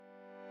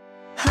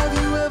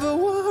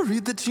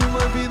worried that you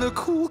might be the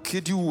cool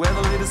kid? You wear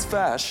the latest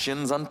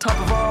fashions on top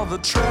of all the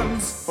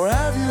trends. Or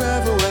have you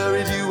ever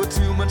worried you were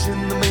too much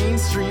in the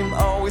mainstream?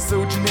 Always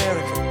so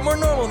generic, more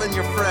normal than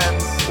your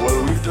friends.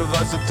 Well, we've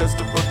devised a test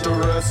to put to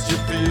rest your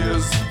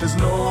fears. There's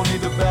no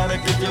need to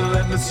panic if you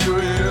lend us your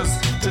ears.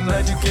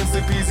 Tonight you can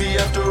sleep easy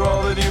after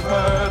all that you've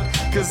heard.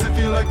 Cause if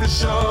you like the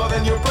show,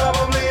 then you're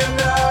probably a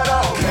nerd.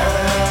 Oh,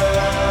 canon,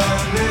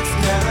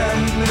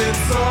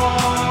 it's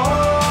all.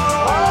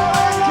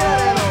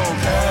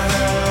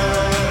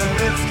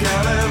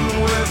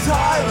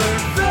 Tyler,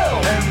 Phil,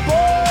 and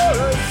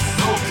Boris.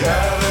 Oh,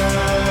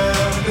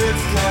 canon,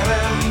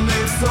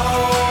 it's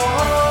all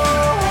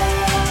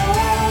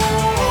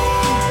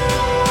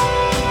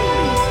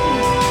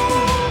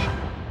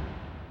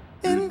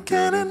in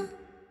canon.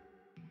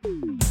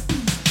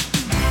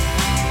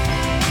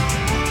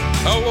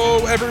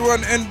 Hello,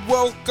 everyone, and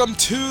welcome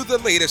to the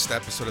latest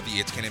episode of the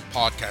It's Canon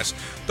podcast,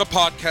 the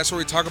podcast where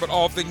we talk about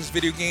all things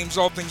video games,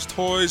 all things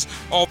toys,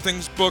 all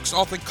things books,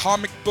 all things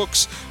comic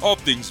books, all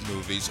things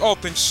movies, all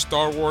things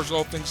Star Wars,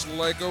 all things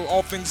Lego,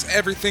 all things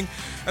everything,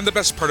 and the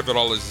best part of it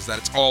all is that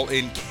it's all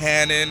in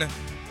canon.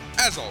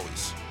 As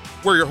always,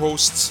 we're your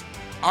hosts.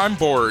 I'm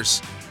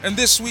Boris, and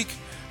this week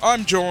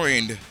I'm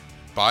joined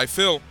by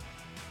Phil.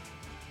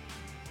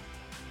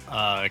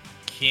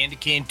 Candy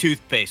cane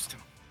toothpaste.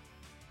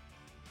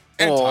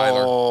 And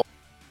Tyler.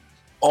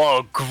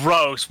 Oh,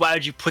 gross. Why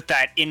would you put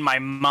that in my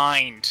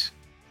mind?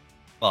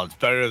 Well, it's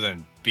better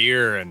than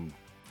beer and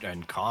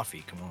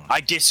coffee. Come on. I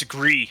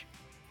disagree.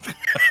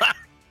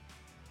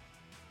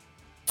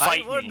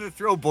 I wanted to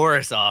throw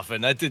Boris off,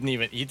 and he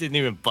didn't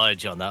even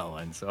budge on that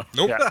one. So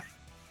Nope. Yeah.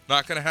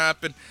 Not gonna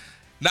happen.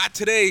 Not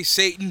today,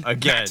 Satan.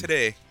 Again. Not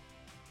today.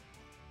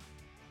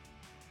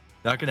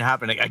 not gonna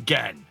happen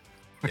again.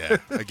 Yeah,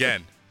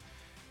 again.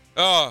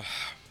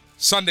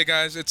 Sunday,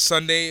 guys. It's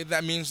Sunday.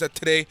 That means that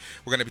today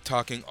we're going to be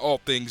talking all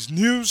things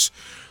news.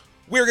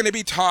 We're going to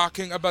be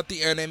talking about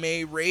the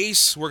anime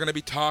race. We're going to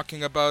be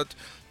talking about,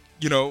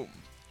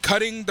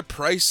 cutting the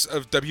price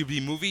of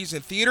WB movies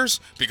in theaters,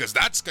 because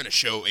that's going to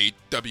show a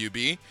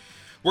WB.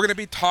 We're going to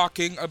be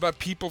talking about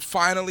people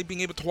finally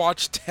being able to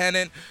watch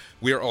Tenet.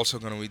 We are also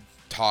going to be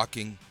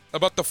talking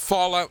about the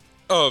fallout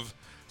of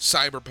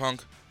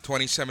Cyberpunk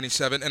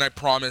 2077, and I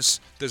promise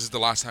this is the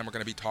last time we're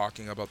going to be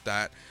talking about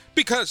that,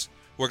 because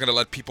we're going to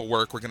let people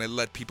work. We're going to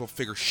let people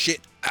figure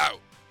shit out.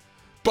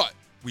 But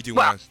we do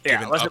want to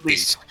give an let's update at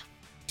least...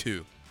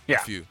 to Yeah. a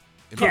few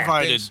important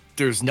Provided things.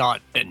 there's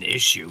not an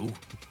issue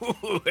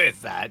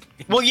with that.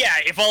 Well, yeah,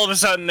 if all of a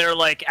sudden they're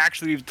like,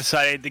 actually, we've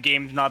decided the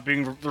game's not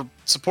being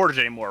supported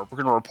anymore, we're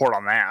going to report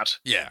on that.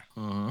 Yeah.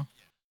 Mhm.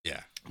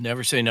 Yeah.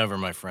 Never say never,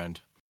 my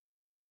friend.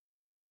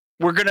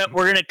 We're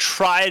gonna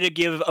try to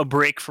give a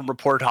break from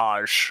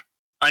reportage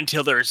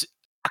until there's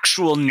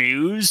actual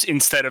news,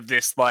 instead of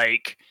this,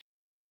 like,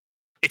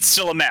 it's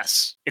still a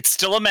mess. It's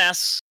still a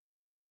mess.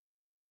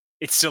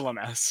 It's still a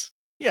mess.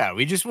 Yeah,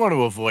 we just want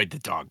to avoid the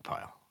dog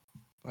pile.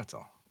 That's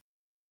all.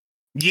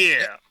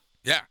 Yeah.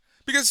 Yeah.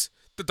 Because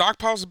the dog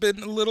piles have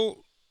been a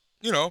little,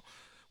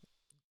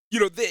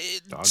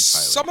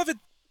 some of it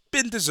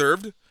been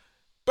deserved,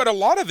 but a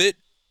lot of it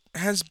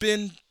has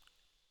been,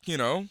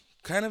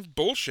 kind of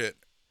bullshit.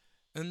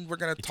 And we're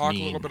going to talk a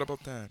little bit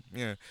about that.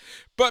 Yeah.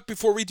 But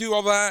before we do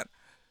all that,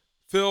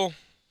 Phil,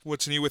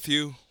 what's new with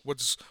you?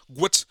 What's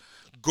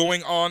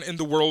going on in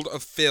the world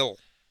of Phil?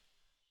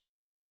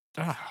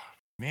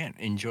 Man,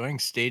 enjoying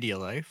Stadia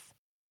life.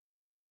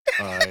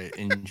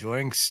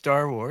 Enjoying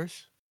Star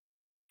Wars.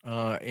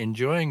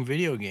 Enjoying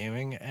video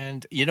gaming.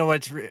 And you know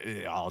what's...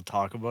 I'll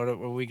talk about it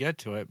when we get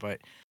to it, but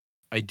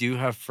I do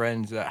have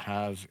friends that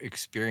have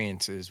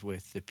experiences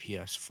with the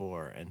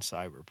PS4 and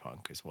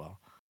Cyberpunk as well.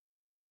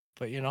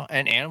 But,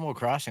 and Animal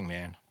Crossing,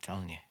 man. I'm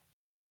telling you.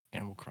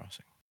 Animal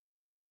Crossing.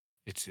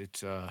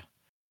 It's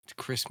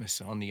Christmas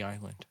on the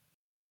island.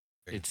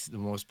 Okay. It's the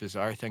most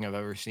bizarre thing I've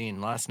ever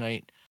seen. Last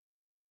night,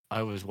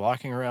 I was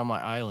walking around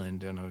my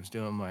island and I was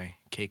doing my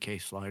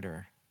KK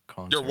Slider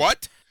concert. Your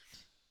what?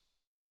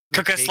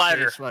 Cook a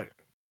KK slider.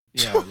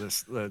 Yeah,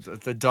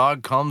 the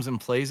dog comes and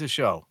plays a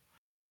show.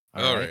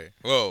 All right.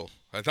 Whoa.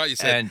 I thought you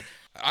said... And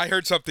I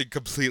heard something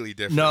completely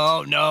different.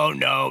 no.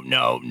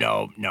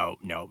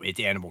 It's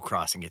Animal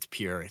Crossing. It's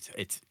pure.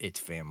 It's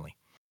family.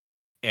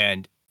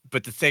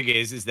 But the thing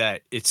is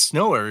that it's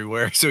snow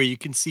everywhere, so you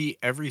can see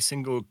every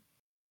single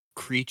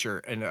creature,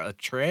 and a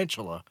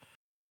tarantula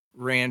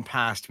ran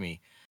past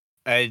me.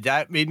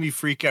 That made me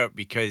freak out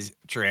because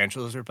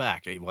tarantulas are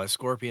back. It was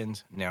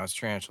scorpions, now it's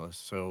tarantulas.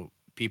 So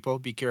people,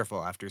 be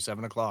careful after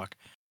 7 o'clock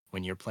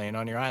when you're playing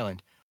on your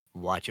island.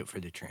 Watch out for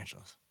the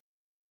tarantulas.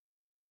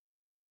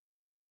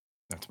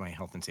 That's my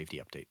health and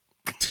safety update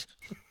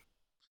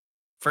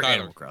for Tyler,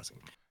 Animal Crossing.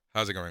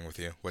 How's it going with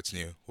you? What's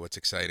new? What's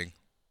exciting?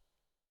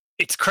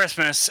 It's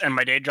Christmas, and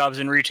my day job's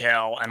in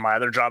retail, and my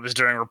other job is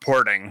doing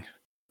reporting.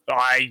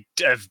 I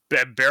have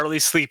been barely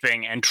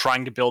sleeping and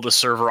trying to build a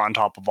server on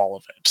top of all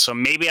of it. So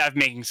maybe I'm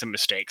making some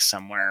mistakes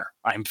somewhere.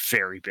 I'm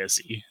very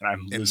busy, and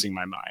I'm losing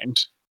my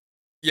mind.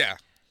 Yeah.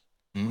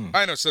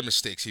 I know some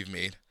mistakes you've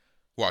made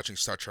watching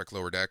Star Trek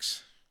Lower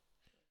Decks.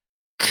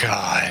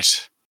 God.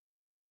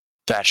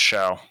 That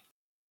show.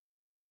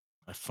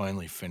 I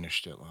finally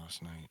finished it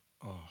last night.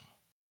 Oh.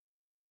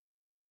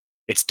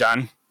 It's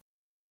done.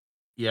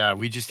 Yeah,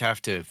 we just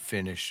have to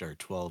finish our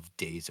 12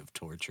 days of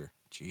torture.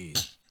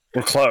 Jeez.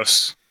 We're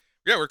close.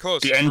 Yeah, we're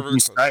close. The We're end very in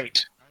close.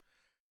 sight.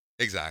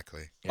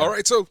 Exactly. Yeah. All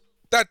right, so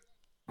that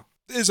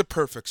is a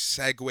perfect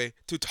segue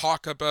to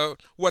talk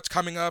about what's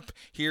coming up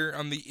here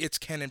on the It's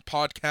Canon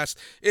podcast.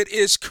 It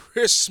is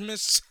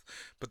Christmas,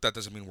 but that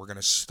doesn't mean we're going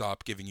to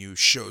stop giving you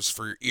shows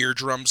for your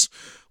eardrums.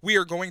 We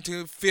are going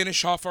to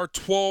finish off our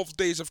 12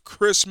 days of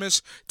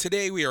Christmas.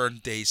 Today we are on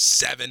day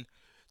 7.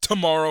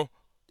 Tomorrow,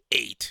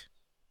 8.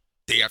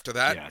 Day after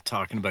that, Yeah,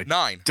 talking about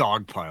 9.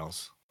 dog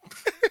piles.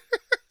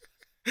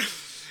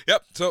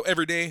 Yep, so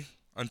every day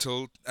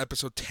until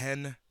episode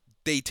 10,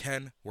 day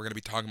 10, we're going to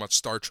be talking about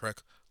Star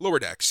Trek Lower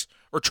Decks,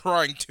 or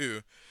trying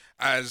to,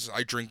 as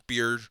I drink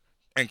beer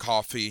and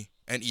coffee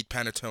and eat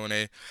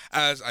panettone,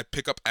 as I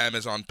pick up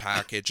Amazon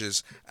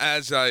packages,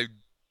 as I,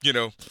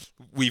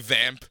 we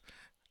vamp,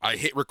 I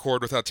hit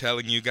record without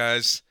telling you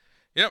guys.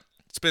 Yep,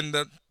 it's been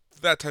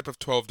that type of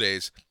 12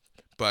 days,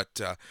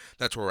 but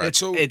that's where we're at.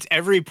 So It's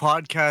every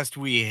podcast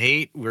we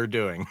hate, we're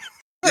doing.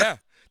 yeah,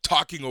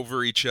 talking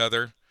over each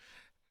other,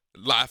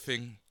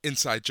 laughing,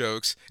 inside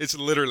jokes. It's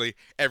literally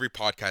every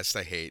podcast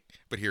I hate,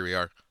 but here we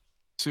are.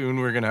 Soon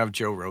we're going to have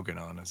Joe Rogan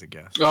on as a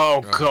guest.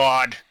 Oh,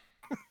 God.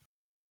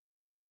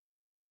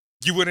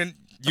 You wouldn't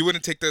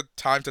take the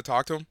time to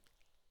talk to him?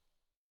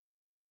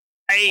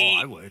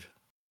 I would.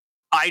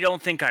 I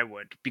don't think I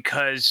would,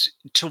 because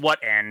to what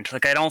end?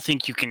 Like, I don't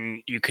think you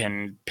can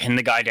pin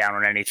the guy down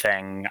on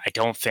anything. I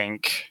don't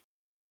think.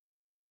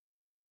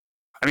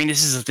 I mean,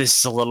 this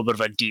is a little bit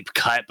of a deep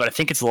cut, but I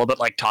think it's a little bit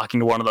like talking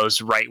to one of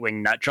those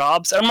right-wing nut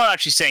jobs. I'm not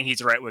actually saying he's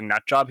a right-wing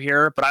nut job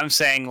here, but I'm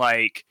saying,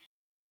 like,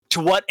 to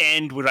what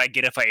end would I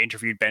get if I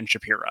interviewed Ben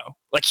Shapiro?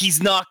 Like,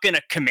 he's not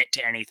gonna commit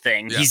to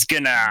anything. Yeah. He's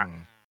gonna,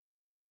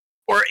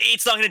 or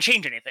it's not gonna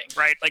change anything,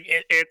 right? Like,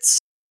 it's.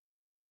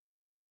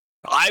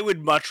 I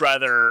would much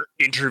rather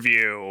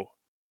interview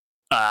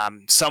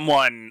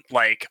someone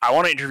like, I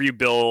want to interview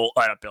Joe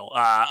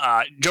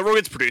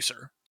Rogan's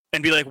producer,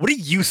 and be like, what do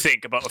you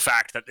think about the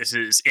fact that this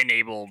has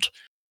enabled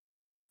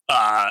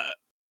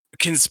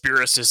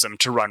conspiracism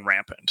to run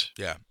rampant?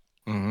 Yeah.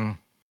 Mm-hmm.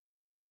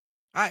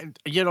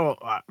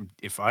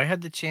 If I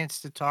had the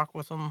chance to talk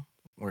with him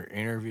or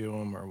interview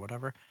him or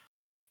whatever,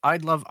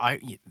 I'd love.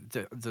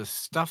 The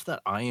stuff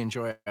that I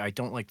enjoy. I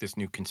don't like this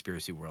new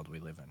conspiracy world we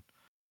live in.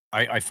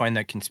 I find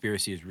that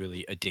conspiracy is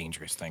really a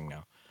dangerous thing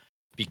now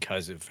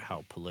because of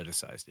how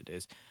politicized it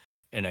is,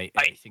 and I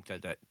think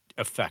that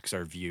affects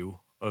our view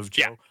of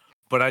Joe. Yeah.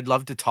 But I'd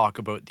love to talk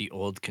about the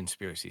old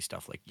conspiracy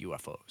stuff like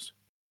UFOs.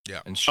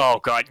 Yeah. And Oh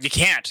God, you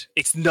can't.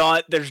 It's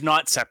not. There's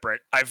not separate.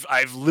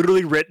 I've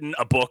literally written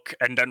a book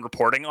and done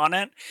reporting on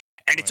it,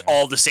 and it's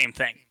all the same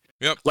thing.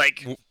 Yep.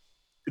 Like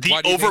the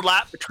why do you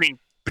overlap between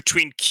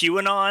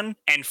QAnon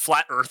and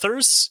flat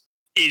earthers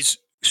is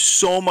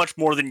so much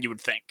more than you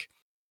would think.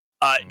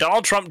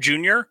 Donald Trump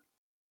Jr.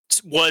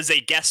 was a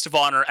guest of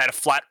honor at a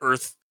flat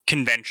Earth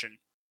convention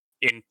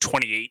in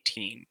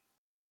 2018.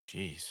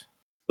 Jeez.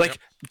 Like,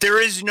 there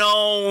is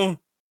no,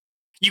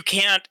 you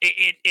can't.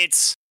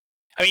 It's.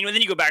 I mean, then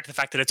you go back to the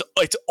fact that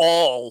it's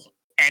all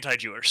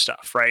anti-Jewish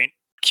stuff, right?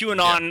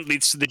 QAnon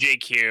leads to the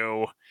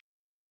JQ.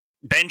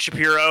 Ben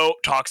Shapiro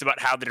talks about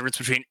how the difference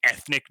between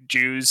ethnic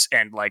Jews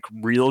and like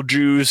real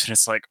Jews, and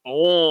it's like,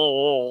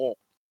 oh,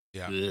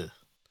 Yeah.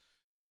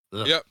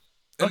 Ugh. Yep.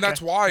 And Okay.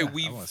 that's why Yeah, I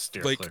we've wanna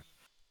steer like, clear.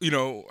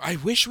 I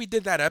wish we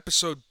did that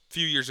episode a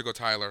few years ago,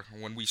 Tyler,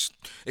 when we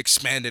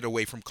expanded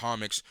away from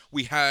comics.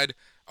 We had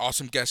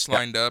awesome guests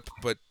lined up,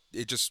 but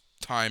it just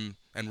time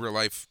and real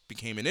life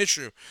became an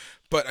issue.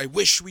 But I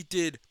wish we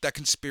did that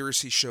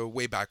conspiracy show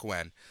way back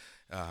when,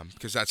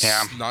 because that's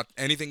not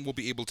anything we'll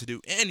be able to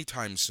do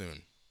anytime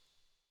soon.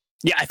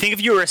 yeah. I think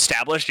if you were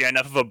established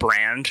enough of a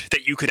brand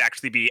that you could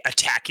actually be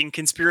attacking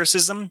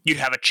conspiracism, you'd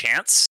have a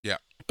chance. Yeah.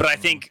 But I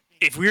think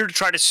if we were to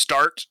try to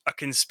start a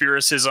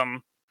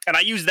conspiracism, and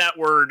I use that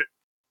word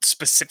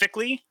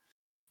specifically,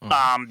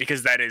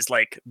 because that is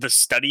like the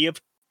study of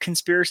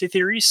conspiracy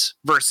theories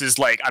versus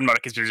like, I'm not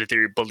a conspiracy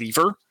theory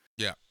believer.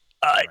 Yeah.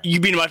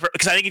 You'd be much,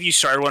 because I think if you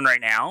started one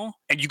right now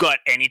and you got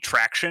any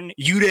traction,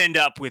 you'd end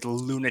up with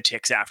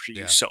lunatics after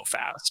you so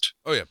fast.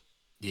 Oh yeah.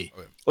 Yeah.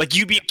 Like,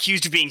 you'd be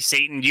accused of being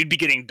Satan, you'd be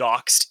getting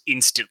doxxed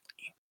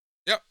instantly.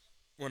 Yep.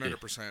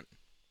 100%.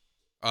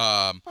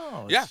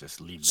 Let's just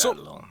leave that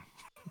alone.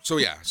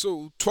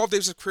 So 12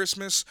 days of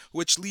Christmas,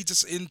 which leads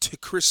us into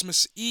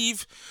Christmas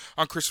Eve.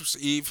 On Christmas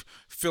Eve,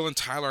 Phil and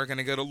Tyler are going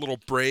to get a little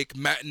break.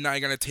 Matt and I are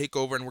going to take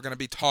over, and we're going to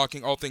be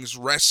talking all things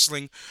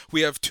wrestling.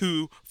 We have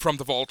 2 From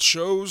the Vault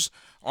shows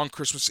on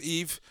Christmas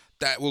Eve.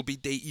 That will be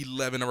day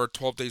 11 of our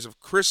 12 days of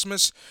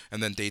Christmas,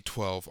 and then day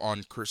 12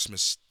 on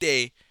Christmas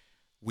Day.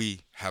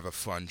 We have a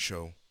fun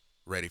show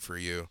ready for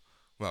you.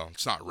 Well,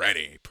 it's not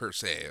ready, per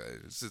se.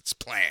 It's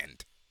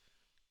planned.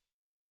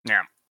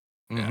 Yeah.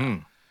 Mm-hmm.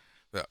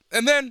 Yeah.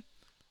 And then,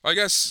 I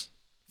guess,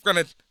 we're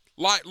going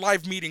to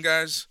live meeting,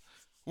 guys.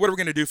 What are we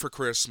going to do for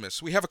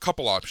Christmas? We have a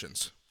couple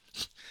options.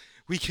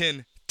 we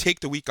can take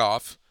the week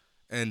off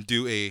and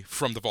do a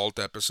From the Vault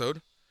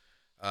episode.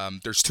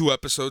 There's 2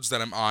 episodes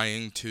that I'm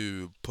eyeing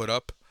to put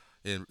up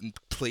in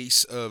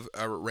place of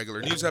our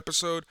regular news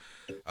episode.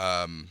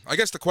 I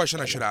guess the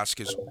question I should ask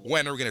is,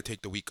 when are we going to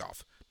take the week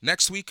off?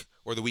 Next week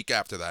or the week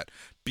after that?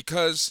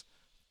 Because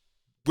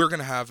we're going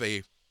to have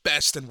a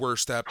best and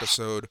worst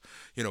episode.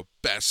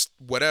 Best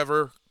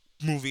whatever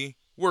movie,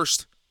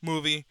 worst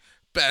movie,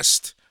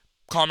 best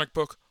comic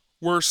book,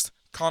 worst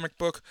comic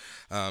book.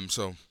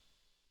 So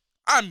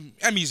I'm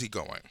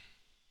easygoing.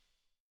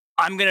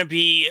 I'm going to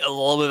be a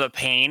little bit of a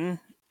pain.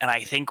 And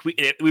I think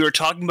we were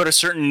talking about a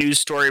certain news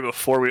story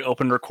before we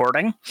opened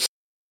recording.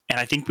 And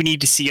I think we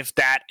need to see if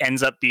that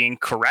ends up being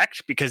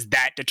correct, because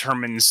that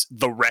determines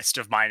the rest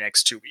of my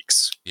next 2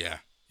 weeks. Yeah,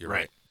 you're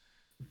right.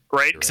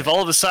 Right? Because if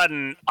all of a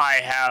sudden I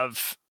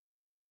have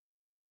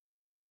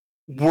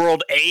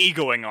World A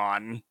going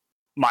on,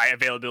 my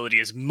availability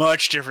is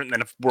much different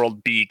than if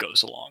World B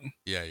goes along.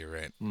 Yeah, you're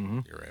right. Mm-hmm.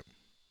 You're right.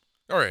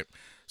 All right.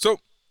 So,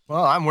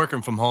 well, I'm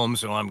working from home,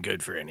 so I'm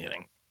good for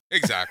anything.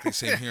 Exactly,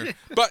 same here.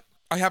 But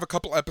I have a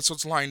couple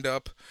episodes lined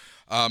up,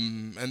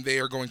 and they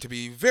are going to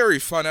be very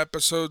fun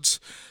episodes.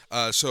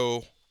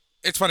 So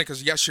it's funny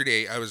because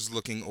yesterday I was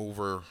looking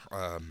over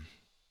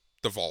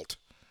the vault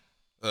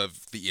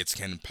of the It's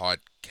Canon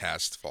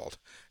podcast vault,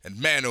 and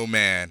man, oh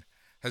man,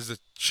 has the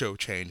show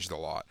changed a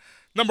lot.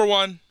 Number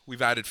 1,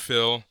 we've added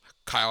Phil.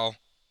 Kyle,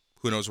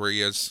 who knows where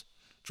he is,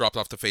 dropped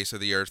off the face of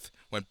the earth,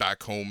 went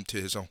back home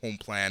to his home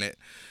planet,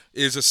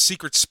 is a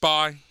secret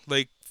spy,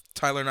 like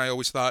Tyler and I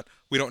always thought.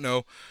 We don't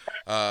know.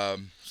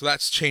 So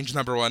that's change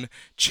number 1.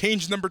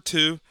 Change number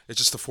 2 is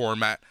just the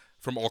format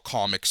from all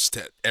comics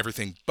to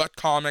everything but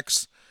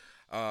comics.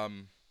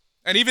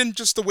 And even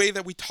just the way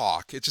that we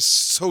talk. It's just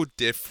so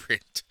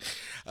different.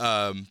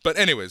 But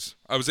anyways,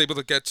 I was able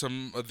to get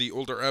some of the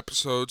older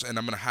episodes, and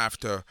I'm going to have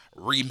to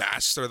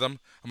remaster them.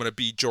 I'm going to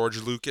be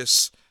George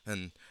Lucas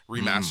and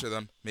remaster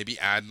them. Maybe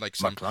add like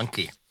some...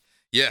 McClunky.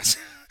 Yes.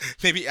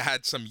 Maybe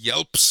add some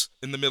yelps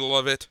in the middle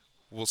of it.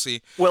 We'll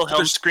see.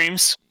 Wilhelm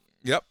screams.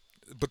 Yep.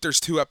 But there's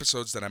 2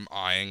 episodes that I'm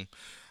eyeing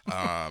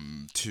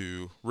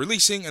to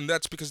releasing, and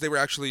that's because they were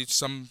actually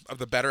some of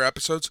the better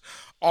episodes.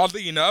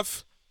 Oddly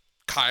enough,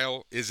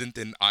 Kyle isn't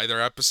in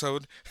either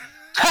episode.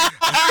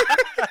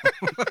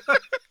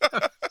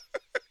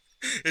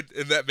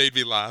 And that made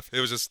me laugh. It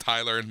was just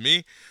Tyler and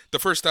me. The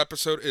first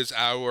episode is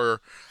our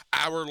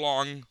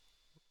hour-long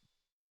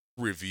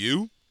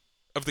review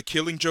of the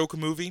Killing Joke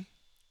movie.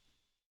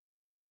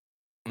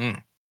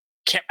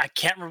 I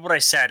can't remember what I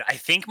said. I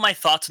think my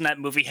thoughts on that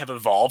movie have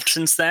evolved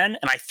since then,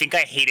 and I think I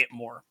hate it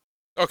more.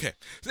 Okay.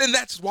 And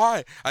that's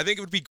why I think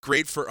it would be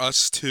great for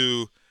us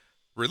to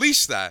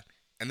release that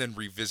and then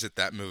revisit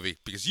that movie,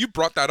 because you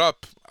brought that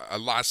up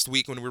last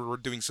week when we were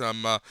doing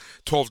some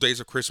 12 Days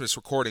of Christmas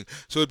recording,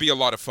 so it'd be a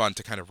lot of fun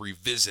to kind of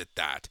revisit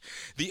that.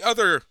 The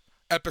other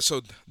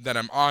episode that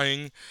I'm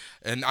eyeing,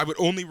 and I would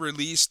only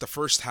release the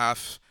first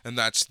half, and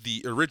that's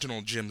the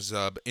original Jim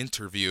Zub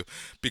interview,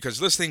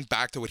 because listening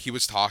back to what he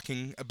was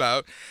talking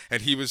about,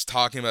 and he was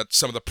talking about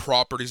some of the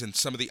properties and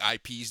some of the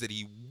IPs that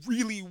he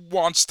really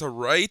wants to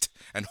write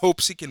and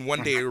hopes he can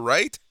one day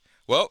write,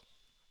 well,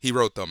 he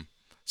wrote them.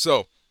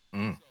 So...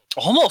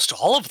 Almost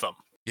all of them.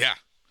 Yeah.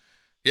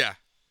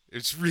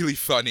 It's really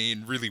funny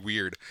and really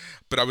weird.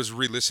 But I was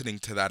re-listening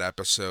to that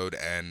episode,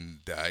 and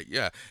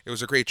it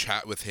was a great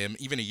chat with him.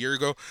 Even a year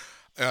ago,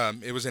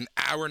 it was an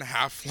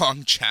hour-and-a-half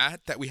long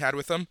chat that we had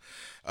with him.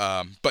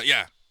 But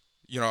yeah,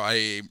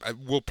 I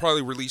will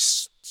probably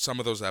release some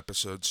of those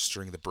episodes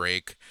during the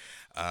break.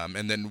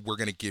 And then we're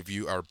going to give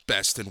you our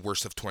best and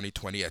worst of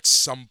 2020 at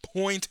some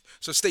point.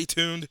 So stay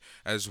tuned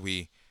as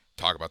we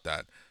talk about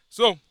that.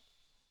 So...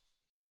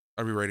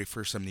 are we ready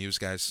for some news,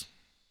 guys?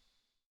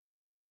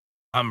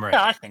 I'm ready.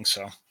 Yeah, I think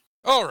so.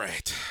 All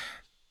right.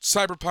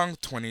 Cyberpunk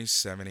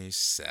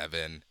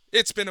 2077.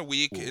 It's been a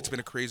week. Ooh. It's been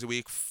a crazy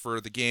week for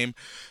the game.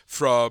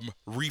 From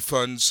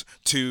refunds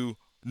to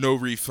no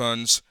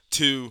refunds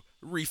to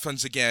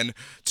refunds again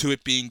to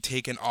it being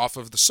taken off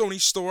of the Sony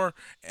store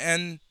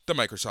and the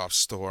Microsoft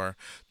store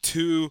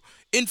to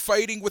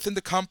infighting within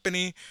the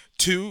company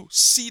to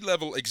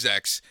C-level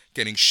execs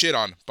getting shit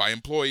on by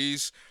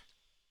employees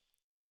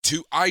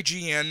to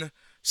IGN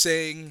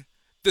saying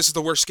this is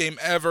the worst game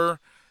ever,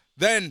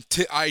 then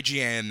to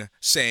IGN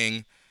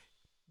saying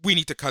we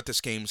need to cut this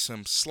game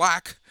some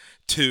slack,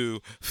 to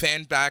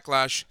fan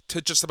backlash,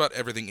 to just about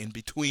everything in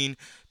between.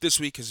 This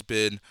week has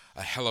been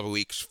a hell of a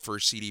week for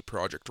CD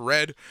Projekt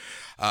Red.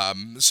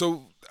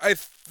 So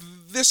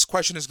this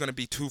question is going to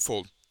be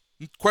twofold.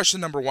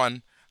 Question number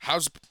 1,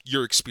 how's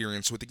your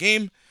experience with the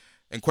game?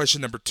 And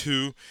question number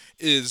 2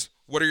 is,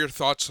 what are your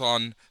thoughts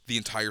on the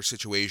entire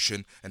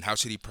situation and how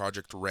CD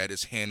Projekt Red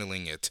is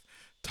handling it?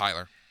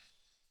 Tyler?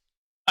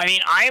 I mean,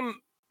 I'm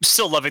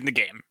still loving the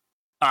game.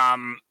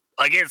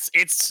 Like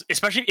it's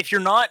especially if you're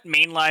not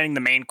mainlining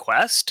the main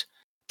quest,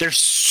 there's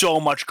so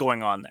much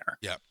going on there.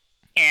 Yeah.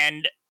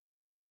 And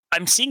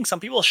I'm seeing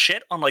some people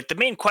shit on like the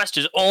main quest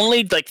is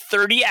only like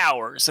 30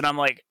 hours. And I'm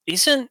like,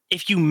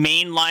 if you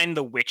mainline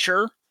The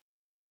Witcher,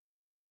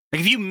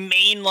 Like if you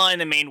mainline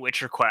the main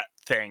Witcher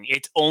thing,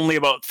 it's only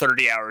about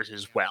 30 hours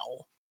as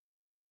well.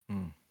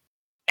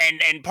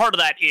 And part of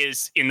that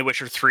is in The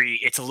Witcher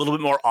 3, it's a little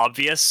bit more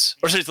obvious,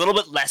 or so it's a little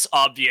bit less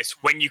obvious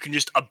when you can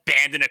just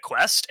abandon a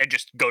quest and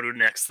just go to the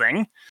next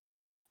thing.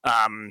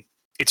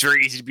 It's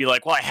very easy to be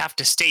like, well, I have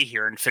to stay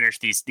here and finish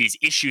these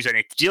issues I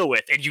need to deal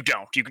with, and you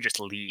don't. You can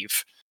just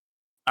leave.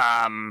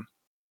 And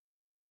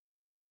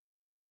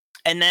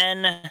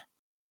then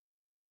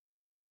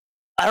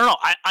I don't know.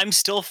 I'm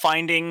still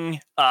finding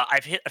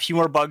I've hit a few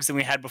more bugs than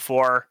we had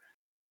before.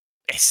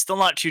 It's still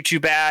not too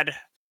bad.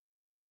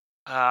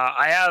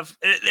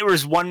 There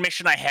was one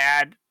mission I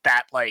had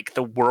that like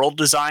the world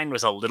design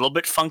was a little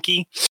bit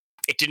funky.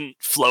 It didn't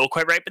flow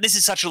quite right, but this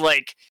is such a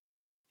like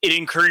it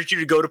encouraged you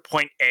to go to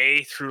point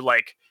A through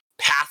like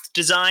path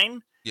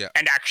design. Yeah.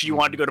 And actually you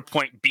wanted to go to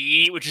point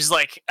B, which is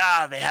like,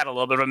 they had a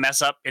little bit of a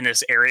mess up in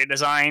this area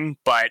design,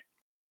 but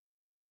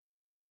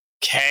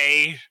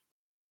okay.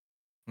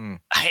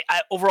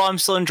 I overall I'm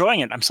still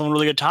enjoying it. I'm still having a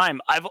really good time.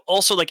 I've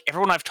also like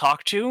everyone I've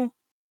talked to,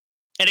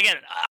 and again,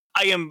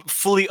 I am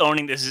fully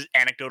owning this as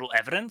anecdotal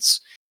evidence,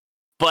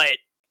 but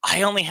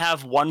I only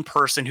have one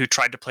person who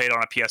tried to play it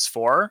on a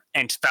PS4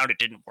 and found it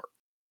didn't work.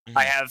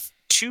 I have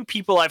 2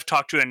 people I've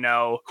talked to and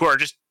know who are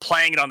just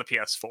playing it on the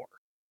PS4.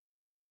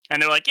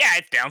 And they're like, yeah,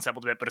 it's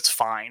downsampled a bit, but it's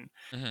fine.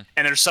 And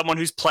there's someone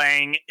who's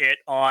playing it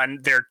on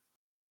their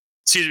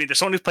there's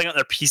someone who's playing on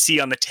their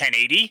PC on the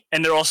 1080,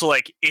 and they're also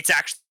like, it's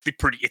actually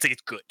pretty, it's like,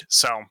 it's good.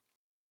 So,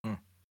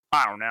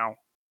 I don't know.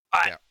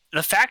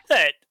 The fact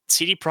that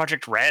CD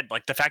Projekt Red,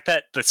 like the fact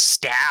that the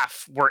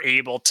staff were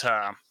able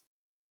to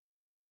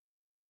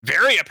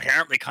very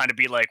apparently kind of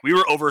be like, we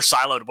were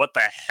over-siloed, what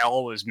the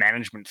hell was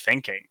management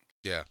thinking?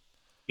 Yeah.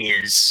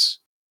 Is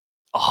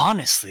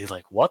honestly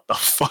like, what the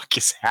fuck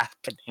is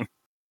happening?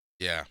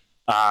 Yeah.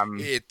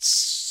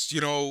 It's,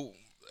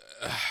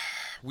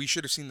 we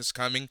should have seen this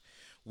coming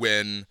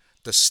when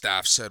the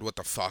staff said, what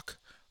the fuck,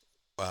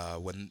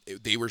 when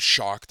they were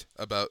shocked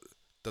about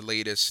the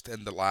latest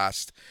and the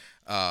last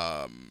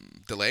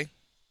delay.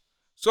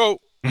 So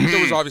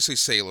there was obviously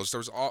silos. There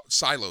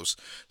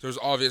was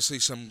obviously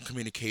some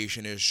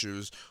communication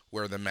issues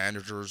where the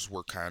managers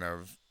were kind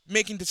of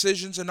making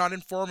decisions and not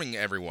informing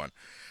everyone.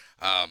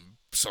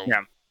 That's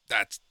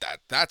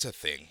a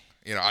thing.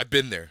 I've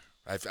been there.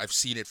 I've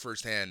seen it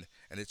firsthand,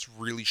 and it's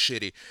really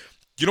shitty.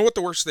 You know what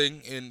the worst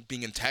thing in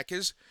being in tech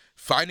is?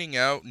 Finding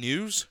out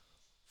news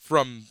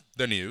from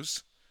the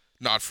news,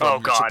 not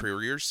from your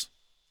superiors.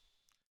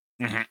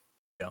 Yeah.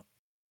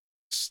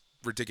 It's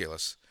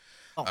ridiculous.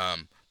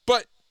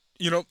 But,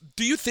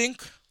 do you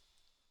think,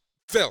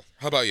 Phil,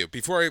 how about you?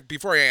 Before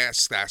I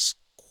ask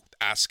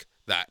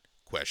that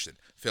question,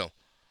 Phil,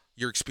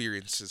 your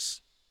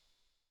experiences.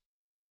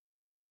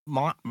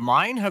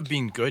 Mine have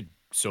been good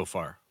so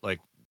far. Like,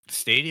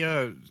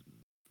 Stadia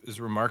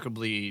is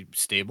remarkably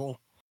stable,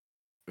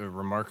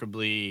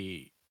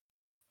 remarkably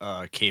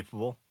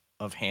capable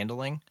of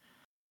handling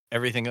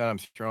everything that I'm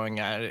throwing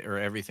at it, or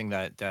everything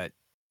that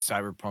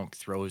Cyberpunk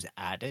throws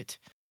at it.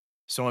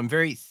 So I'm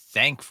very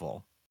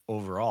thankful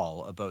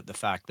overall about the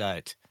fact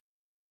that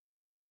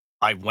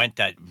I went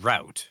that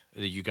route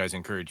that you guys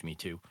encouraged me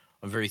to.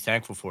 I'm very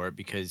thankful for it,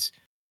 because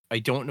I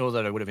don't know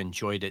that I would have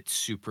enjoyed it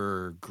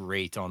super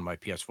great on my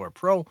PS4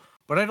 Pro,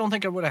 but I don't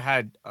think I would have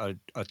had a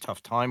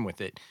tough time with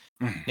it.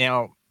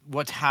 Now,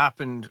 what's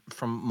happened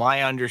from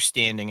my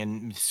understanding,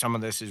 and some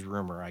of this is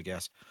rumor, I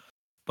guess,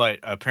 but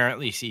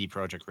apparently CD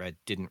Projekt Red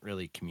didn't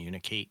really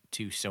communicate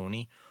to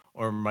Sony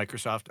or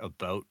Microsoft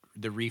about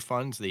the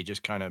refunds. They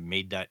just kind of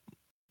made that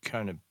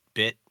kind of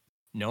bit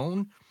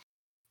known,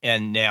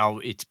 and now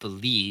it's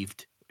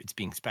believed, it's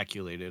being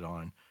speculated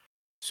on,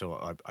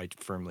 so I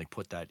firmly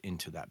put that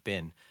into that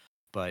bin,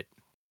 but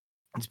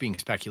it's being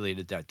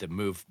speculated that the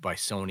move by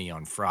Sony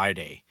on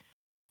Friday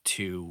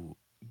to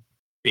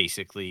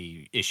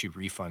basically issue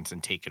refunds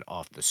and take it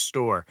off the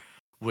store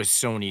was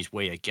Sony's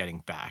way of getting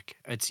back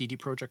at CD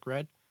Projekt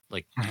Red,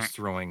 like just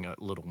throwing a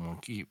little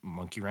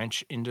monkey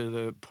wrench into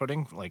the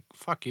pudding. Like,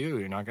 fuck you,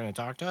 you're not going to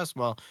talk to us?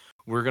 Well,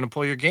 we're going to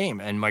pull your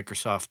game. And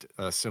Microsoft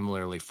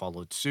similarly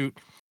followed suit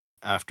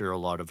after a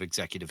lot of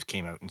executives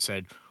came out and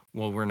said,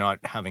 well, we're not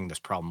having this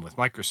problem with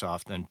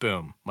Microsoft. Then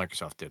boom,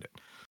 Microsoft did it.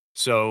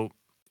 So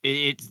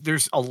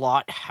there's a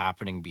lot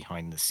happening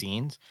behind the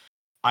scenes.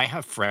 I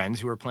have friends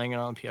who are playing it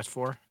on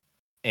PS4,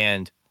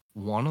 and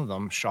one of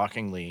them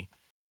shockingly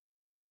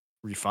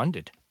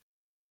refunded.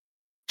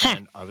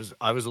 And I was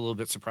a little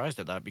bit surprised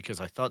at that, because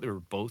I thought they were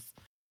both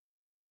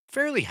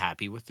fairly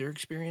happy with their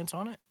experience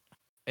on it.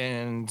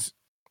 And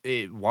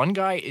one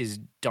guy is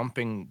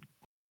dumping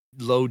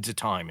loads of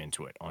time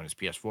into it on his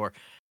PS4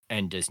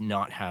 and does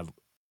not have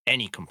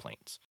any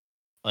complaints.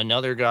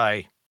 Another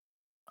guy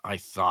I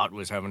thought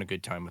was having a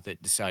good time with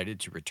it, decided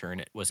to return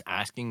it, was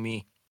asking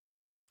me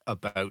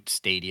about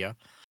Stadia.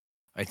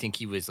 I think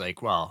he was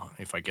like, well,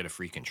 if I get a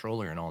free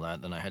controller and all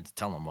that, then I had to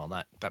tell him, well,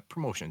 that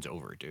promotion's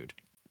over, dude.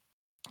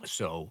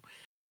 So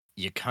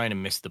you kind of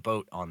missed the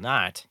boat on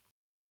that.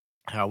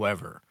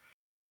 However,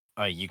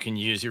 you can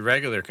use your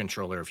regular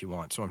controller if you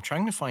want. So I'm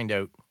trying to find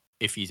out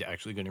if he's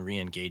actually going to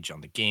re-engage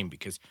on the game,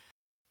 because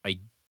I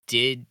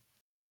did,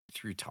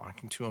 through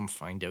talking to him,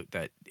 find out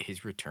that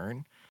his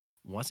return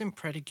wasn't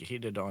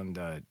predicated on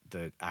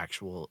the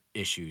actual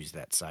issues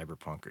that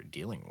Cyberpunk are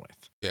dealing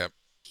with. Yep.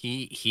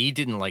 He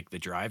didn't like the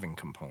driving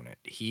component.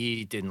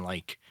 He didn't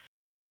like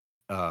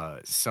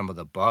some of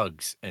the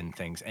bugs and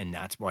things, and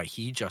that's why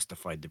he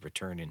justified the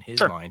return in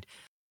his mind.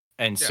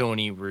 And Yeah.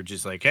 Sony were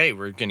just like, "Hey,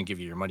 we're going to give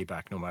you your money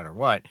back no matter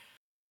what."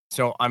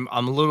 So I'm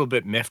a little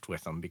bit miffed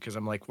with them, because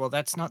I'm like, well,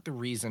 that's not the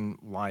reason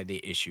why they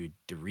issued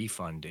the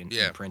refund in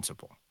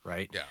principle,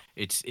 right? Yeah.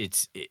 It's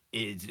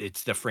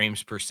the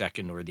frames per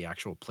second, or the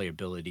actual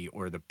playability,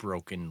 or the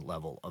broken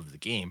level of the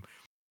game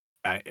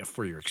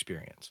for your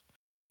experience.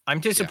 I'm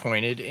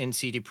disappointed in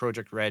CD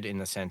Projekt Red in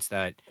the sense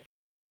that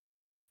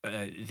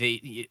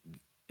I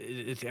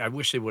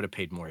wish they would have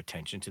paid more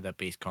attention to that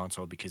base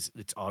console, because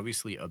it's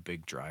obviously a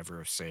big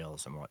driver of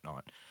sales and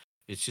whatnot.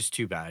 It's just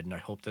too bad, and I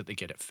hope that they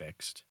get it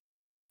fixed.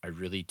 I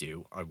really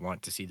do. I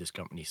want to see this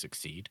company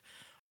succeed.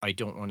 I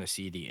don't want to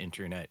see the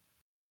internet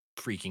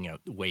freaking out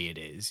the way it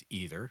is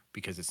either,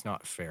 because it's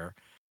not fair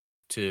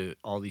to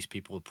all these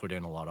people who put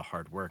in a lot of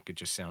hard work. It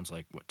just sounds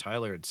like what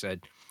Tyler had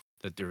said,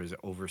 that there is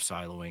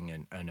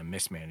over-siloing and a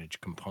mismanaged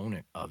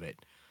component of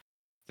it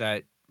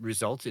that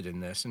resulted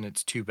in this, and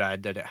it's too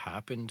bad that it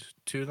happened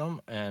to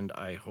them, and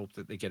I hope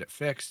that they get it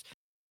fixed.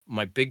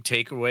 My big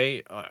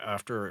takeaway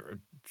after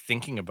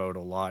thinking about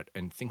a lot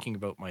and thinking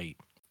about my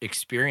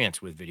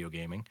experience with video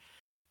gaming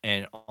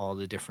and all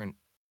the different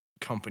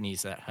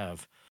companies that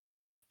have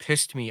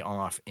pissed me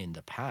off in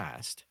the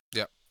past,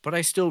 but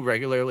I still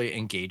regularly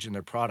engage in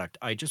their product.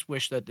 I just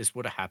wish that this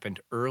would have happened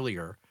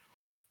earlier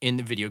in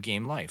the video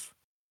game life.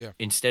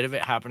 Instead of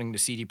it happening to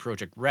CD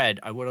Projekt Red,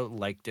 I would have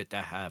liked it to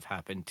have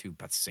happened to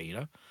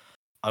Bethesda.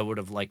 I would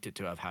have liked it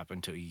to have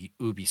happened to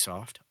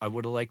Ubisoft. I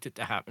would have liked it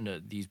to happen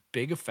to these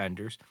big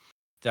offenders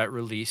that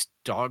released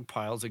dog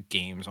piles of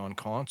games on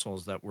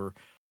consoles that were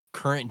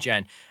current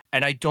gen.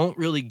 And I don't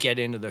really get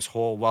into this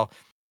whole, well,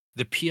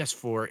 the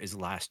PS4 is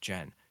last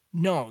gen.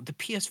 No, the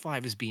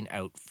PS5 has been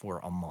out for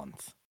a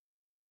month.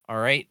 All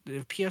right?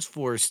 The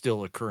PS4 is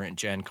still a current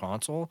gen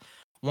console.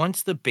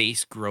 Once the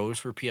base grows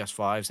for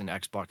PS5s and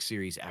Xbox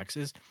Series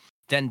X's,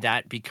 then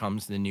that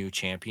becomes the new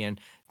champion.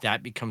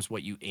 That becomes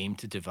what you aim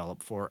to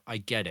develop for. I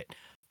get it.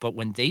 But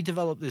when they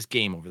developed this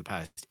game over the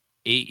past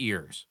 8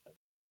 years,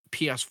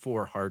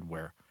 PS4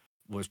 hardware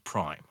was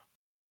prime.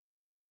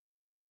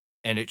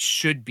 And it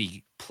should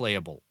be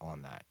playable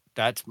on that.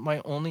 That's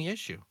my only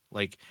issue.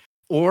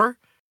 Or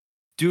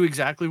do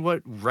exactly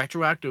what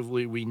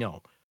retroactively we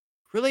know.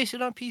 Release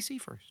it on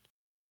PC first.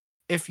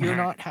 If you're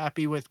not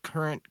happy with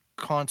current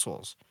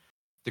consoles,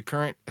 the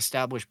current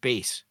established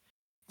base,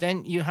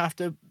 then you have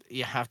to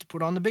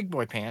put on the big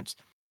boy pants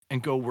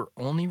and go, we're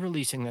only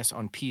releasing this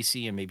on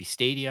PC and maybe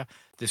Stadia,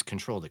 this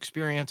controlled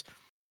experience.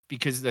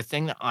 Because the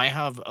thing that I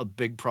have a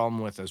big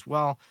problem with as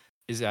well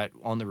is that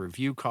on the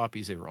review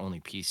copies, they were only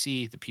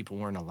PC. The people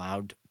weren't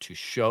allowed to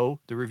show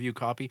the review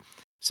copy.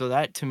 So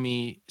that to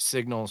me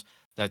signals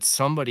that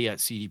somebody at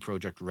CD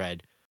Projekt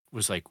Red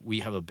was like, we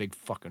have a big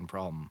fucking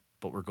problem,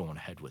 but we're going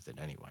ahead with it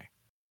anyway.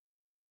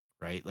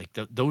 Right?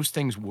 Those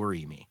things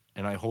worry me.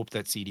 And I hope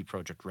that CD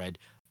Projekt Red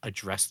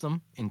address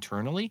them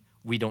internally.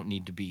 We don't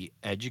need to be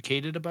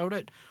educated about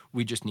it.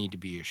 We just need to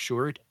be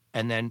assured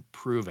and then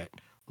prove it.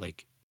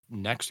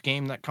 Next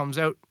game that comes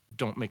out,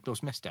 don't make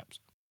those missteps.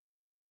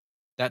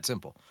 That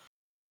simple.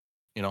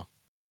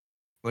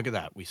 Look at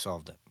that. We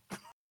solved it.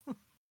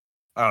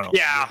 I don't know.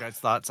 Yeah. You guys'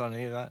 thoughts on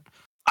any of that?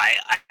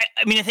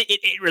 I mean, I think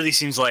it really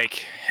seems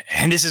like,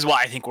 and this is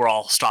why I think we're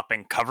all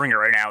stopping covering it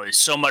right now, is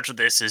so much of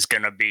this is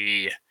going to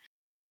be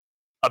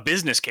a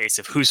business case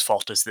of whose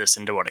fault is this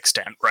and to what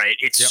extent, right?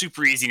 It's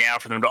super easy now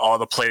for them to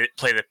all play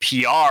the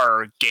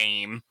PR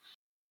game.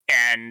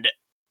 And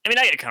I mean,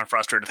 I get kind of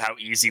frustrated with how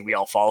easy we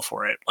all fall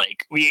for it.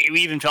 We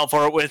even fell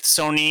for it with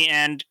Sony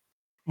and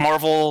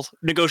Marvel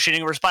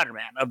negotiating over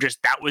Spider-Man.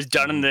 That was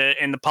done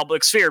in the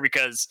public sphere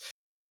because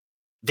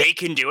they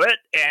can do it,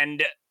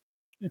 and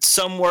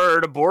somewhere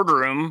at a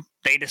boardroom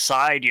they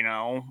decide,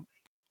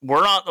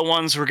 we're not the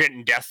ones who are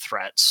getting death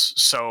threats,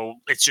 so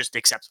it's just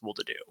acceptable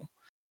to do.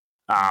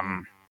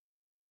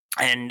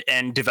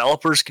 And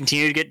developers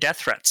continue to get death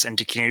threats and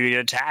to continue to get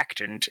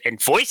attacked,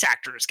 and voice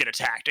actors get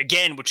attacked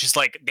again, which is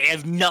they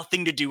have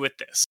nothing to do with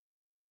this.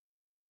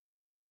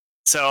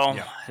 So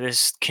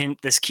this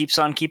keeps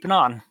on keeping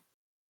on.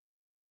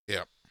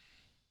 Yeah,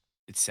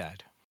 it's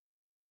sad.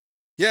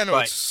 Yeah, no,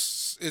 but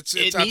it's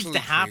it needs to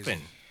happen.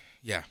 Crazy.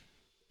 Yeah.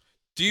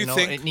 Do you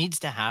think it needs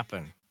to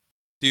happen?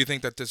 Do you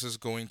think that this is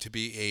going to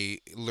be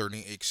a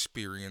learning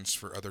experience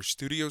for other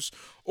studios,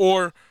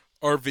 or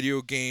are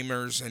video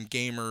gamers and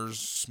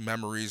gamers'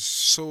 memories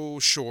so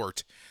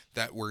short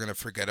that we're going to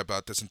forget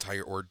about this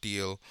entire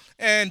ordeal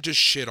and just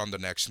shit on the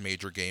next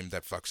major game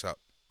that fucks up?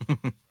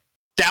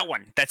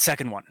 That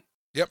second one.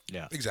 Yep.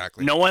 Yeah.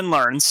 Exactly. No one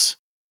learns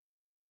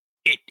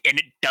it, and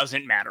it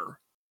doesn't matter.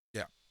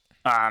 Yeah.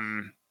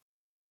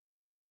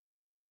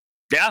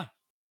 Yeah.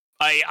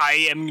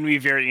 I am going to be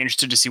very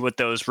interested to see what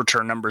those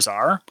return numbers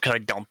are, because I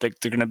don't think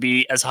they're going to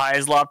be as high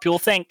as a lot of people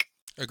think.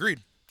 Agreed.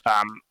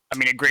 I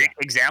mean, a great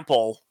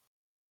example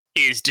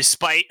is,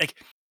 despite, like,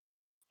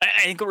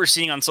 I think what we're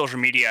seeing on social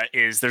media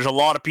is there's a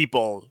lot of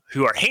people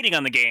who are hating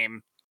on the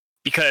game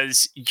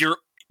because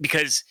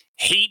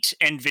hate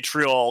and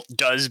vitriol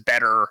does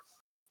better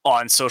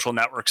on social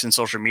networks and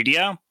social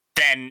media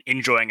than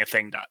enjoying a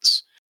thing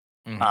does.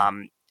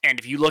 Mhm. And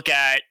if you look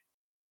at,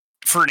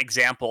 for an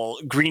example,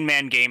 Green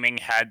Man Gaming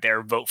had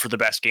their vote for the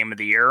best game of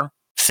the year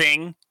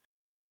thing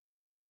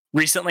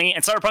recently,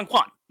 and Cyberpunk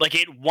won. Like,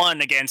 it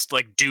won against,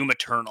 like, Doom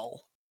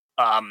Eternal.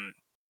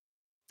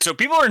 So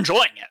people are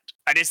enjoying it.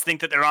 I just think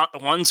that they're not the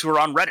ones who are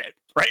on Reddit,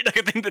 right? Like,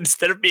 I think that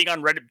instead of being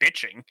on Reddit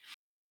bitching,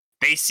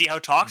 they see how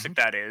toxic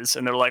that is,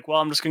 and they're like,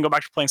 well, I'm just going to go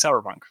back to playing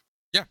Cyberpunk.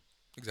 Yeah,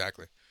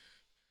 exactly.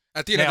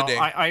 At the end of the day,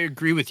 I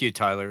agree with you,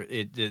 Tyler.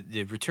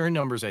 The return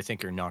numbers, I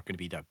think, are not going to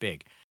be that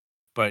big.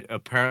 But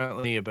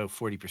apparently about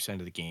 40%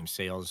 of the game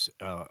sales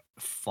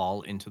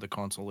fall into the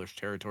console-ish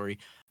territory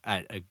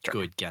at a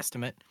good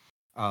guesstimate.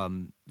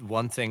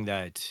 One thing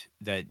that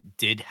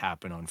did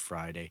happen on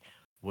Friday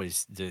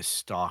was the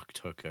stock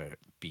took a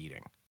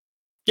beating.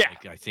 Yeah.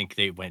 Like, I think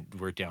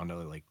we're down to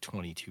like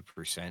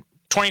 22%.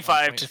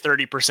 25 to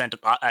 30%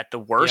 at the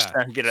worst,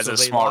 and get as So a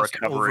they small lost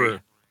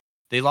recovery.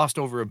 They lost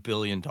over $1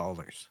 billion.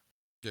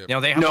 Yeah. Now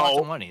they have lots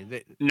No. of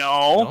money.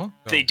 No,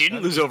 they No. didn't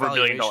That lose was over $1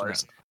 billion.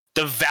 valuation.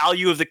 The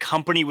value of the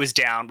company was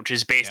down, which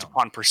is based Yeah.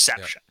 upon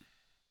perception.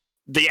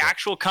 The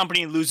actual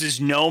company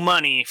loses no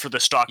money for the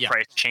stock Yeah.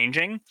 price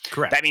changing.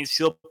 Correct. That means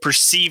he'll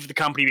perceive the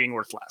company being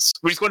worth less.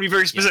 We just want to be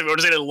very specific. We're going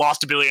to say they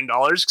lost $1 billion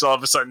because all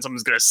of a sudden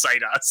someone's going to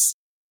cite us.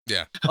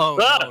 Oh,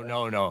 Ah!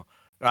 no.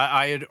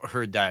 I had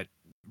heard that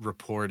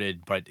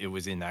reported, but it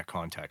was in that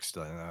context.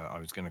 I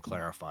was going to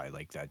clarify,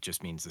 like, that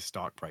just means the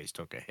stock price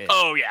took a hit.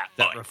 Oh, yeah.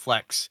 That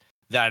reflects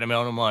that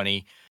amount of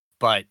money,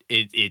 but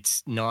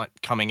it's not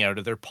coming out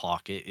of their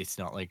pocket. It's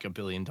not like $1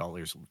 billion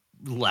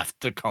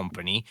left the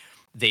company.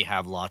 They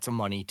have lots of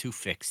money to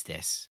fix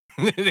this.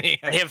 They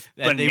have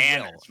and they will.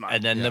 bananas money.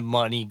 And then Yeah. the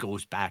money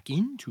goes back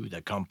into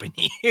the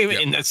company Yeah.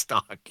 in the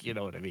stock. You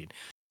know what I mean?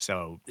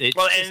 So it's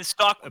Well, just and the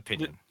stock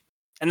opinion.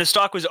 and the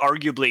stock was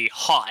arguably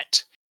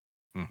hot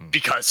Mhm.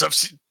 because of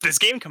this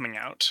game coming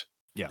out.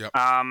 Yeah. Yep.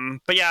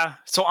 But yeah,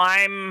 so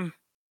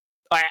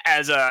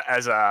as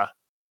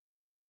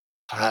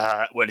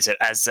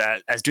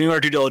doing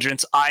our due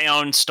diligence, I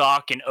own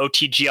stock in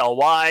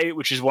OTGLY,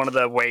 which is one of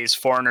the ways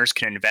foreigners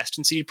can invest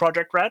in CD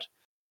Projekt Red.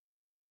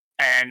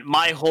 And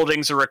my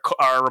holdings are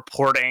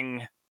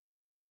reporting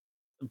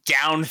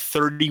down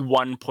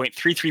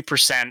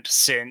 31.33%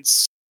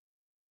 since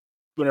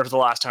whenever the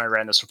last time I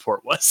ran this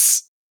report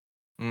was.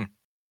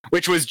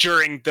 Which was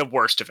during the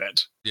worst of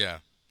it. Yeah.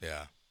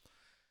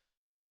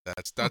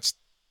 That's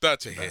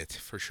a hit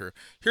for sure.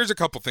 Here's a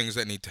couple things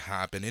that need to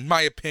happen, in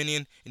my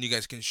opinion, and you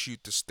guys can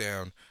shoot this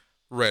down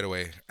right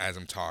away as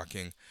I'm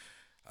talking.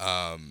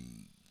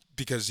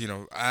 Because,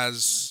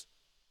 as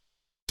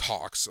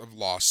talks of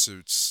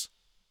lawsuits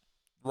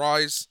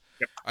rise,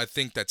 I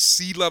think that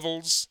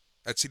C-levels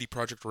at CD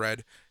Projekt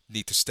Red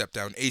need to step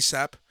down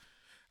ASAP.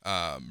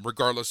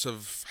 Regardless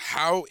of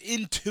how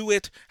into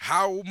it,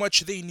 how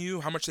much they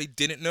knew, how much they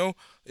didn't know,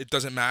 it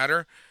doesn't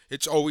matter.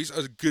 It's always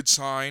a good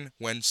sign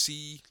when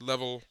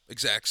C-level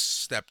execs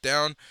step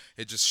down.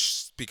 It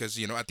just, because,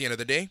 at the end of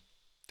the day,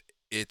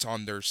 it's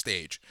on their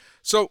stage.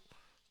 So,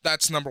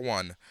 that's number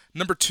one.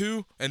 Number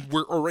two, and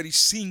we're already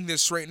seeing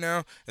this right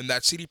now, and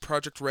that CD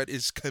Projekt Red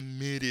is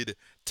committed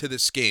to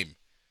this game.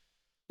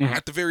 Mhm.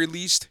 At the very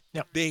least,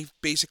 Yep. they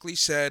basically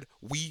said,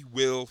 we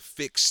will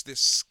fix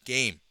this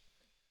game.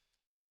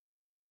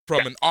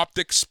 From an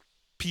optics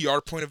PR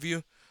point of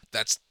view,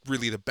 that's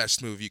really the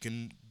best move you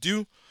can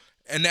do.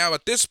 And now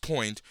at this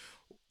point,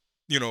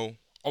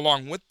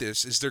 along with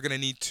this, is they're going to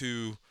need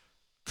to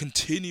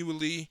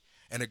continually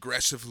and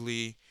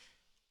aggressively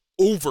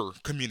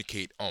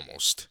over-communicate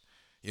almost,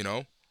 I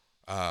don't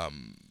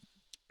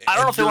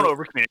know if they want to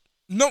over-communicate.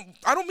 No,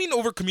 I don't mean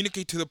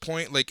over-communicate to the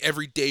point like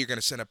every day you're going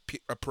to send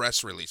a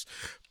press release.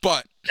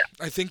 But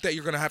I think that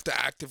you're going to have to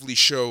actively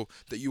show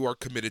that you are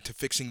committed to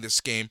fixing this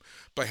game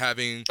by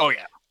having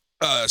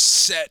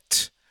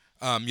set,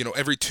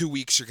 every 2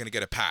 weeks you're going to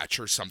get a patch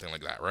or something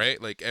like that, right?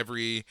 Like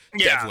every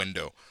dev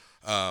window.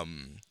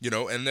 And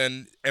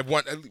then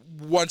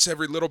once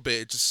every little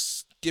bit,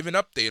 just give an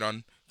update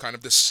on kind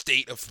of the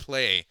state of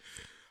play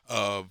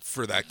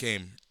for that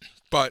game.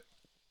 But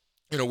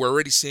we're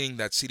already seeing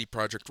that CD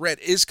Projekt Red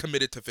is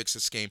committed to fix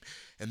this game,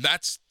 and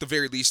that's the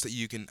very least that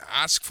you can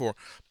ask for.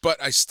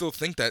 But I still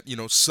think that,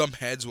 some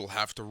heads will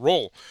have to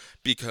roll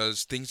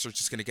because things are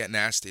just going to get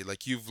nasty.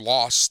 Like, you've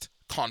lost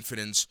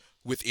confidence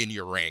within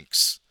your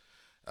ranks.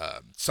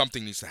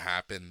 Something needs to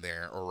happen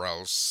there, or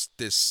else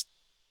this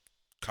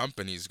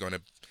company is going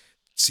to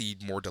see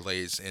more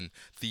delays in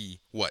the,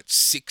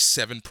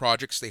 6-7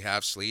 projects they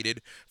have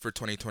slated for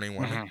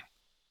 2021. Mm-hmm.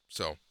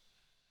 So...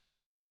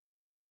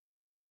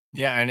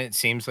 Yeah, and it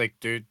seems like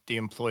the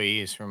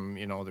employees from,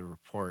 the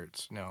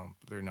reports, no,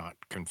 they're not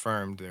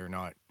confirmed. They're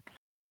not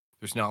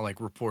there's not like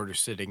reporters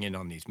sitting in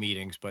on these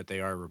meetings, but they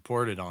are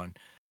reported on.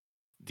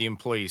 The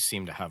employees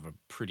seem to have a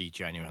pretty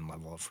genuine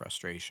level of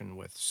frustration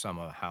with some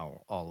of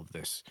how all of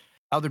this,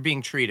 how they're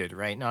being treated,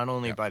 right? Not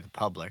only Yep. by the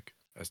public,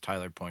 as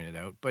Tyler pointed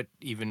out, but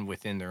even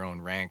within their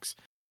own ranks,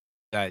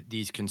 that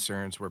these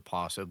concerns were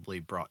possibly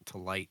brought to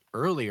light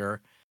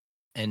earlier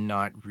and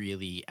not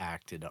really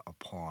acted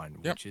upon,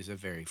 Yep. which is a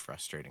very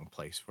frustrating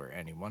place for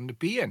anyone to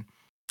be in.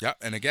 Yeah,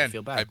 and again,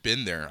 feel bad. I've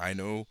been there. I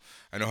know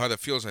how that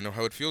feels. I know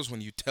how it feels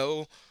when you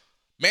tell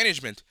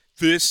management,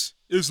 this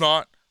is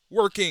not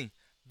working.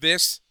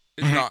 This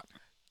is not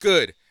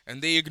good.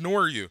 And they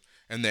ignore you.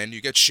 And then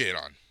you get shit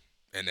on.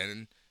 And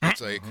then it's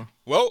like,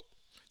 well,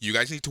 you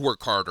guys need to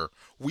work harder.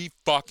 We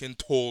fucking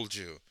told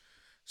you.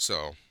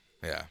 So,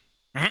 yeah.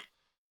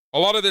 A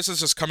lot of this is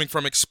just coming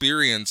from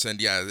experience,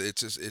 and yeah,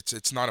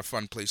 it's not a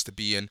fun place to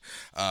be in.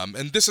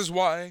 And this is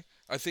why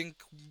I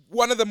think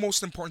one of the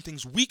most important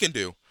things we can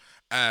do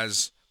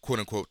as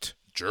quote-unquote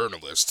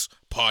journalists,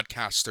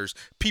 podcasters,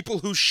 people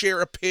who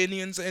share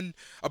opinions and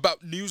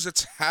about news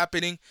that's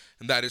happening,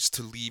 and that is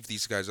to leave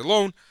these guys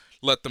alone,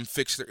 let them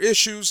fix their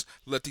issues,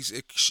 let these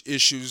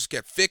issues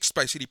get fixed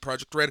by CD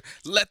Projekt Red,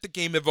 let the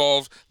game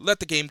evolve, let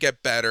the game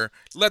get better,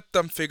 let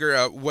them figure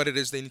out what it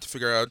is they need to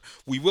figure out.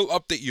 We will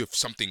update you if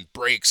something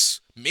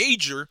breaks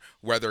major,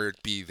 whether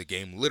it be the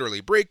game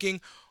literally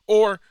breaking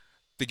or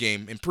the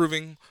game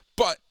improving,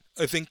 but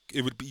I think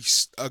it would be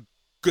a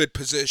good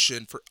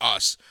position for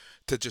us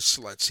to just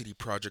let CD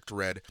Projekt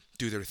Red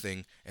do their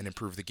thing and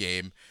improve the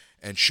game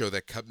and show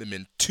that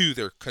commitment to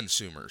their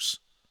consumers.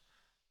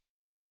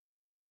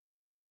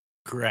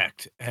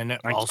 Correct. And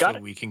got also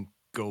it. we can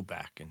go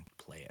back and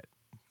play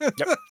it.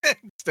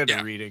 Instead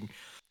of reading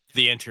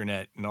the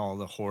internet and all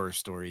the horror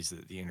stories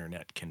that the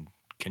internet can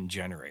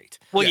generate.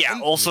 Well, Yeah, yeah.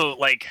 and- Also,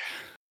 like,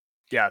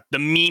 yeah, the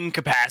meme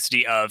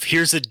capacity of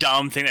here's a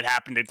dumb thing that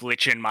happened to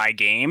glitch in my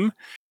game.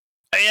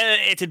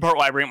 It's in part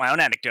why I bring up my own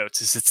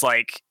anecdotes. Is it's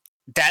like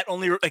that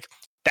only like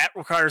that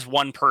requires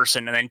one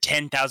person, and then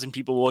 10,000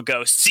 people will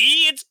go,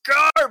 "See, it's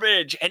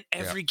garbage," and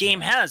every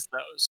game has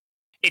those.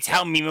 It's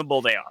how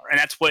memeable they are, and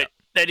that's what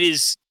that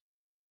is.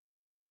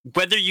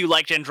 Whether you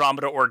liked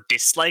Andromeda or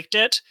disliked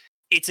it,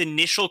 its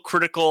initial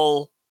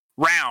critical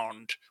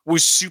round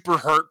was super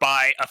hurt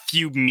by a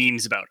few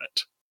memes about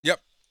it.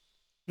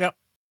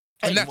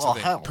 And that's the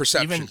thing. hell,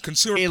 Perception. even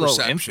Consumer Halo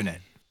perception.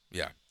 Infinite.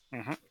 Yeah.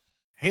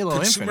 Halo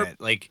Consumer- Infinite,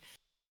 like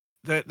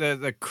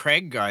the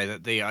Craig guy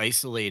that they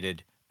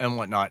isolated and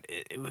whatnot,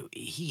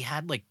 he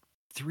had like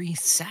 3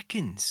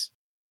 seconds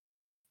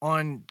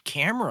on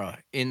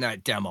camera in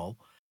that demo,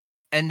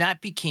 and that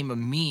became a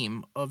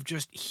meme of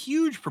just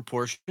huge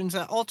proportions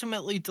that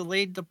ultimately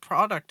delayed the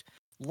product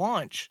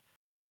launch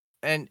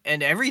and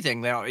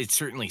everything. Now it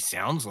certainly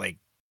sounds like,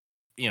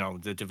 you know,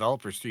 the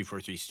developers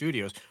 343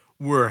 Studios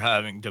were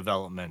having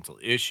developmental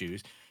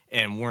issues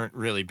and weren't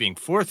really being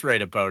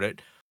forthright about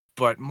it.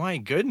 But my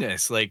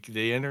goodness, like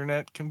the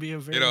internet can be a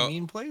very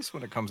mean place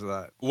when it comes to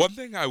that. One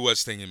thing I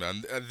was thinking about,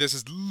 and this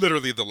is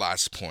literally the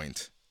last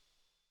point,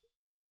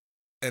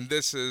 and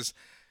this is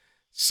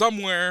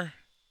somewhere,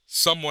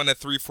 someone at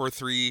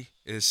 343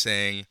 is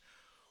saying,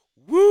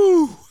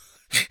 "Woo!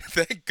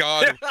 Thank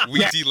God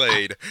we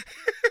delayed."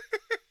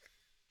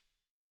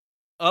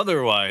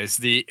 Otherwise,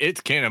 the It's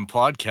Canon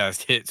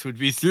podcast hits would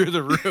be through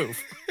the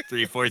roof.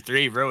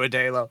 343 ruined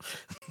Halo.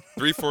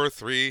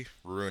 343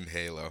 ruined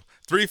Halo.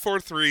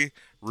 343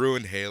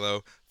 ruined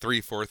Halo.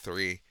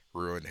 343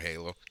 ruined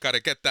Halo. Gotta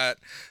get that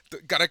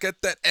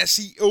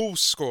SEO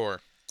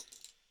score.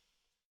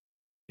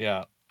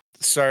 Yeah.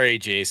 Sorry,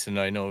 Jason.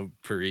 I know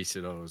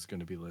Parisito is going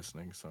to be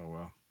listening,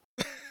 so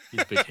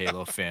he's a big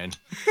Halo fan.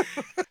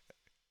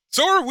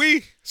 So are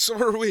we.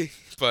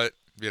 But,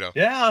 you know.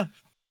 Yeah.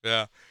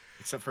 Yeah.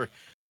 Except for,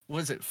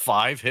 was it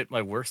 5 hit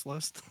my worst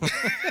list?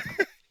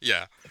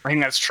 Yeah. I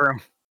think that's true.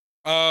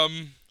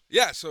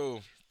 Yeah,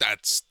 so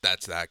that's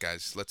that,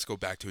 guys. Let's go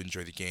back to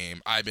enjoy the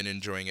game. I've been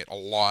enjoying it a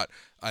lot.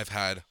 I've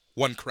had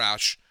one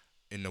crash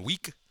in a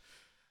week.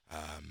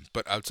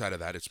 But outside of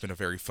that, it's been a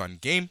very fun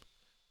game.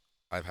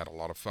 I've had a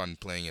lot of fun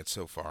playing it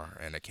so far,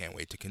 and I can't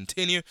wait to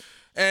continue.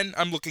 And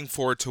I'm looking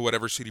forward to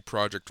whatever CD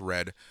Projekt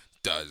Red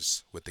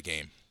does with the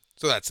game.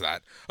 So that's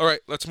that. All right,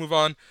 let's move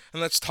on,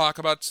 and let's talk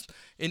about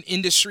an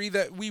industry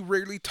that we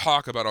rarely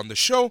talk about on the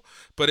show,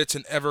 but it's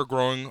an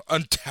ever-growing,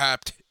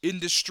 untapped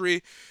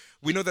industry.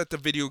 We know that the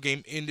video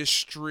game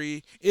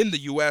industry in the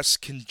U.S.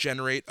 can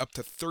generate up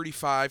to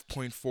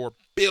 $35.4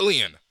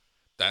 billion.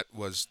 That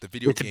was the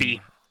video With a game.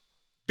 B.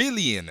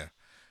 Billion.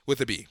 With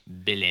a B.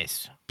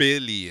 Billis.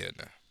 Billion.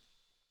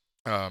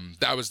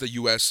 That was the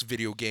U.S.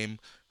 video game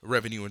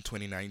revenue in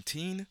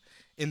 2019.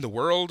 In the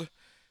world,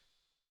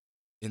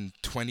 in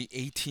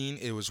 2018,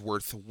 it was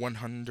worth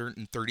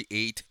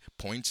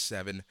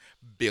 $138.7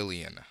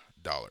 billion.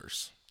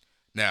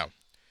 Now,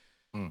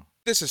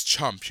 this is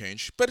chump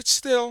change, but it's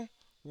still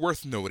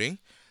worth noting,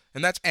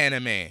 and that's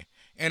anime.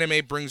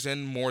 Anime brings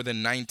in more than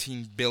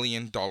 $19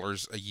 billion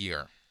a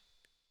year.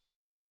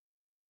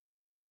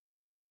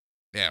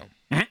 Now,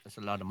 That's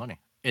a lot of money.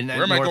 In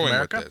where am North I going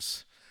America? with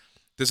this?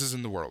 This is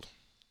in the world.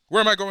 Where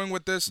am I going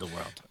with this? The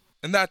world.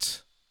 and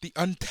that's the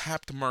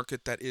untapped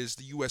market that is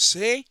the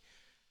USA.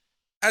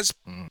 As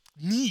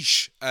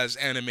niche as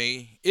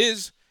anime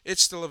is,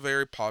 it's still a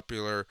very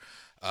popular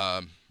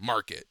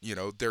market. You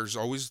know, there's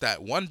always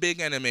that one big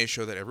anime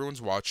show that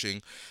everyone's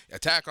watching: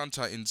 Attack on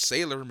Titan,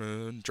 Sailor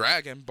Moon,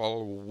 Dragon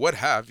Ball, what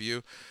have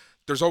you.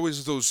 There's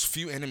always those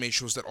few anime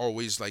shows that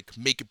always like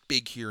make it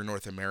big here in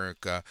North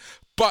America.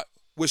 But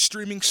with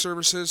streaming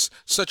services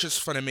such as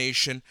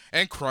Funimation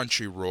and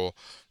Crunchyroll,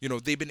 you know,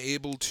 they've been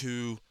able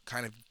to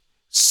kind of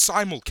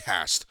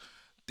simulcast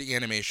the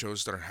anime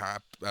shows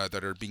that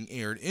that are being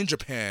aired in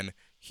Japan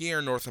here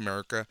in North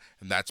America,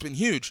 and that's been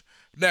huge.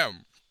 Now,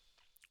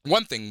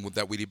 one thing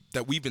that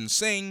we've been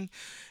saying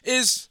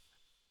is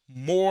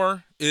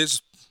more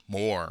is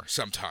more.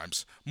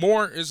 Sometimes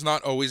more is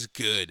not always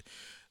good.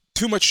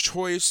 Too much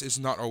choice is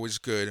not always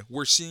good.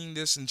 We're seeing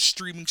this in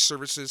streaming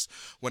services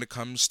when it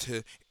comes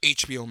to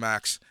HBO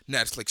Max,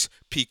 Netflix,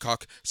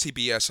 Peacock,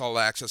 CBS All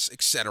Access,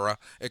 etc.,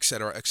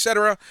 etc.,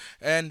 etc.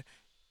 And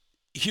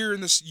here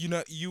in this in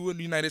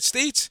the United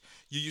States,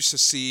 you used to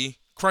see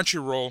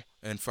Crunchyroll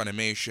and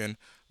Funimation.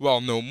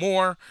 Well, no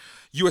more.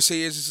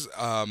 USA is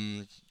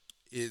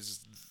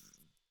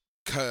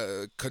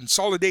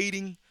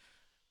consolidating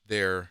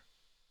their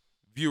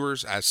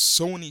viewers as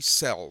Sony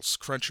sells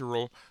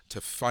Crunchyroll to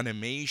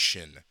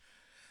Funimation.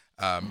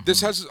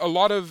 This has a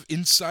lot of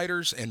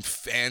insiders and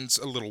fans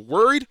a little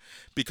worried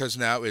because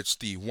now it's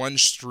the one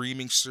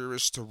streaming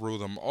service to rule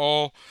them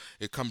all.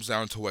 It comes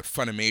down to what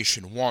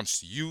Funimation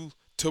wants you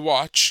to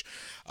watch.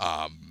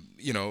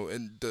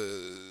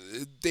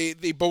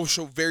 They both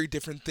show very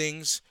different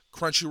things.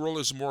 Crunchyroll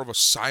is more of a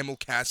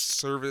simulcast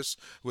service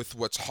with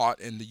what's hot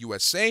in the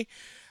USA.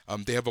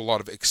 They have a lot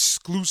of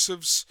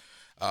exclusives.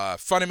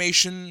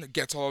 Funimation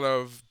gets a lot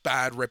of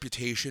bad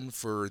reputation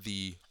for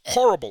the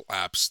horrible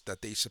apps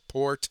that they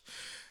support,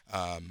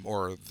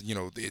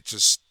 it's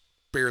just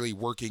barely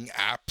working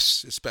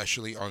apps,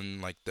 especially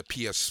on like the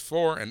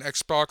PS4 and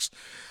Xbox.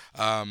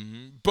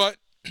 But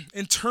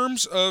in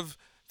terms of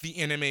the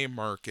anime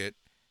market,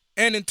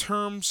 and in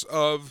terms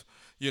of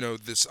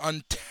this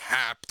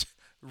untapped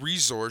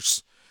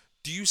resource,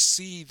 do you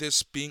see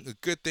this being a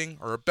good thing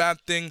or a bad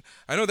thing?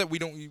 I know that we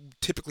don't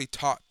typically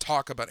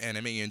talk about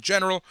anime in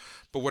general,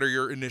 but what are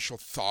your initial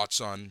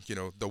thoughts on,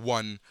 the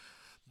one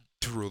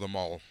to rule them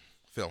all,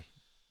 Phil?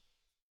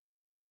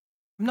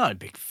 I'm not a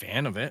big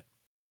fan of it.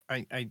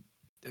 I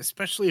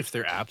especially if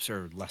their apps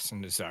are less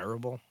than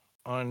desirable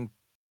on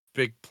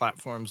big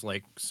platforms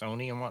like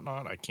Sony and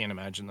whatnot. I can't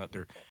imagine that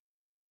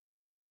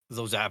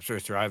those apps are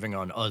thriving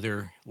on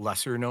other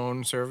lesser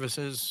known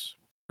services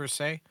per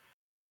se.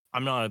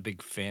 I'm not a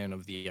big fan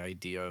of the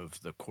idea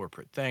of the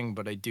corporate thing,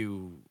 but I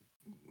do,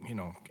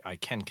 I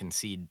can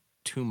concede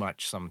too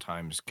much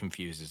sometimes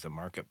confuses the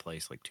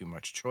marketplace, like too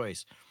much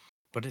choice.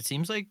 But it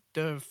seems like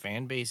the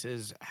fan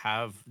bases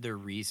have their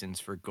reasons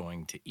for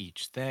going to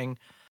each thing.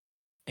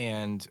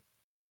 And,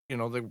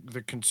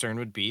 the concern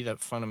would be that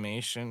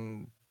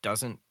Funimation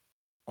doesn't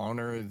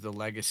honor the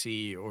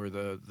legacy or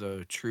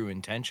the true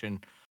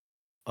intention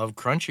of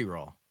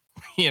Crunchyroll.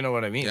 You know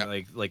what I mean?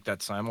 Yeah. Like that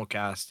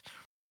simulcast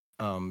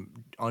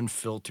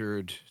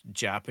unfiltered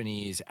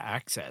Japanese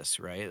access,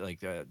 right? Like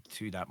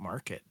to that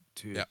market,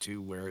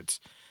 to where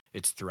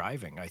it's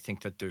thriving. I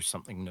think that there's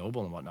something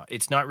noble and whatnot.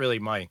 It's not really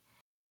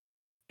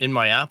in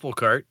my apple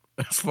cart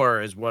as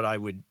far as what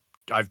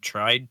I've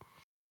tried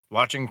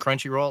watching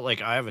Crunchyroll.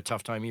 Like I have a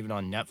tough time even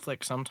on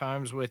Netflix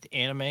sometimes with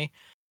anime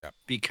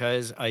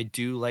because I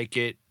do like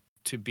it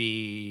to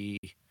be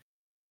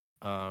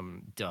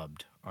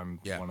dubbed. I'm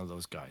one of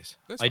those guys.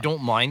 I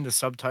don't mind the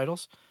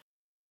subtitles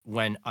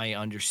when I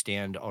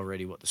understand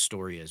already what the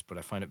story is, but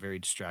I find it very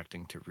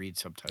distracting to read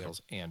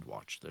subtitles and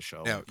watch the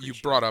show. Now, you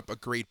brought up a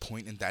great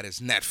point, and that is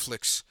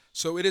Netflix.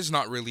 So it is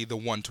not really the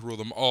one to rule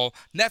them all.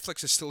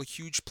 Netflix is still a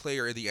huge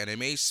player in the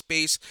anime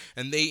space,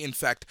 and they, in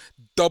fact,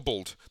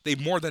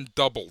 more than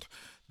doubled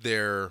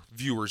their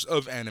viewers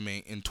of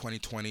anime in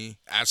 2020,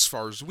 as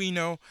far as we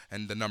know,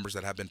 and the numbers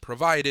that have been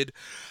provided.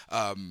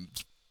 And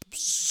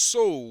this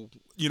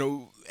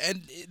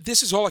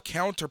is all a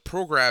counter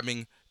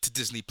programming to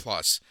Disney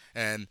Plus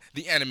and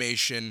the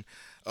animation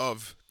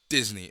of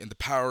Disney and the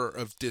power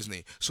of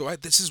Disney. So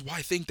this is why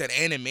I think that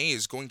anime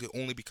is going to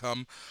only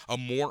become a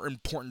more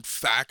important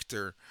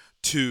factor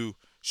to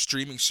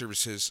streaming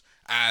services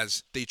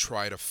as they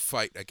try to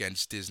fight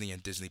against Disney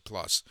and Disney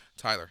Plus.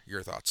 Tyler,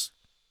 your thoughts?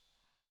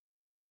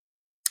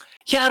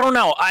 Yeah, I don't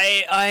know.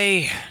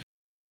 I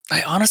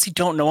honestly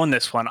don't know on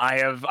this one. I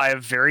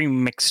have very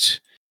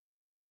mixed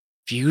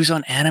views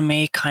on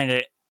anime, kind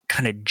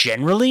of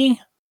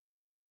generally.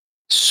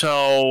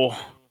 So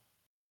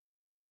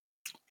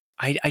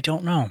I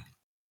don't know.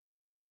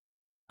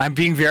 I'm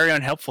being very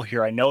unhelpful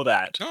here. I know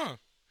that. Oh.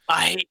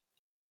 I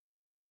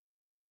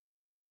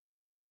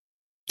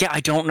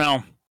don't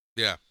know.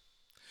 Yeah.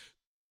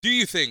 Do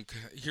you think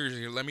here?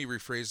 Let me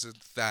rephrase it.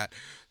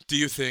 Do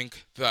you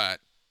think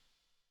that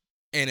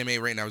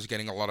anime right now is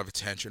getting a lot of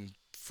attention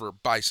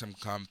by some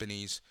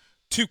companies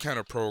to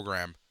counter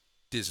program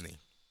Disney?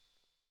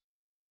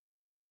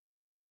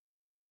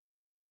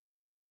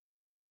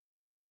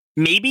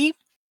 maybe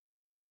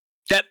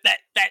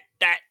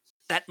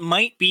that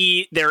might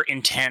be their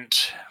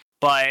intent,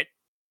 but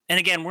and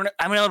again,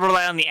 I'm going to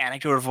rely on the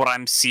anecdote of what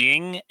I'm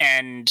seeing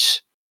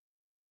and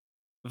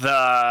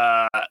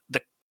the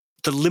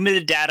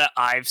limited data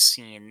I've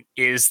seen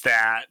is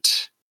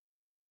that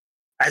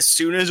as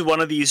soon as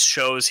one of these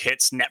shows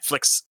hits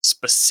Netflix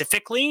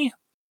specifically,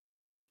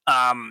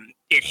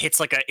 it hits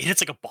like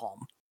a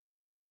bomb.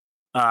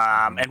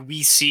 And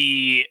we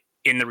see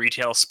in the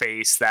retail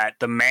space that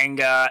the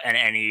manga and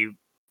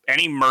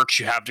any merch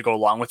you have to go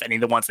along with any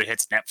of the ones that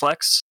hits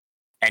Netflix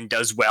and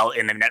does well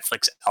in the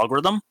Netflix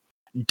algorithm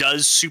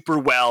does super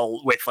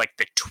well with like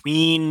the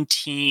tween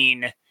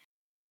teen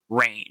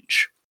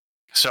range.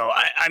 So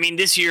I mean,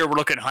 this year we're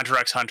looking at Hunter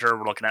x Hunter,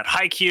 we're looking at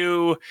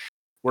Haikyuu,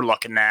 we're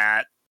looking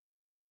at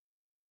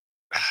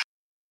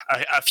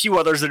a few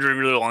others that are doing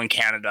really well in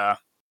Canada,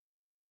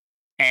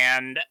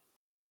 and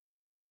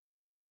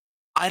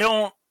I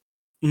don't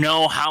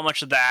know how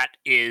much of that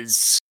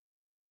is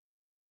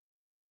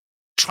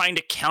trying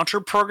to counter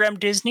program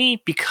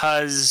Disney,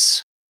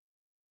 because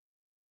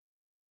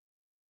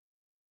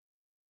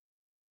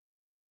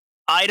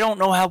I don't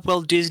know how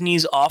well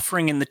Disney's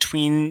offering in the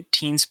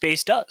teen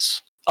space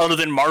does, other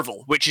than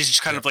Marvel, which is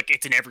just kind of like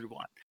it's in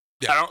everyone.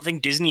 Yeah. I don't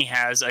think Disney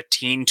has a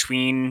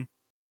teen-tween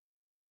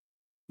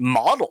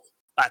model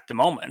at the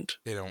moment.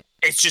 They don't.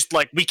 It's just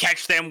like we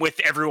catch them with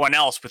everyone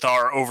else with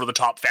our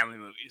over-the-top family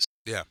movies.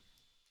 Yeah.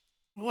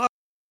 Well,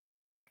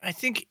 I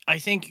think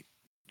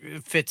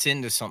it fits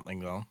into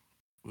something though,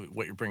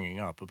 what you're bringing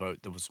up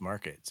about those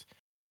markets,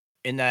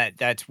 in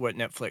that's what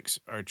Netflix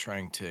are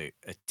trying to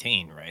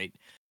attain, right?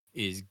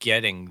 Is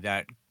getting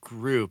that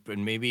group,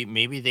 and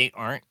maybe they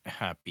aren't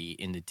happy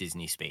in the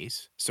Disney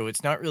space, so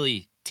it's not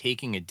really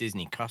taking a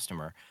Disney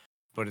customer,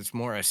 but it's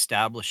more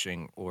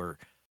establishing or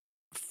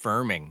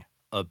firming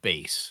a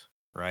base,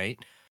 right?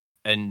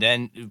 And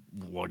then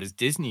what does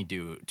Disney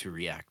do to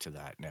react to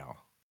that now?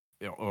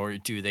 Or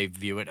do they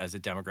view it as a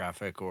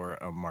demographic or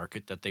a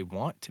market that they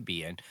want to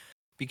be in?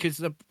 Because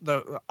the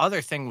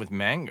other thing with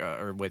manga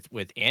or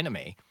with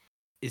anime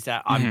is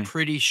that I'm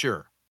pretty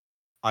sure,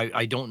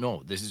 I don't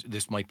know,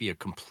 this might be a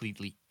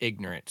completely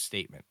ignorant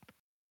statement,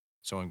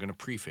 so I'm going to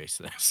preface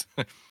this,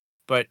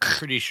 but I'm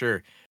pretty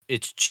sure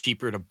it's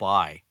cheaper to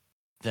buy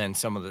than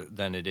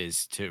than it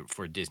is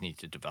for Disney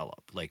to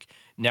develop. Like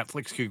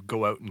Netflix could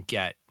go out and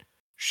get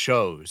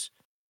shows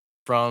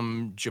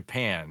from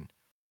Japan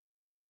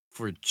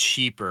for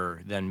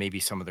cheaper than maybe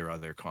some of their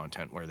other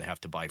content where they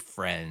have to buy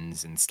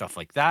Friends and stuff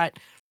like that.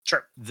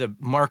 Sure. The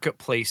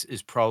marketplace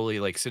is probably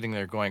like sitting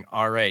there going,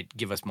 all right,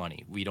 give us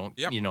money. We don't,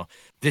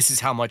 this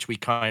is how much we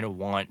kind of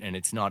want, and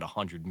it's not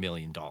 $100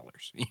 million.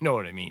 You know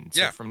what I mean?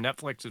 So from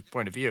Netflix's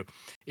point of view,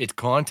 it's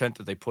content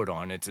that they put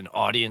on, it's an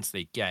audience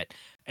they get,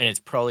 and it's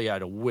probably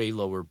at a way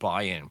lower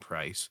buy-in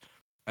price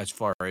as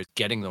far as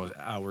getting those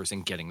hours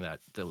and getting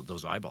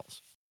those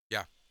eyeballs.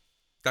 Yeah,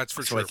 that's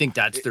for sure. So I think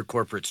that's their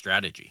corporate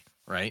strategy,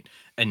 right?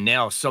 And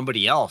now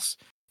somebody else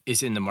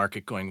is in the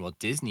market going, well,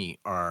 Disney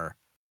are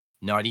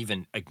not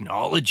even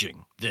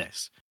acknowledging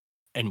this,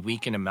 and we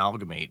can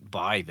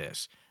buy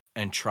this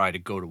and try to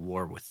go to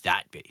war with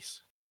that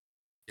base.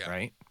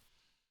 Right?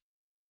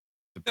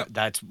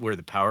 That's where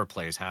the power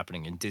play is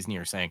happening, and Disney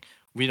are saying,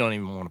 we don't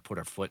even want to put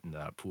our foot in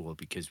that pool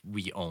because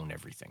we own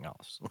everything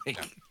else.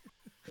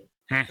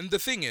 And the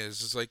thing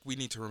is like we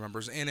need to remember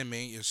is anime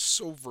is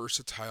so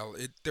versatile.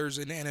 There's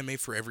an anime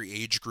for every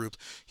age group.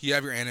 You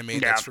have your anime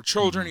that's for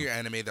children, your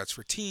anime that's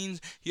for teens.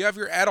 You have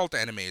your adult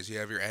animes. You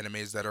have your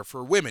animes that are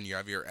for women. You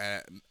have your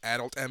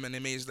adult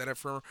animes that are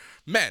for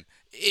men.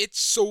 It's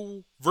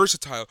so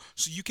versatile.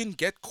 So you can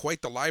get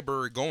quite the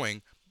library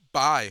going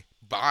by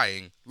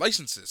buying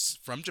licenses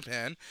from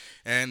Japan.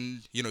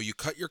 And, you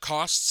cut your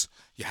costs.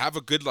 You have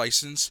a good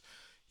license.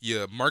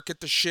 You market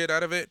the shit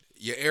out of it.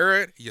 You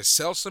air it. You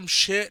sell some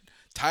shit.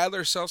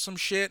 Tyler sells some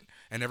shit,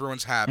 and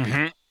everyone's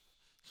happy.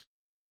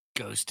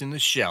 Ghost in the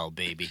Shell,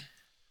 baby.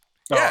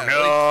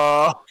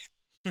 Oh,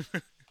 no.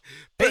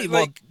 Hey,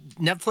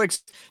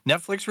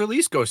 Netflix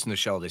released Ghost in the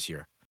Shell this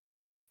year.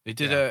 They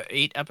did a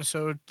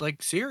 8-episode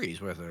series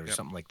with it or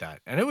something like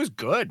that, and it was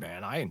good,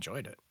 man. I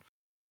enjoyed it.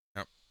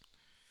 Yep.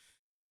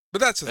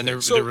 But that's the thing.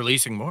 They're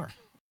releasing more.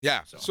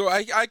 Yeah. So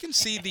I can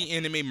see the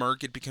anime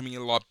market becoming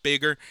a lot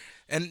bigger,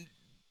 and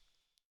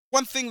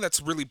one thing that's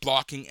really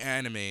blocking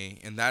anime,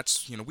 and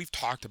that's, we've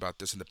talked about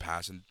this in the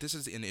past, and this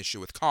is an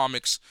issue with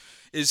comics,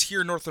 is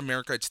here in North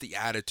America, it's the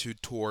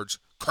attitude towards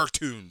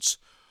cartoons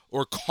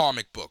or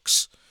comic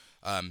books.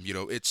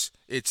 It's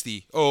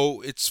the,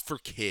 it's for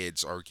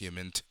kids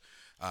argument.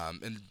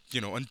 And,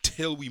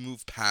 until we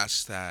move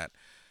past that,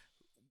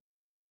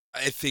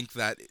 I think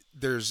that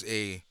there's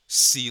a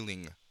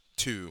ceiling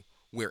to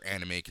where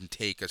anime can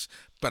take us.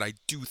 But I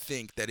do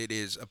think that it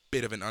is a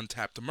bit of an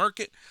untapped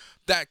market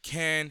that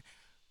can,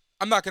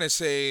 I'm not going to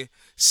say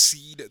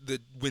seed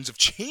the winds of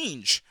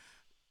change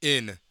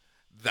in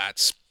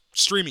that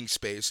streaming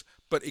space,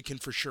 but it can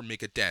for sure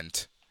make a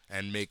dent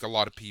and make a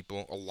lot of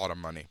people a lot of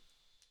money.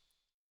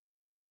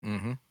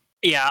 Mm-hmm.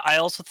 Yeah, I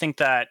think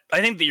that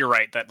you're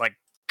right, that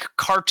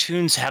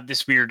cartoons have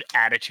this weird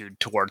attitude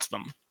towards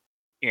them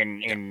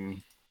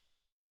in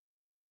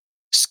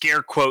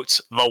scare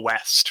quotes the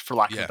West, for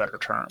lack of a better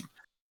term.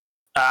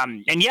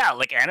 And yeah,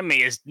 like anime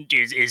is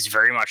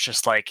very much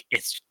just like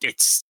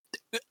it's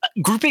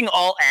grouping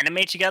all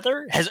anime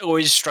together has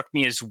always struck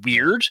me as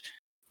weird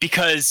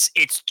because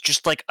it's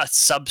just like a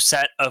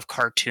subset of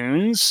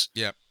cartoons.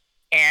 Yep.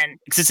 And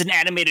because it's an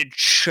animated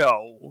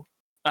show,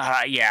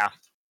 yeah.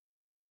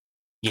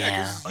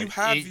 Yeah, 'cause you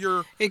have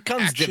your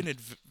action.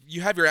 You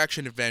have your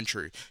action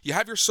adventure. You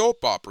have your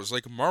soap operas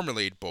like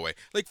Marmalade Boy,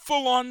 like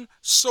full-on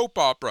soap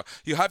opera.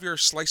 You have your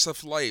slice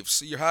of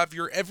life. You have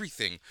your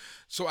everything.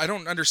 So I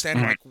don't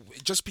understand like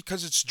just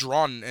because it's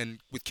drawn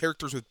and with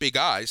characters with big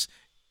eyes,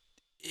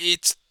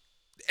 it's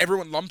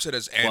everyone lumps it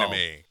as anime.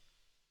 Well,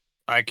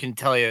 I can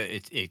tell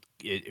you,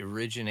 it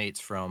originates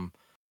from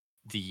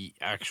the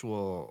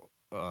actual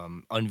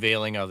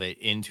unveiling of it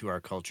into our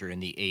culture in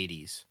the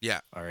 80s.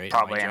 Yeah. All right.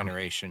 Probably my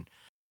generation.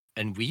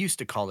 And we used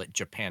to call it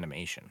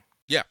Japanimation.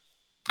 Yeah.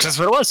 That's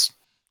what it was.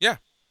 Yeah.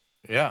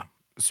 Yeah.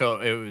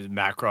 So it was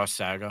Macross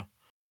Saga,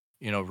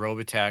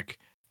 Robotech,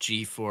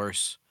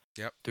 G-Force.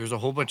 Yep. There's a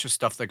whole bunch of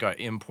stuff that got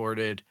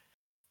imported,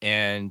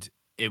 and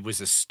it was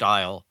a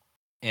style,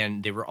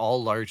 and they were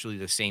all largely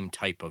the same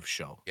type of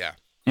show. Yeah.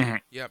 Mm-hmm.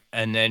 Yep.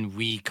 And then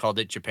we called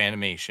it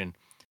Japanimation,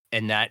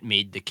 and that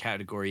made the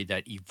category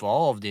that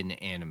evolved in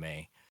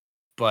anime.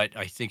 But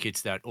I think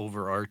it's that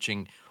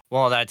overarching,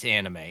 well, that's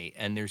anime,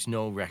 and there's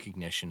no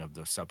recognition of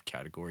those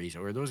subcategories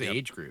or those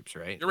age groups,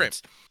 right? You're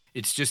right.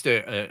 It's just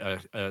a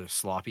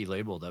sloppy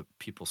label that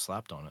people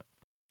slapped on it.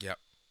 Yep.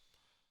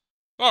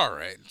 All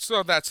right.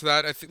 So that's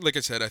that. Like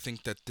I said, I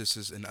think that this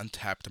is an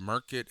untapped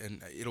market,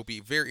 and it'll be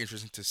very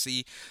interesting to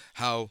see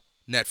how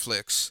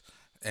Netflix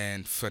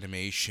and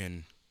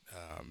Funimation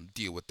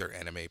deal with their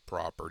anime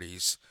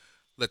properties.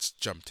 Let's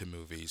jump to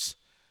movies.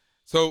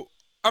 So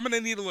I'm going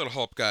to need a little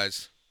help,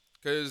 guys,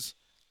 because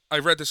I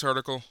read this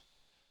article,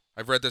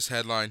 I've read this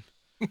headline,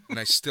 and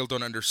I still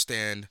don't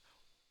understand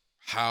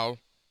how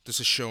this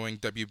is showing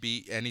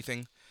WB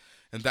anything,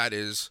 and that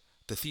is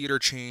the theater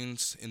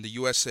chains in the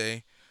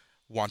USA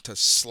want to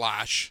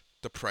slash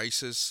the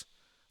prices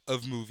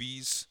of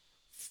movies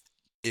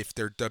if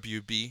they're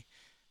WB,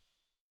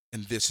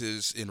 and this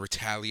is in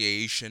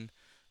retaliation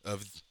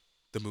of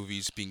the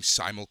movies being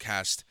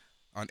simulcast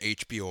on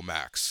HBO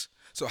Max.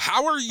 So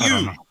how are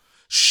you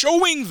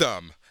showing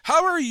them?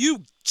 How are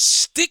you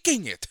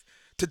sticking it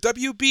to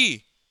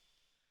WB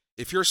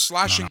if you're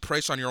slashing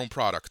price on your own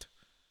product?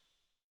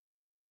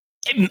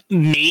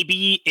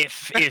 Maybe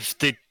if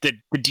the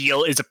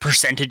deal is a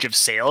percentage of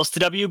sales to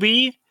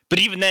WB, but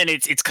even then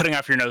it's cutting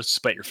off your nose to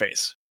spite your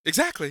face.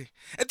 Exactly.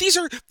 And these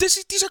are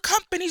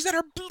companies that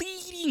are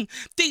bleeding.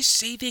 They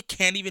say they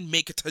can't even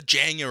make it to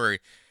January,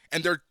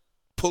 and they're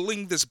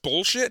pulling this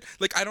bullshit.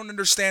 Like, I don't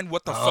understand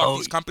what the fuck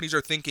these companies are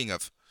thinking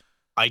of.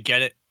 I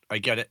get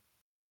it.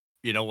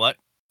 You know what?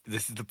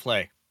 This is the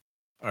play.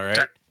 All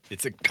right?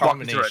 It's a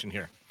combination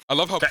here. I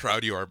love how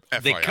proud you are,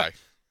 FYI.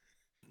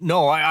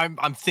 No,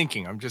 I'm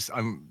thinking.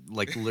 I'm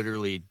like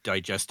literally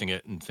digesting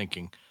it and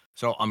thinking.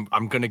 So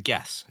I'm gonna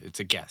guess. It's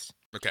a guess.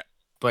 Okay.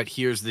 But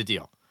here's the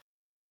deal.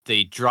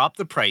 They drop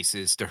the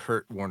prices to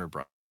hurt Warner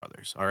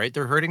Brothers. All right?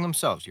 They're hurting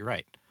themselves. You're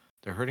right.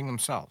 They're hurting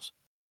themselves.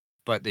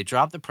 But they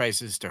drop the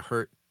prices to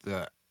hurt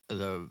the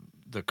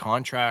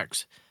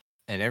contracts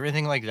and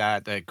everything like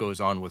that goes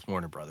on with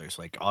Warner Brothers.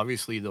 Like,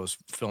 obviously those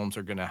films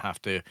are gonna have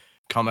to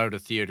come out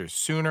of theaters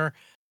sooner.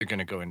 They're going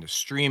to go into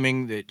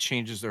streaming. That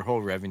changes their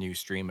whole revenue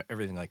stream,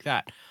 everything like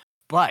that.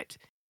 But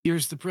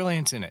here's the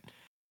brilliance in it.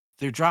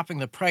 They're dropping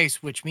the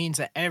price, which means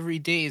that every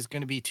day is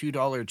going to be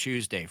 $2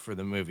 Tuesday for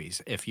the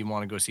movies if you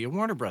want to go see a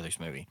Warner Brothers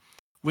movie.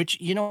 Which,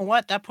 you know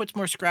what? That puts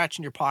more scratch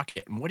in your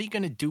pocket. And what are you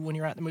going to do when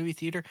you're at the movie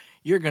theater?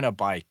 You're going to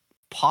buy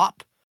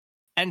pop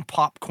and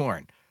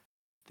popcorn.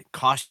 It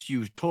costs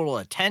you a total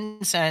of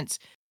 10 cents,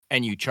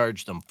 and you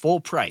charge them full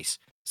price.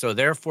 So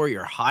therefore,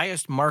 your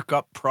highest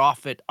markup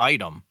profit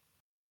item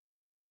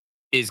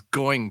is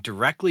going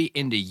directly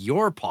into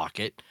your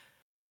pocket,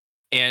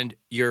 and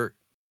you're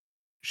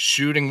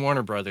shooting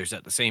Warner Brothers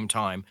at the same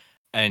time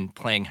and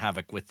playing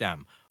havoc with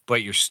them.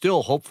 But you're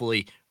still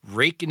hopefully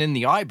raking in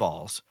the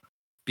eyeballs,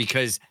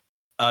 because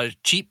a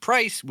cheap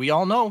price, we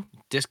all know,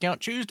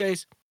 discount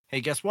Tuesdays. Hey,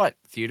 guess what?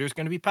 Theater's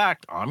going to be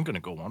packed. I'm going to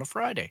go on a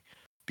Friday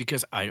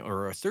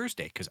or a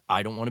Thursday, because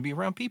I don't want to be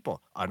around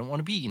people. I don't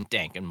want to be in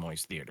dank and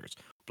moist theaters.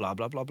 Blah,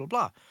 blah, blah, blah,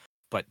 blah.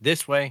 But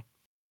this way,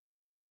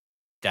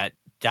 that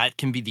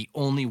can be the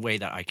only way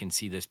that I can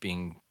see this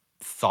being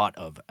thought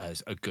of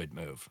as a good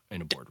move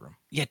in a boardroom.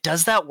 Yeah,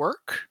 does that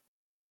work?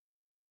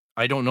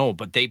 I don't know,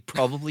 but they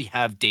probably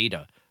have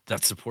data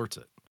that supports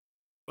it.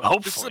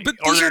 Hopefully. But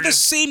these are the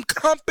same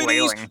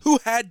companies who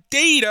had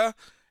data,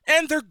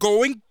 and they're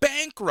going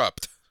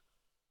bankrupt.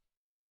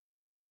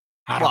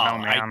 I don't know,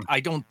 man. I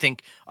don't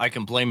think I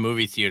can blame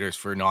movie theaters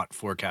for not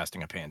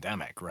forecasting a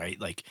pandemic, right?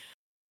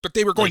 But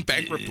they were going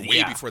bankrupt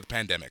way before the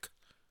pandemic.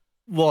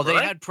 Well, they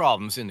had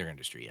problems in their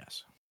industry,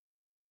 yes.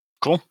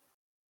 Cool.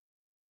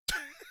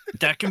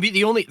 That can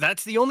be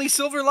that's the only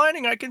silver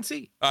lining I can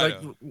see.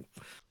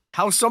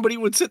 how somebody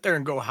would sit there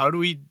and go, how do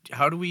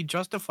we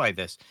justify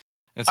this?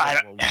 And it's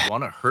like, well, we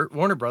want to hurt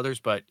Warner Brothers,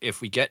 but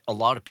if we get a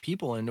lot of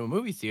people into a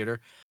movie theater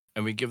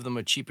and we give them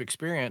a cheap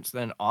experience,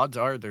 then odds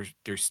are they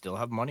still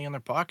have money in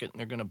their pocket and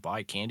they're going to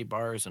buy candy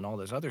bars and all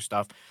this other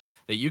stuff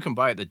that you can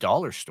buy at the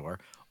dollar store,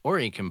 or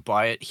you can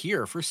buy it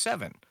here for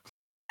 $7.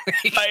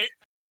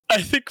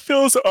 I think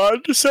Phil's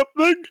on to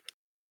something.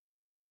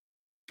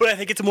 But I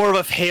think it's more of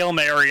a Hail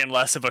Mary and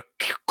less of a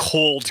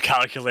cold,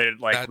 calculated,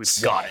 like,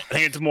 we've got it. I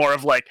think it's more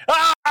of like,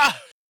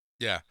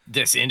 Yeah.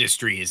 This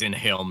industry is in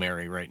Hail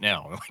Mary right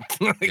now.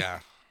 Yeah.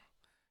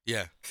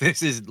 Yeah.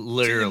 This is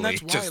literally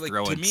See, just why,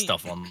 throwing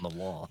stuff on the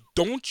wall.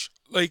 Don't,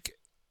 like,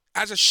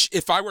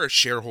 if I were a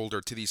shareholder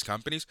to these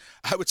companies,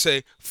 I would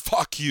say,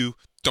 fuck you,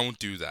 don't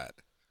do that.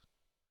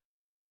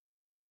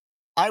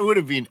 I would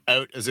have been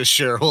out as a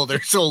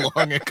shareholder so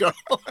long ago.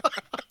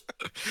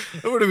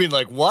 I would have been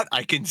like, what?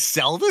 I can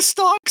sell the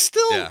stock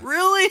still? Yeah.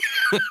 Really?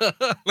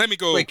 Let me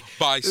go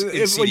buy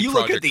when you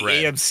look at the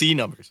Red. AMC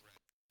numbers.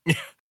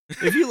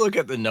 If you look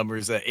at the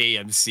numbers that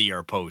AMC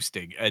are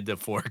posting and the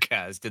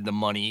forecast and the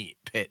money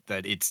pit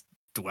that it's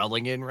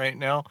dwelling in right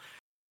now,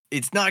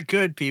 it's not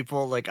good,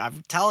 people. Like,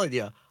 I'm telling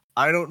you,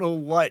 I don't know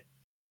what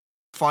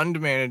fund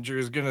manager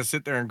is going to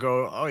sit there and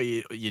go, oh,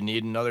 you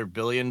need another $1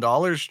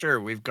 billion? Sure,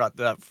 we've got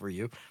that for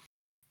you.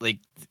 Like,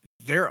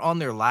 they're on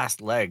their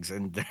last legs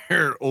and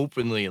they're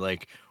openly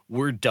like,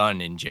 we're done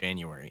in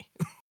January.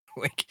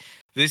 Like,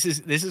 this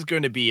is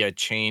going to be a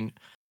chain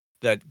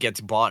that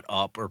gets bought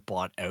up or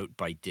bought out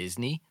by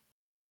Disney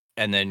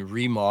and then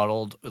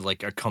remodeled,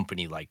 like a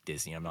company like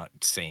Disney. I'm not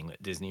saying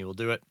that Disney will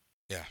do it.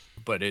 Yeah.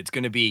 But it's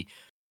going to be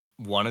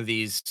one of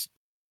these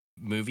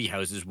movie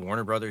houses,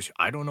 Warner Brothers,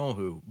 I don't know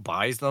who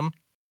buys them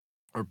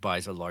or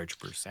buys a large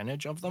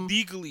percentage of them.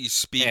 Legally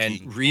speaking.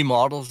 And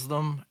remodels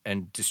them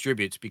and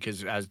distributes,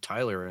 because as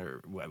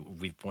Tyler,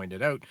 we've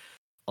pointed out,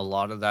 a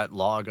lot of that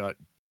law got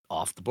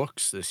off the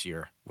books this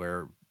year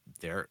where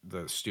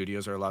the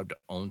studios are allowed to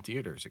own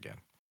theaters again.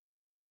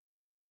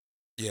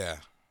 Yeah.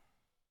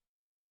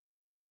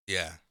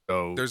 Yeah.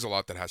 So there's a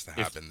lot that has to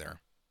happen there.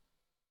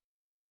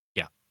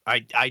 Yeah.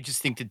 I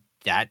just think that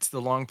that's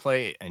the long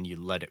play, and you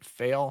let it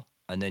fail,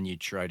 and then you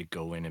try to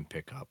go in and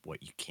pick up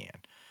what you can.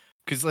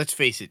 Because let's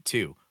face it,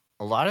 too,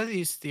 a lot of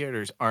these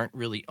theaters aren't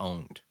really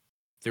owned.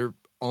 They're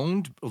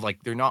owned,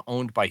 like, they're not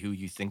owned by who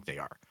you think they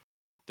are.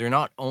 They're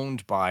not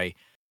owned by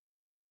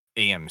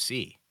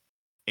AMC.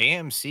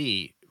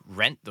 AMC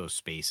rent those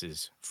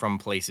spaces from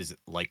places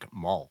like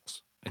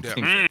malls and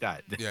things like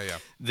that. Yeah.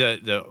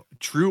 The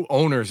true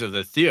owners of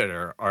the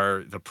theater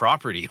are the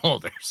property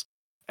holders,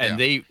 and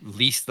they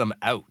lease them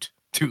out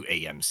to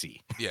AMC.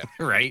 Yeah.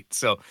 Right?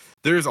 So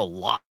there's a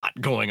lot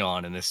going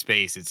on in this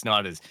space. It's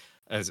not as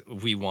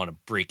we want to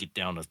break it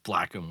down as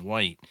black and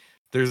white.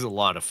 There's a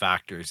lot of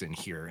factors in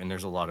here, and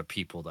there's a lot of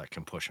people that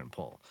can push and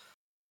pull.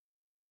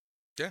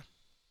 Yeah.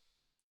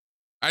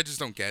 I just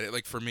don't get it.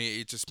 Like, for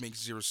me, it just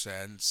makes zero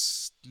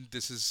sense.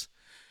 This is,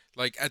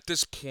 like, at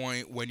this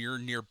point, when you're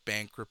near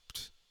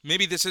bankrupt,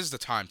 maybe this is the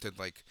time to,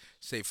 like,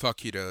 say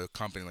fuck you to a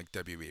company like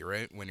WB,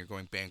 right? When you're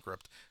going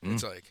bankrupt.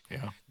 It's like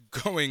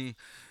going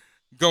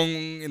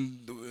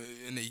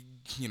in a,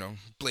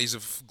 blaze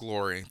of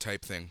glory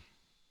type thing.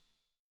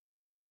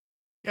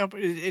 Yeah,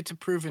 but it's a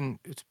proven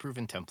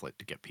template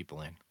to get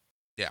people in.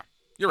 Yeah,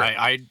 you're right.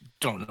 I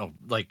don't know.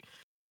 Like,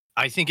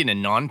 I think in a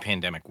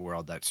non-pandemic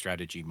world, that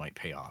strategy might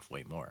pay off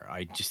way more.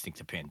 I just think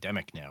the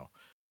pandemic now,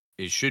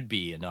 it should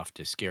be enough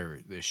to scare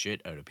the shit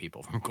out of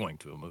people from going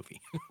to a movie.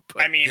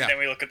 But, then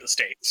we look at the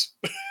States.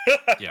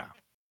 Yeah.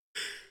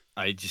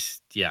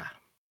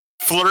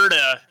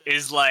 Florida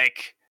is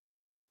like,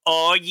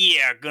 oh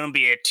yeah, gonna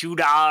be a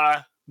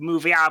 $2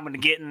 movie. I'm gonna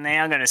get in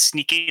there. I'm gonna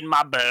sneak in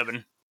my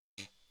bourbon.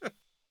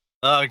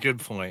 Oh, good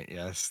point.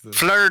 Yes.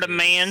 Florida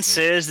man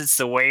says it's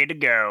the way to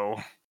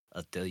go.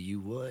 I'll tell you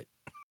what.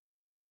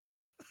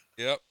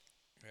 Yep.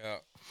 Yeah.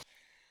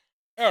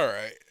 All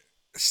right.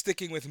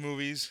 Sticking with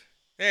movies.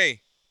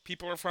 Hey,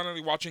 people are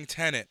finally watching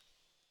Tenet.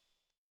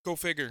 Go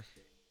figure.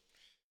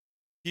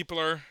 People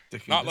are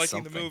not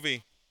liking the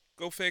movie.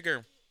 Go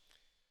figure.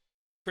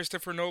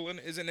 Christopher Nolan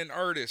isn't an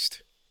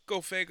artist.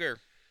 Go figure.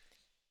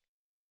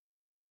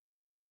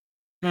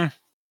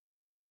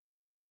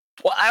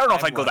 Well, I don't know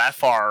if I'd go that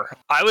far.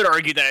 I would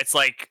argue that it's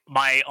like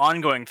my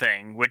ongoing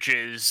thing, which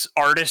is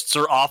artists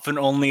are often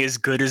only as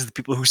good as the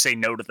people who say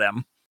no to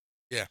them.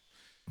 Yeah.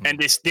 And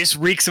this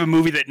reeks of a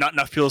movie that not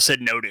enough people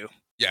said no to.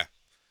 Yeah.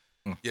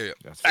 Yeah.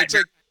 It's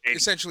like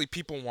essentially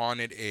people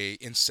wanted a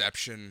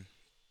Inception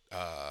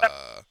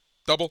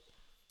double.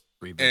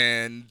 Reboot.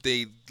 And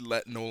they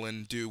let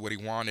Nolan do what he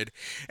wanted.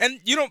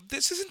 And,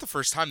 this isn't the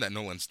first time that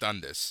Nolan's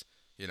done this,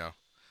 The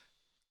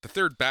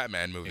third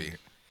Batman movie,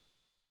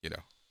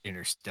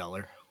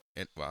 Interstellar.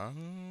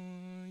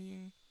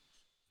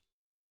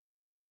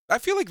 I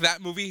feel like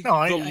that movie,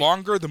 the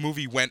longer the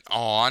movie went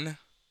on,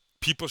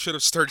 people should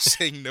have started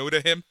saying no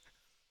to him.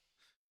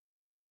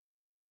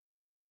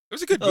 It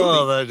was a good movie.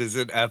 Oh, that is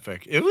an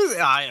epic. It was.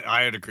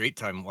 I had a great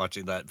time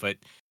watching that, but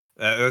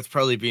that's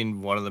probably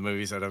been one of the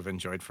movies that I've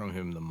enjoyed from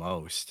him the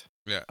most.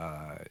 Yeah.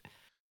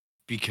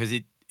 because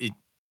it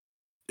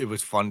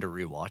was fun to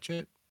rewatch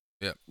it.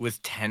 Yeah.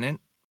 With Tenet,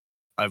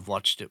 I've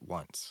watched it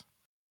once.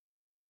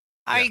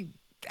 Yeah.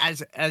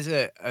 As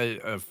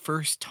a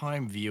first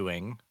time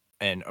viewing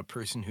and a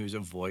person who's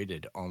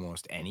avoided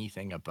almost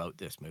anything about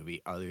this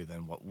movie other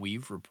than what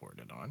we've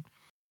reported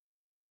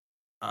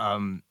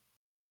on,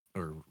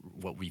 or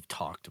what we've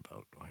talked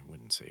about. I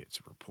wouldn't say it's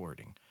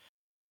reporting.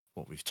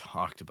 What we've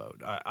talked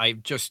about.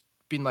 I've just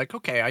been like,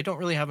 okay, I don't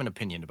really have an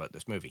opinion about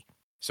this movie.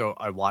 So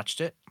I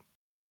watched it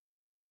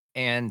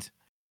and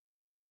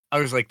I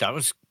was like, that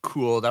was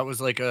cool. That was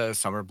like a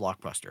summer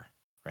blockbuster,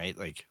 right?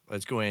 Like,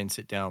 let's go in,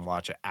 sit down,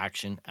 watch it.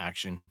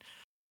 Action.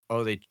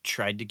 Oh, they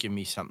tried to give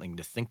me something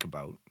to think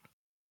about.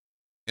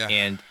 Yeah.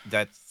 And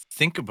that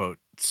think about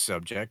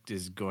subject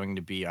is going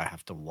to be I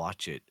have to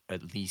watch it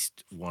at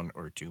least one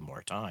or two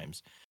more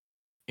times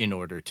in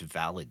order to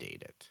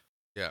validate it.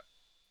 Yeah.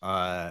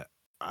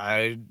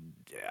 I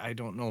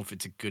don't know if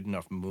it's a good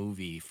enough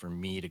movie for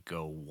me to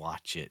go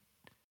watch it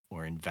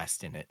or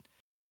invest in it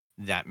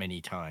that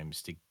many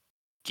times to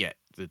get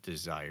the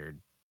desired,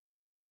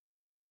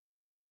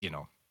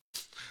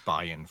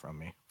 buy-in from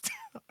me.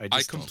 I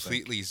just don't think.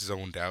 completely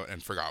zoned out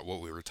and forgot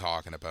what we were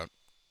talking about.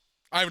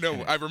 I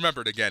know, I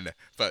remembered again,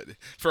 but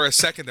for a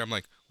second there, I'm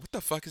like, what the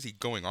fuck is he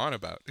going on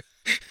about?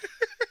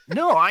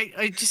 No,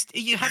 I just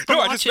you have to No,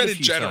 I watch just it meant a in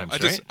few general.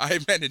 times, right? I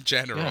meant in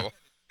general.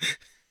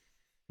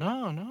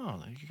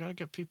 No, you gotta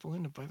get people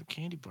in to buy the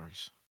candy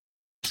bars.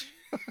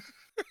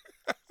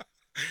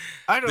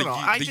 I don't know.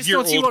 I just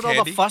don't see what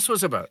all the fuss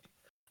was about.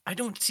 I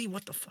don't see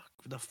what the fuck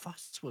the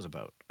fuss was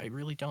about. I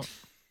really don't.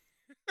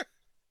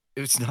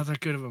 It's not that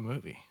good of a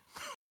movie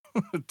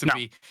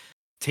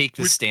take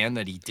the stand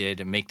that he did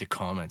and make the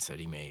comments that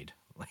he made.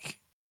 Like,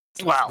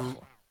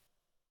 well,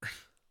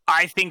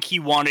 I think he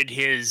wanted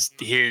his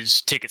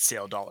ticket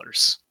sale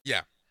dollars.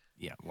 Yeah.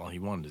 Yeah. Well, he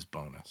wanted his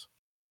bonus.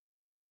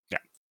 Yeah.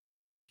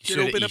 He should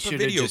have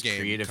just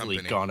creatively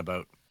company. gone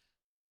about.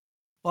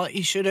 Well,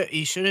 he should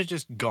have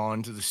just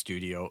gone to the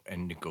studio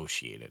and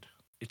negotiated.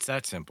 It's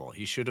that simple.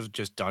 He should have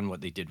just done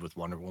what they did with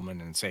Wonder Woman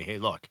and say, "Hey,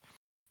 look,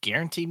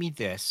 guarantee me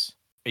this,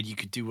 and you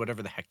could do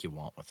whatever the heck you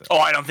want with it." Oh,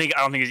 I don't think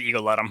his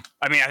ego let him.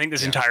 I mean, I think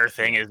this entire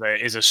thing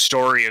is a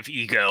story of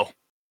ego.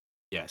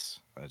 Yes,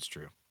 that's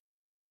true.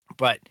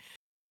 But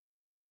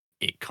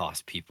it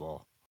cost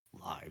people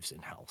lives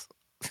and health.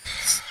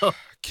 So,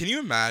 can you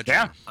imagine?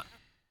 Yeah.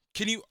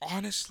 Can you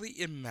honestly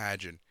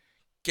imagine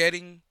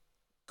getting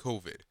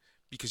COVID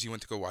because you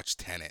went to go watch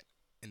Tenet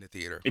in the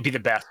theater? It'd be the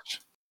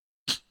best.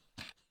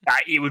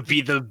 It would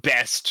be the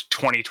best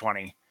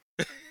 2020.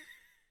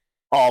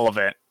 All of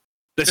it.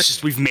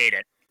 We've made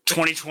it.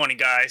 2020,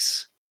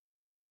 guys.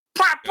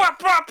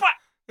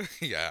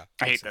 Yeah.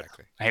 I hate that.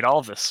 I hate all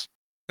of this.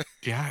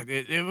 Yeah,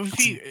 it would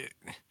be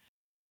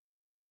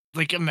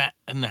like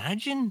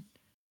imagine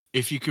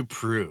if you could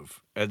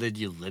prove and then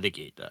you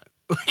litigate that.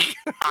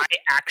 I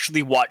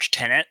actually watched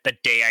Tenet the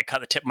day I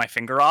cut the tip of my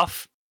finger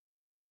off,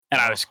 and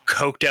I was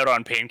coked out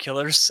on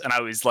painkillers, and I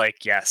was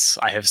like, yes,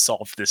 I have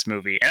solved this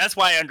movie. And that's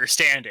why I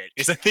understand it,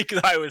 is I think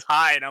that I was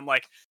high, and I'm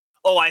like,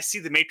 oh, I see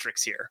the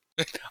Matrix here.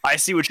 I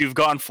see what you've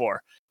gone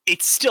for.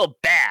 It's still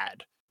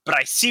bad, but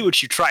I see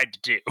what you tried to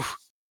do.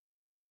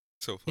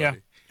 So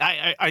funny.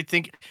 Yeah. I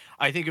think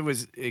it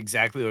was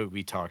exactly what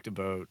we talked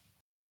about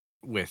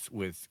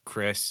with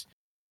Chris,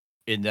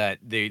 in that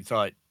they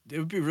thought it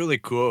would be really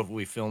cool if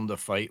we filmed a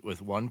fight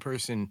with one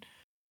person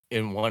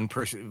in one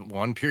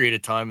period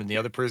of time and the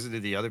other person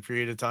in the other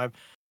period of time.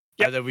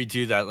 Yep. And then we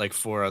do that like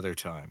 4 other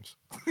times.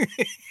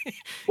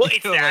 Well,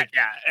 it's that,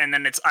 yeah. And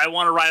then it's, I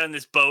want to ride on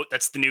this boat.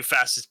 That's the new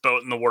fastest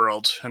boat in the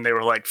world. And they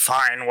were like,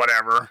 fine,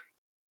 whatever.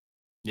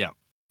 Yeah.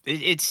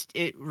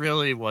 It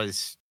really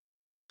was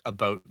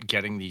about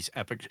getting these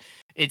epic.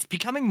 It's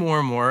becoming more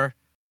and more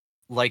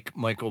like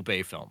Michael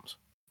Bay films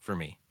for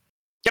me.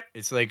 Yep.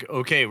 It's like,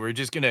 okay, we're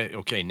just going to,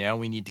 okay, now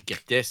we need to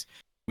get this.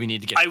 We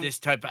need to get this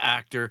type of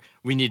actor.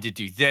 We need to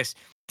do this.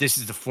 This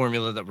is the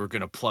formula that we're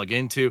going to plug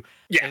into.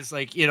 Yeah. It's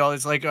like,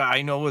 it's like,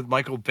 I know with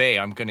Michael Bay,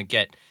 I'm going to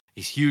get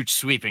these huge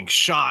sweeping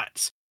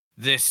shots.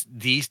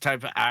 These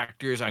type of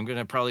actors, I'm going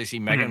to probably see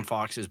Megan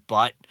Fox's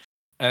butt.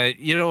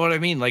 You know what I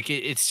mean? Like,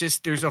 it's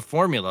just, there's a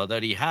formula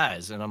that he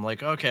has. And I'm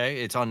like,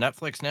 okay, it's on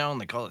Netflix now and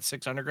they call it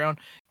Six Underground.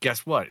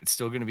 Guess what? It's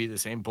still going to be the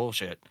same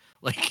bullshit.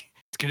 Like,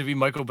 it's going to be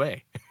Michael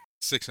Bay.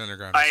 Six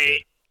Underground.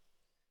 I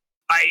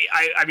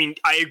mean,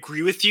 I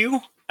agree with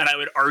you. And I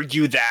would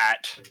argue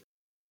that,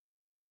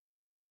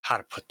 how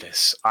to put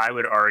this? I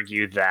would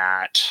argue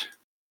that,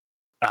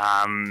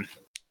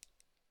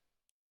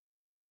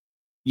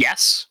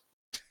 yes,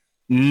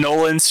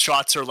 Nolan's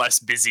shots are less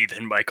busy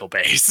than Michael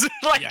Bay's.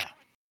 Like, yeah.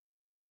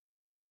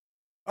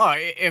 Oh,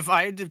 if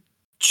I had to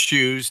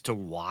choose to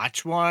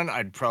watch one,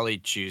 I'd probably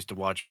choose to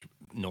watch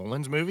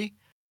Nolan's movie,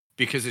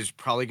 because there's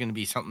probably going to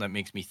be something that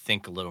makes me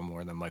think a little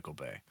more than Michael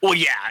Bay. Well,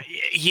 yeah,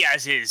 he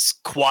has his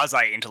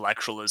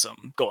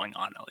quasi-intellectualism going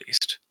on, at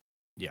least.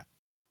 Yeah.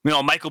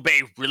 Michael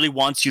Bay really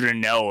wants you to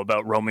know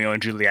about Romeo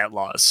and Juliet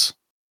laws.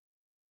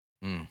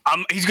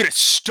 He's going to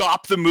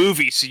stop the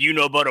movie so you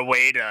know about a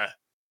way to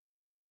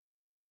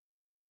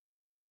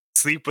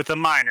Sleep with a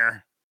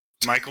Minor,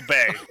 Michael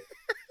Bay.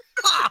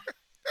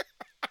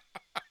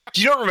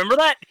 Do you not remember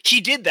that?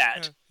 He did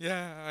that.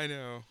 Yeah, I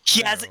know.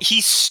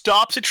 He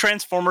stops a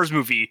Transformers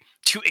movie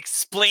to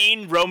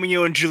explain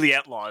Romeo and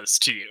Juliet laws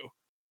to you.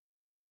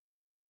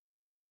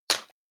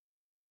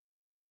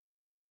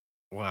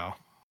 Wow.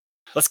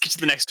 Let's get to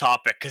the next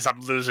topic because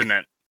I'm losing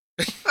it.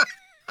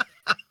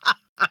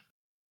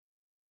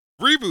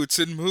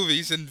 Reboots in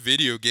movies and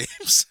video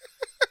games.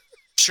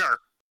 Sure.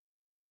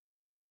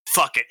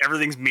 Fuck it.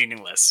 Everything's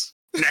meaningless.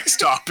 Next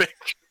topic.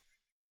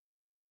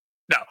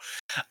 No.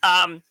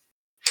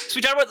 So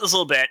we talked about this a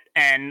little bit,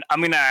 and I'm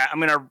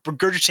gonna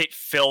regurgitate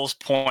Phil's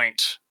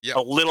point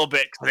a little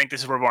bit because I think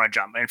this is where we want to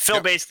jump. And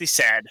Phil basically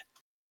said,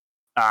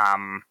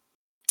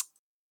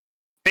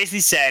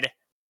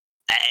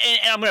 and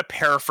I'm going to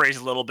paraphrase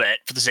a little bit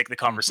for the sake of the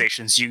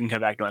conversation, so you can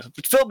come back to us.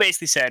 But Phil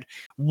basically said,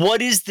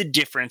 what is the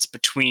difference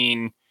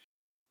between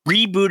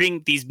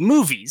rebooting these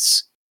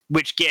movies,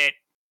 which get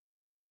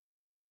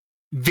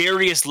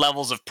various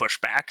levels of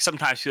pushback?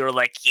 Sometimes people are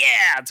like,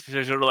 yeah,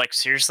 people are like,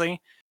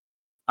 seriously?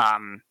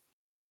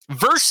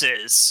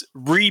 Versus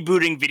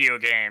rebooting video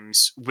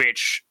games,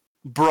 which,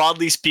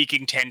 broadly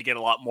speaking, tend to get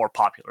a lot more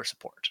popular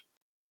support.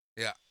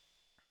 Yeah.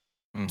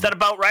 Mm-hmm. Is that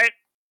about right?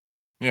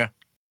 Yeah.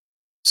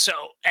 So,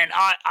 and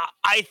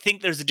I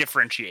think there's a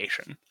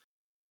differentiation.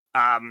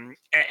 And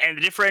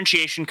the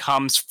differentiation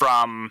comes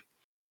from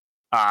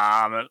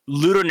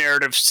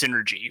ludonarrative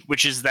synergy,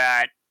 which is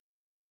that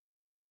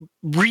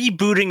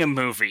rebooting a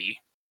movie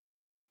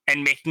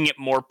and making it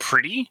more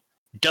pretty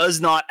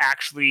does not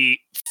actually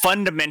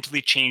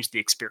fundamentally change the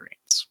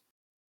experience.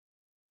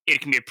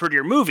 It can be a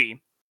prettier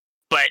movie,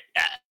 but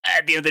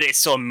at the end of the day, it's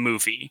still a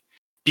movie.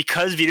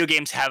 Because video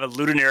games have a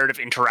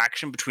ludonarrative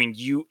interaction between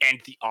you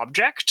and the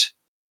object,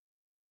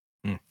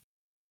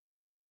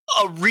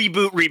 a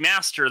reboot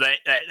remaster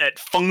that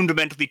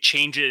fundamentally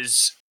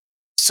changes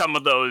some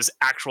of those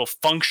actual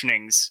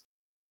functionings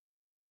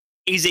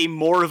is a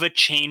more of a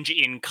change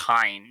in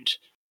kind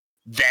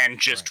than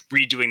just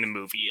redoing the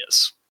movie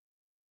is.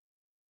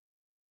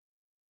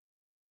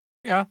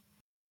 Yeah.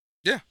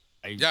 Yeah.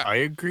 I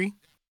agree.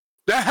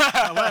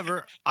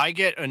 However, I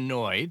get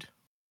annoyed.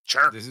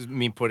 Sure. This is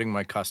me putting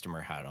my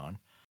customer hat on.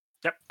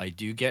 Yep. I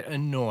do get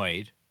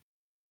annoyed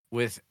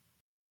with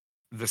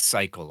the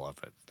cycle of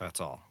it. That's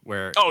all.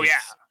 Where Hey,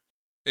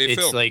 it's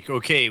Phil. like,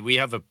 okay, we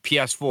have a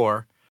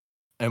PS4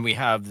 and we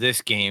have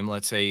this game,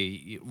 let's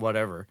say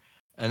whatever.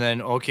 And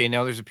then, okay,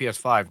 now there's a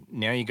PS5.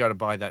 Now you got to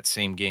buy that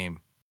same game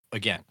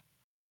again.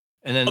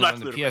 And then when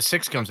the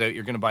PS6 comes out,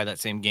 you're going to buy that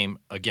same game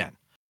again.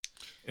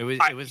 It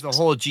was the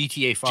whole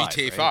GTA 5.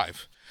 GTA right?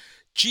 5.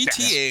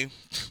 GTA.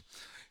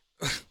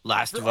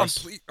 Last of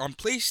Us. On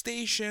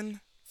PlayStation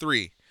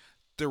 3,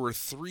 there were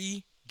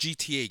 3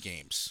 GTA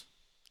games.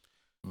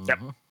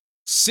 Yep.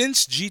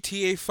 Since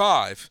GTA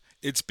 5,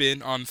 it's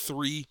been on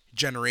 3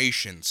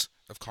 generations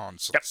of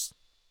consoles.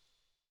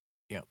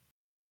 Yep.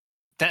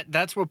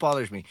 That's what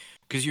bothers me,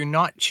 because you're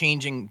not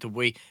changing the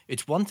way.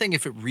 It's one thing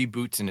if it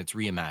reboots and it's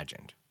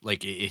reimagined.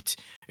 Like it's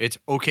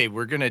okay,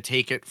 we're going to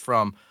take it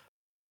from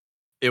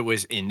it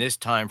was in this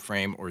time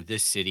frame or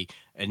this city,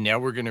 and now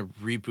we're going to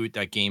reboot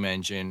that game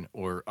engine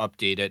or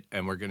update it,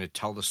 and we're going to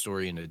tell the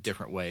story in a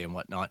different way and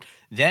whatnot.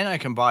 Then I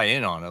can buy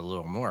in on it a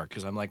little more,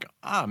 because I'm like,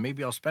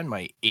 maybe I'll spend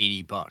my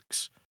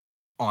 $80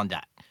 on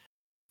that.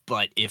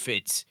 But if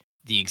it's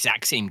the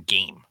exact same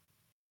game,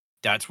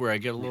 that's where I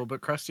get a little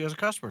bit crusty as a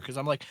customer, because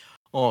I'm like,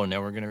 oh,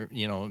 now we're going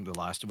to, The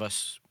Last of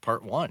Us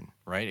Part 1,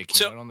 right? It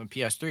came out on the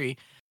PS3,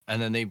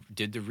 and then they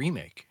did the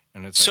remake.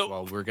 And it's like,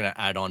 well, we're going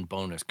to add on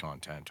bonus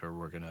content, or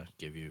we're going to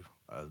give you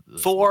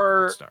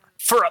for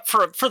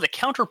the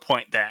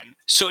counterpoint then.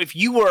 So if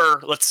you were,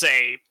 let's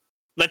say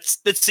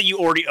you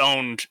already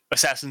owned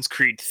Assassin's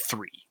Creed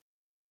 3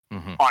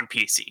 on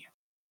PC,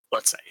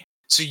 let's say.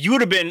 So you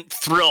would have been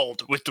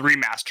thrilled with the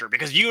remaster,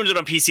 because you owned it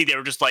on PC. They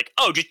were just like,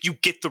 oh, you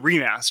get the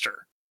remaster.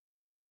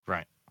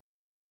 Right.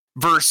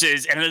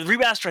 Versus, and the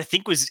remaster, I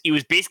think was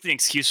basically an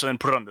excuse for them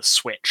to put it on the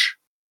Switch.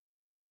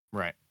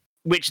 Right.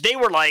 Which they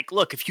were like,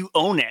 look, if you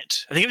own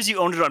it, I think it was you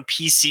owned it on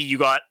PC, you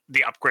got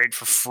the upgrade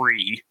for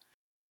free.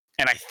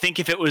 And I think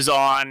if it was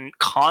on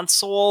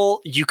console,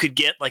 you could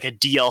get like a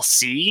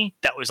DLC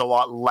that was a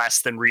lot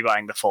less than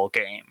rebuying the full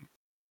game.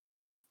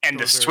 And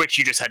the Switch,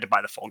 you just had to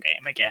buy the full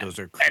game again. Those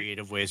are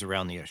creative ways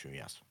around the issue,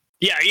 yes.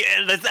 Yeah,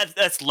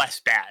 that's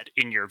less bad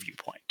in your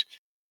viewpoint.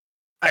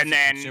 And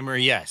then consumer,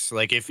 yes.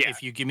 Like if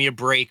you give me a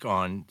break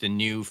on the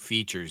new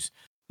features,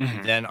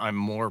 then I'm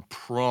more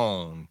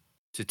prone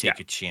to take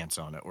a chance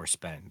on it or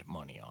spend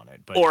money on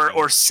it. But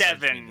or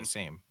 7, the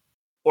same.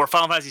 Or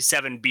Final Fantasy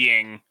 7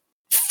 being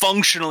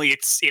functionally,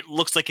 it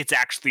looks like it's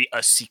actually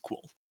a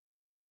sequel.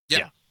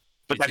 Yeah.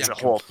 But that's a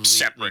whole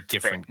separate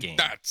different thing.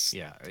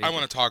 game. I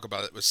want to talk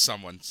about it with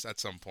someone at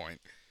some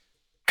point.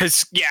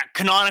 Because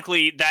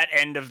canonically, that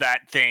end of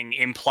that thing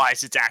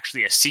implies it's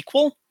actually a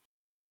sequel.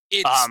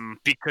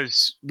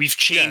 Because we've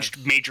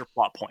changed major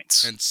plot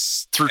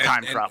points through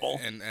time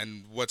travel.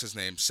 And what's his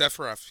name?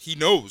 Sephiroth. He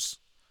knows.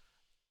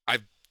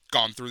 I've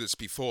gone through this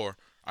before.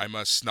 I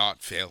must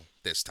not fail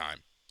this time.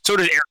 So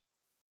does Eric.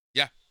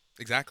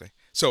 exactly.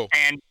 So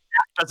and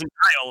Jack doesn't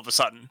die all of a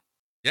sudden.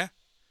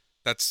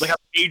 that's Like a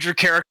major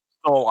character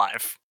still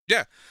alive.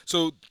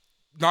 so.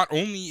 Not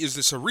only is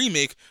this a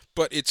remake,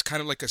 but it's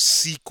kind of like a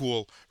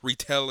sequel,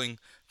 retelling,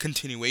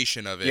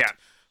 continuation of it, Yeah.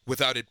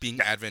 without it being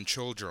Advent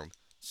Children.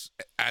 So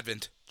I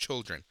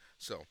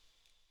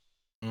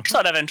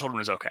thought Advent Children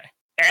was okay.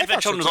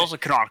 Advent so Children is too. also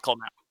canonical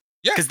now.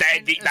 Yeah. Because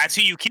that's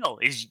who you kill,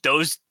 is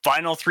those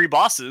final 3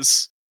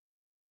 bosses.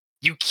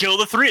 You kill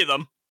the 3 of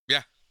them.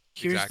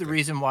 Here's Exactly. the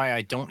reason why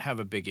I don't have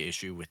a big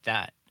issue with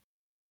that,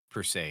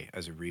 per se,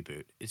 as a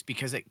reboot. It's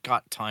because it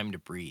got time to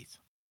breathe.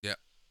 Yeah.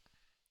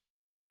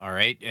 All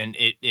right, and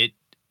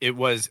it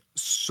was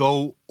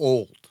so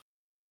old.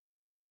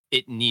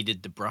 It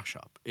needed the brush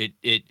up.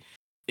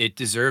 It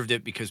deserved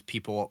it because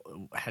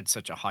people had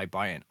such a high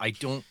buy-in. I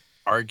don't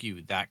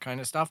argue that kind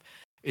of stuff.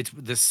 It's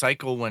the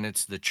cycle when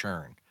it's the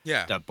churn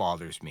yeah, that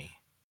bothers me.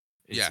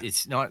 Yeah.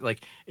 It's not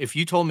like if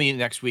you told me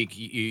next week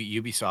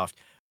Ubisoft,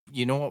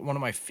 you know what one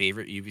of my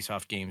favorite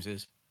Ubisoft games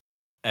is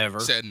ever?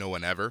 said no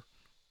one ever.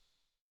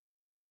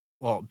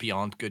 Well,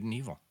 Beyond Good and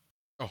Evil.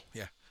 Oh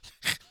yeah,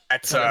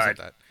 That's I said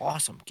that.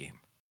 Awesome game.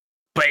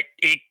 but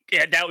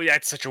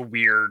that's such a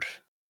weird.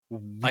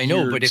 I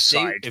know, but weird if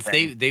side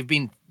thing.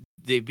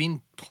 they've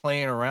been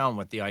playing around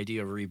with the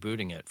idea of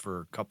rebooting it for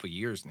a couple of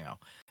years now.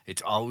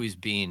 It's always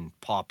been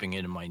popping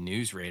into my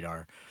news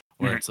radar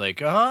where Mhm. it's like,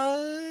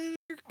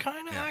 you're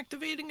kind of Yeah.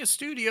 activating a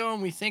studio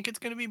and we think it's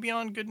going to be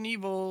Beyond Good and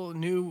Evil,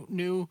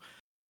 new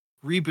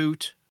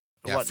reboot,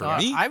 Yeah, for whatnot.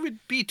 me- I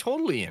would be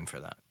totally in for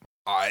that.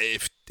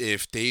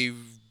 If they,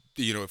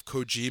 if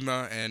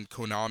Kojima and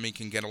Konami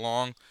can get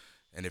along,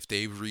 and if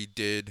they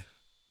redid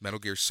Metal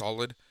Gear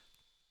Solid,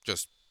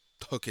 just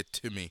hook it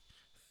to me,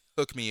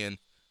 hook me in.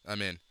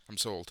 I'm in. I'm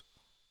sold.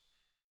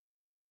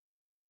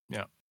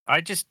 I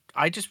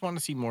just want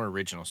to see more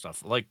original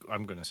stuff. Like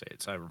I'm going to say it,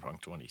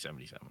 Cyberpunk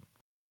 2077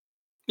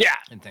 Yeah,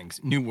 and things,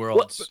 new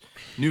worlds,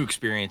 new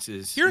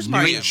experiences. Here's new my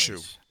memories. issue.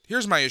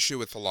 Here's my issue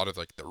with a lot of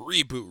like the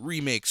reboot,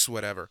 remakes,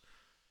 whatever.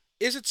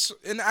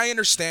 And I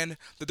understand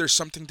that there's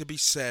something to be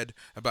said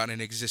about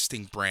an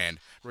existing brand,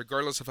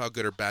 regardless of how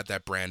good or bad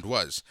that brand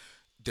was.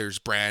 There's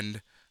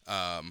brand,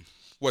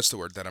 what's the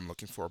word that I'm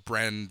looking for?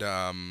 Brand,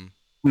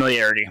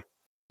 familiarity.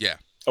 Yeah.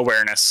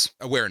 Awareness.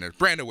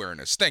 brand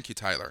awareness. Thank you,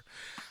 Tyler.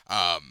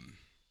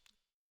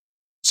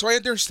 So I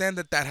understand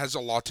that has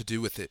a lot to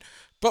do with it.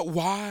 But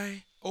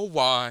why, oh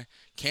why,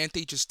 can't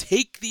they just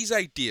take these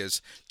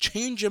ideas,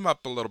 change them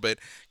up a little bit,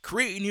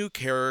 create new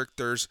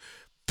characters,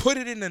 put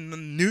it in a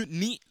new,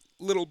 neat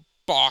little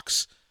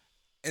box,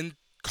 and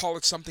call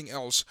it something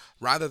else,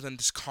 rather than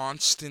this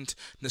constant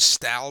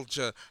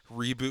nostalgia,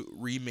 reboot,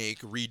 remake,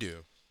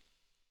 redo?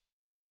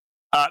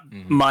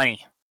 Mhm.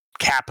 Money.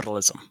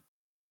 Capitalism.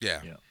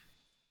 Yeah. Yeah.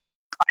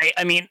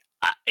 I mean,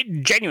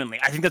 genuinely,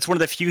 I think that's one of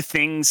the few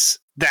things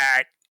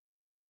that,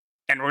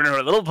 and we're going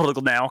to go a little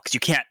political now because you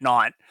can't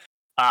not.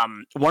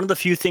 One of the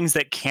few things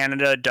that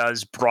Canada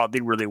does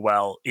broadly really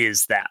well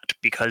is that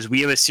because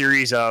we have a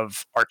series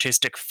of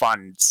artistic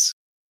funds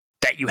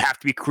that you have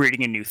to be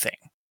creating a new thing.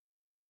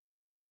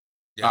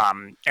 Yeah.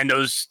 And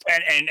those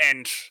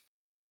and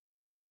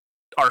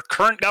our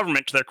current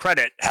government, to their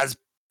credit, has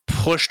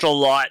pushed a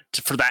lot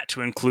for that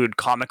to include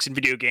comics and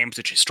video games,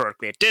 which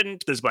historically it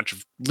didn't. There's a bunch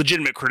of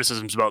legitimate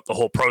criticisms about the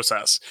whole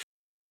process.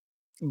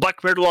 But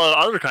compared to a lot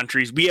of other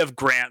countries, we have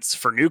grants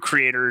for new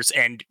creators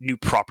and new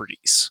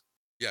properties.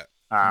 Yeah.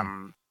 But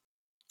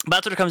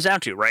that's what it comes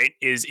down to, right?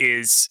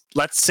 Is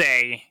let's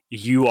say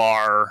you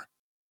are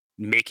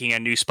making a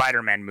new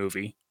Spider-Man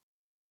movie.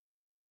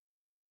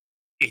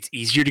 It's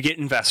easier to get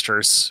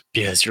investors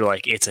because you're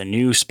like, it's a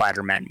new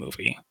Spider-Man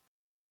movie.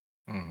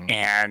 Mhm.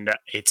 And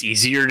it's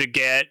easier to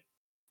get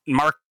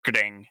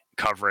marketing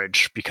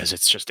coverage because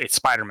it's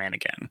Spider-Man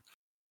again.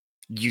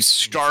 You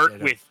start Instead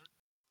of- with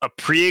a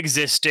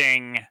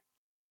pre-existing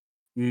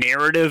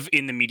narrative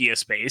in the media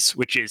space,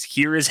 which is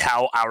here is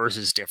how ours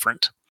is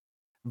different,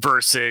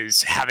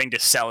 versus having to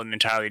sell an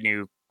entirely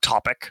new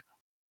topic.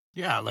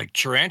 Yeah, like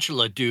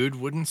Tarantula dude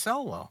wouldn't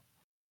sell well.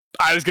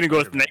 I was going to go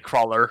with Spider-Man.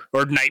 Nightcrawler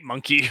or Night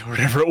Monkey or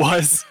whatever it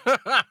was.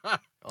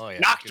 Oh yeah,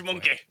 Knocked good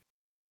point. Monkey.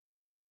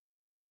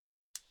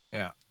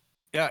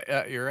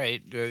 Yeah, you're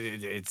right.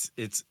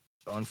 It's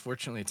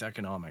unfortunately it's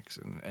economics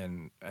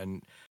and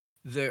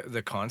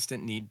the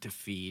constant need to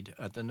feed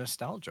at the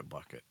nostalgia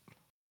bucket.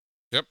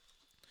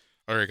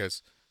 All right,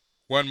 guys.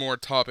 One more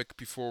topic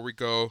before we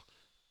go,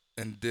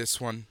 and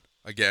this one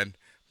again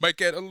might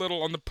get a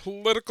little on the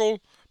political,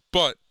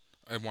 but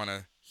I want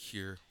to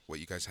hear what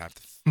you guys have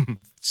to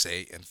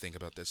say and think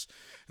about this.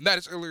 And that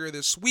is earlier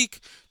this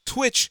week,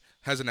 Twitch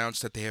has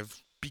announced that they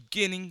have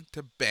beginning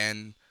to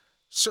ban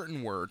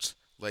certain words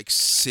like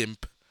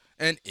simp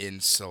and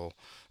incel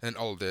and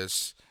all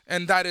this,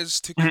 and that is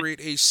to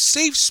create a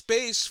safe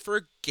space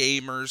for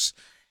gamers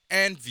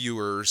and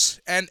viewers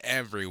and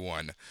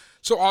everyone.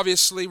 So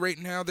obviously right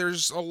now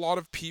there's a lot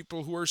of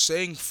people who are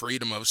saying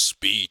freedom of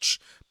speech,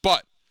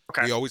 but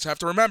Okay. we always have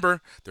to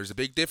remember there's a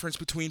big difference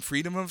between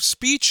freedom of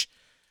speech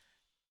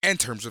and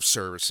terms of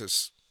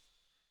services.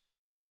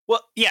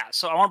 Well,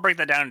 so I want to break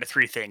that down into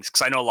three things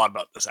because I know a lot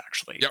about this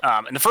actually. Yep.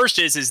 And the first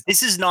is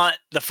this is not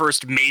the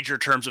first major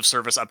terms of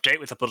service update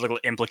with a political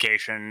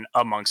implication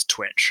amongst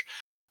Twitch.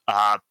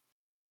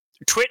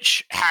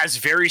 Twitch has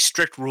very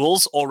strict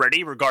rules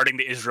already regarding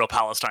the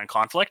Israel-Palestine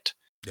conflict.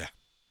 Yeah.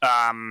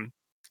 And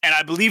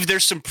I believe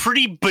there's some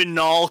pretty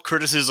banal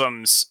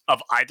criticisms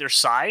of either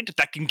side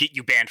that can get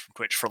you banned from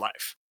Twitch for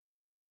life.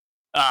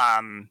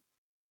 I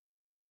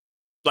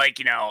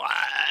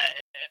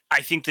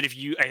think that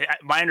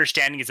my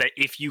understanding is that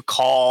if you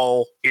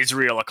call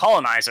Israel a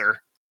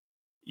colonizer,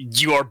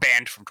 you are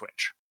banned from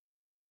Twitch.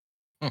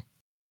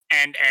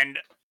 And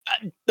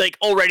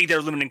already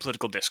they're limiting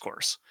political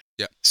discourse.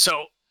 Yeah.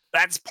 So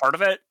that's part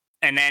of it.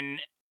 And then,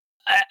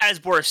 as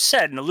Boris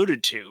said and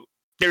alluded to,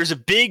 there's a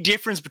big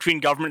difference between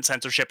government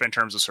censorship and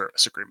terms of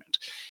service agreement.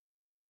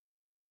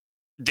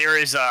 There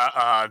is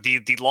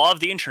the law of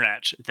the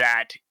internet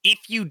that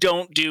if you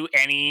don't do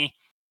any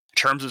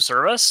terms of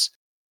service,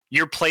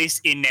 your place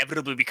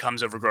inevitably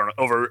becomes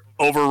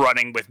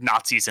overrunning with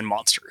Nazis and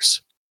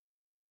monsters.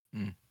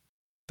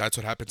 That's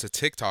what happens at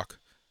TikTok.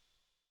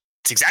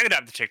 It's exactly what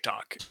happened to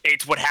TikTok.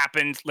 It's what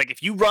happens, like,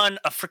 if you run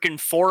a freaking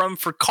forum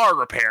for car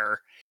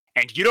repair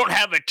and you don't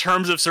have a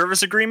terms of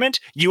service agreement,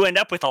 you end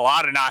up with a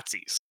lot of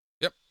Nazis.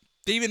 Yep.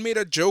 They even made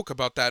a joke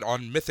about that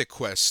on Mythic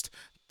Quest,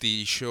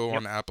 the show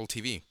on Apple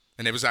TV.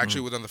 And it was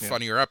actually one of the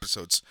funnier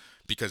episodes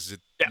because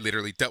it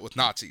literally dealt with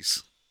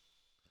Nazis.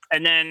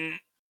 And then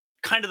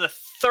kind of the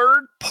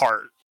third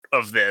part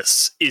of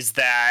this is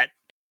that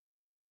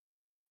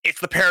it's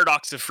the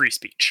paradox of free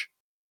speech.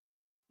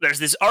 There's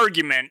this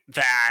argument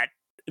that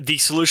the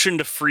solution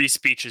to free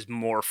speech is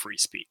more free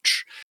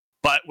speech.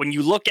 But when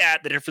you look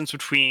at the difference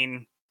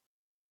between,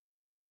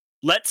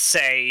 let's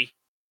say,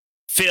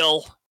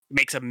 Phil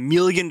makes $1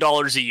 million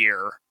a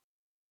year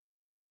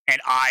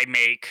and I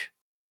make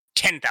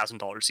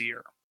 $10,000 a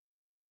year.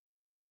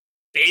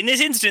 In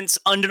this instance,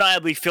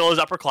 undeniably, Phil is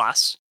upper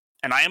class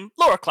and I am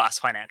lower class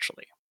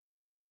financially.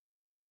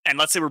 And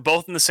let's say we're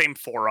both in the same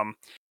forum.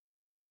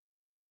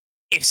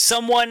 If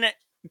someone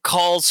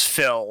calls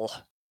Phil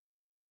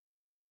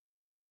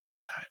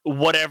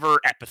whatever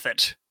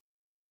epithet,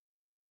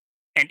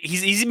 and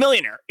he's a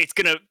millionaire, it's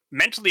going to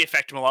mentally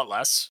affect him a lot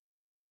less.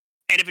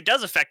 And if it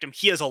does affect him,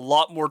 he has a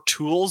lot more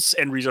tools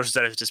and resources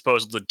at his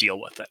disposal to deal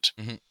with it.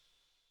 Mm-hmm.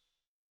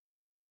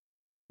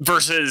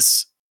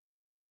 Versus,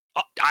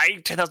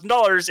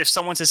 $10,000, if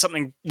someone says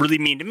something really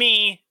mean to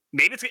me,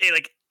 maybe it's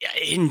like,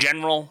 in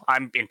general,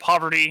 I'm in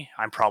poverty.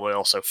 I'm probably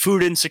also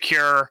food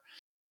insecure,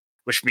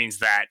 which means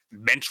that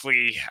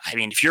mentally, I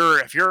mean, if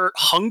you're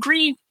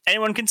hungry,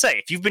 anyone can say,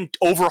 if you've been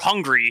over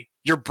hungry,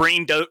 your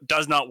brain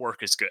does not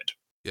work as good.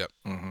 Yep.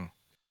 Mm-hmm.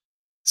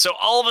 So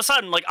all of a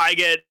sudden, like, I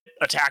get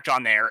attacked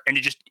on there, and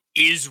it just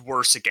is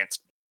worse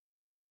against me.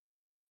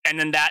 And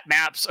then that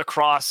maps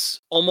across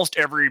almost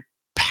every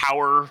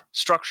power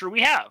structure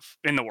we have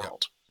in the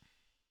world.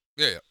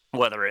 Yeah.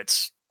 Whether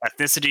it's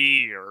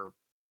ethnicity or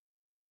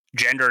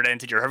gender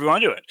identity or however you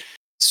want to do it.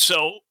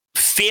 So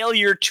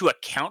failure to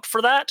account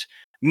for that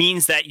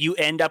means that you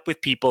end up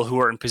with people who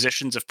are in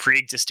positions of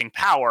pre-existing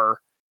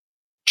power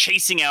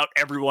chasing out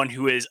everyone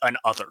who is an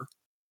other.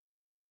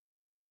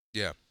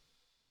 Yeah.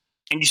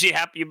 And you see it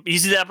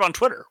happen on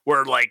Twitter,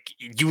 where, like,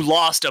 you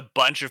lost a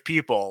bunch of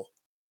people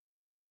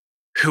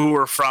who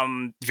were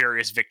from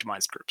various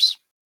victimized groups.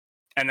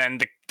 And then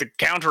the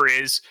counter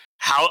is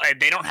how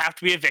they don't have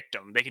to be a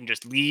victim. They can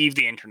just leave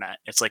the internet.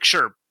 It's like,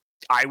 sure,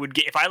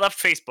 if I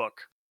left Facebook,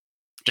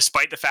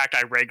 despite the fact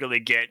I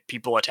regularly get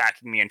people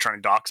attacking me and trying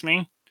to dox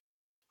me,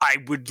 I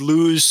would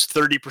lose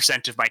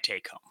 30% of my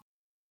take home.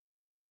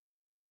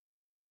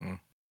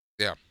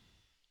 Yeah.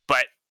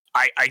 But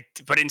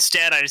but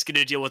instead, I just get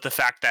to deal with the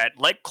fact that,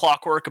 like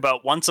clockwork,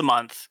 about once a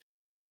month,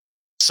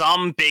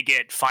 some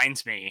bigot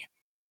finds me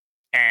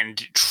and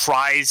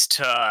tries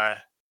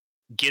to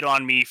get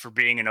on me for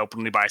being an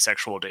openly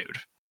bisexual dude.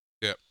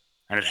 Yep.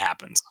 And it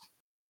happens.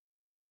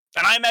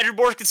 And I imagine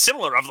Boris gets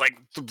similar of, like,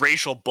 the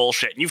racial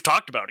bullshit. And you've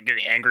talked about it,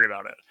 getting angry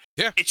about it.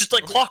 Yeah. It's just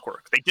like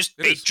clockwork. They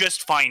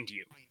just find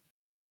you.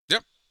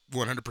 Yep.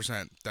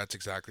 100%. That's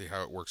exactly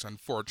how it works,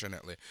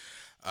 unfortunately.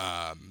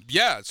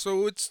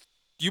 So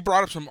you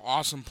brought up some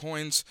awesome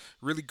points,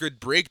 really good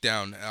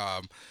breakdown.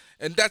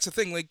 And that's the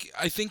thing, like,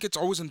 I think it's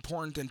always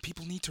important, and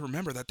people need to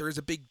remember that there is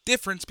a big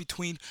difference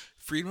between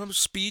freedom of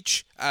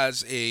speech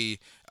as a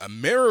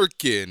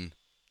American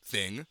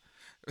thing.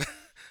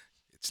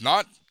 It's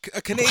not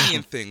a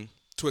Canadian thing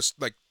to us,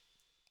 like,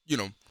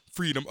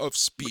 freedom of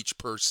speech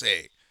per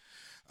se.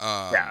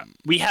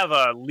 We have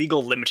a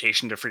legal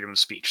limitation to freedom of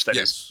speech that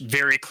is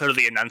very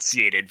clearly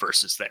enunciated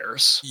versus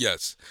theirs.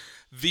 Yes.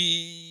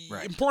 The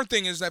important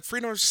thing is that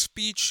freedom of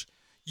speech,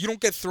 you don't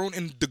get thrown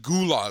in the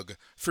gulag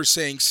for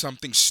saying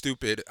something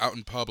stupid out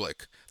in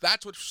public.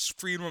 That's what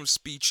freedom of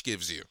speech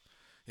gives you.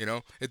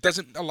 It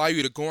doesn't allow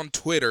you to go on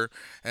Twitter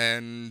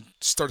and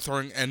start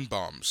throwing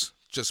N-bombs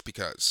just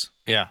because.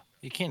 Yeah,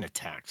 you can't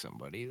attack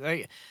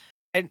somebody.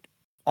 And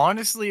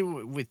honestly,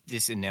 with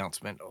this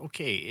announcement,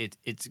 okay,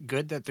 it's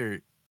good that they're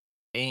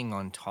staying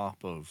on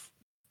top of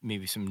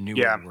maybe some newer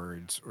Yeah.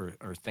 words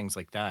or things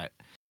like that.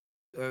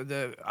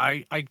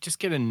 I just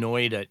get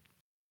annoyed at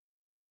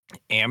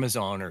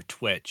Amazon or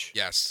Twitch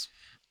Yes.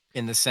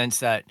 in the sense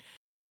that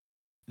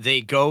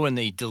they go and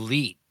they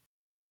delete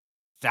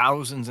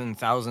thousands and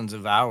thousands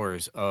of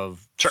hours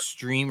of Sure.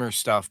 streamer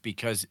stuff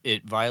because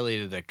it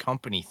violated a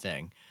company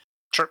thing.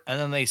 Sure. And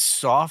then they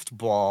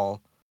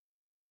softball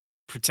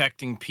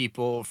protecting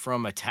people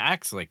from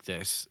attacks like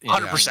this in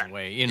 100%. a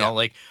way. You know,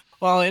 like,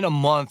 well, in a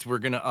month we're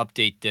going to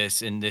update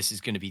this and this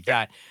is going to be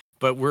that.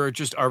 But we're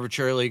just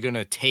arbitrarily going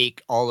to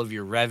take all of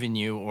your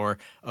revenue or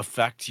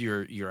affect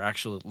your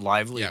actual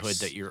livelihood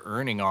that you're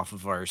earning off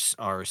of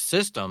our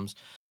systems.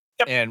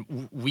 Yep.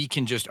 And we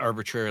can just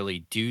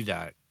arbitrarily do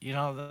that. You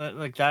know,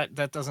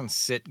 that doesn't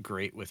sit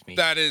great with me.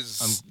 That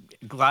is.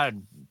 I'm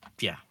glad.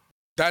 Yeah.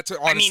 That's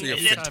honestly a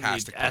it's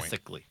fantastic point.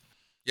 ethically.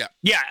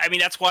 Yeah, I mean,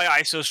 that's why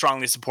I so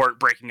strongly support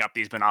breaking up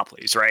these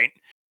monopolies, right?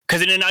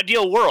 Because in an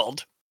ideal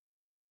world,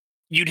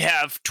 you'd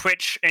have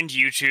Twitch and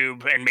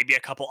YouTube and maybe a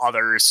couple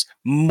others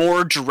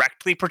more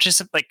directly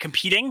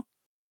competing,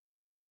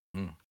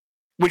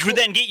 which would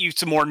then get you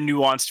some more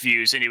nuanced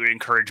views and it would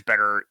encourage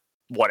better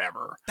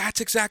whatever.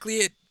 That's exactly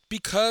it.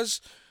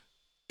 Because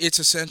it's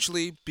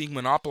essentially being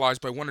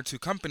monopolized by one or two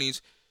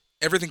companies,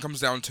 everything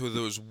comes down to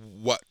those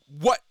what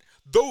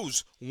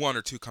those one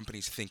or two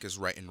companies think is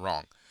right and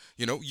wrong.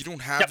 You know, you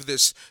don't have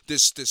this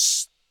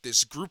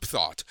group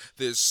thought,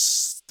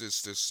 this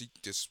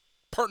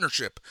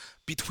partnership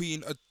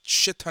between a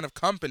shit ton of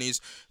companies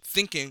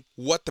thinking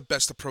what the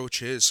best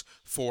approach is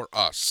for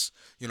us.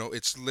 You know,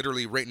 it's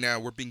literally right now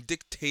we're being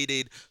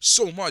dictated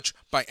so much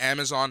by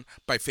Amazon,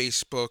 by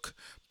Facebook,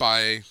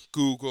 by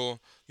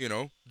Google. You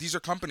know, these are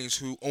companies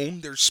who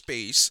own their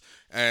space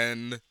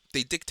and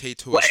they dictate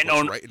to us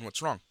what's right and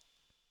what's wrong.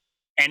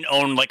 And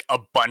own like a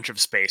bunch of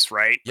space,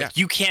 right? Yeah. Like,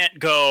 you can't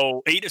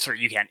go. Sorry,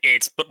 you can.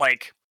 But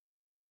like,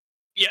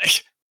 yeah,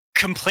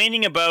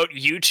 complaining about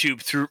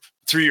YouTube through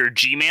your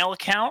Gmail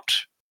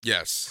account.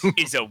 Yes.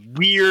 Is a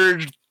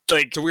weird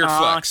like. It's a weird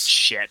flex.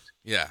 Shit.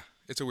 Yeah,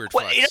 it's a weird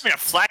flex. It's not even a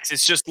flex.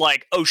 It's just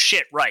like, oh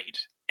shit, right?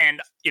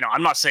 And you know,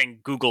 I'm not saying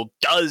Google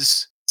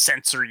does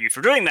censor you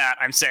for doing that.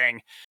 I'm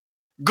saying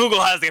Google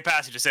has the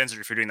capacity to censor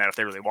you for doing that if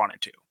they really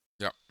wanted to.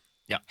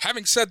 Yeah.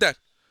 Having said that,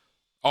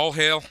 all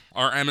hail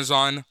our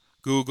Amazon,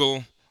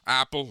 Google,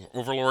 Apple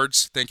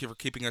overlords. Thank you for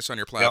keeping us on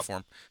your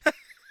platform.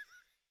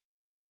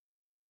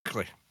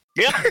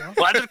 Yeah, well, that's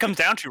what it comes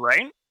down to,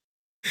 right?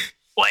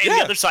 Well, and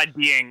the other side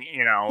being,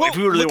 you know, if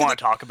we really want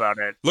to talk about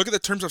it. Look at the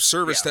terms of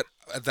service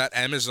that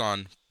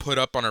Amazon put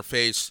up on our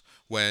face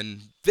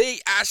when they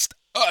asked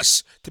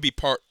us to be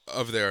part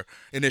of their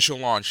initial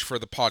launch for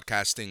the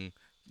podcasting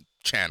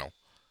channel.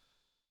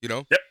 You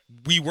know,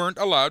 we weren't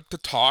allowed to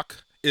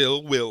talk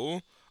ill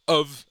will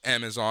of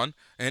Amazon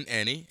and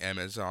any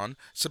Amazon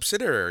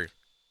subsidiary.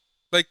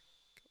 Like,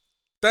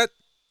 that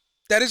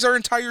is our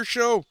entire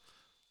show.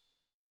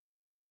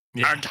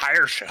 Yeah. Our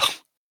entire show.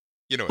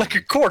 You know, like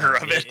a quarter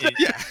of it.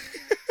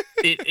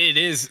 It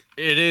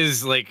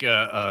is like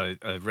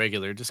a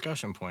regular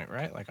discussion point,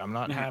 right? Like, I'm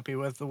not happy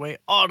with the way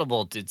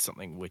Audible did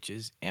something, which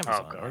is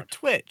Amazon, or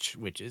Twitch,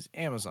 which is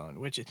Amazon,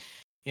 which is,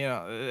 you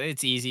know,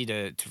 it's easy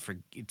to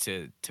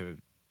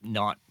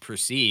not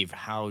perceive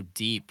how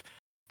deep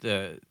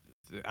the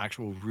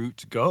actual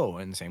roots go,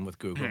 and the same with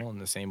Google, and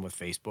the same with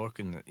Facebook,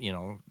 and you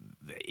know,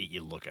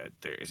 you look at,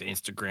 there's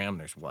Instagram,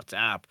 there's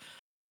WhatsApp.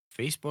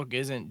 Facebook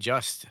isn't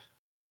just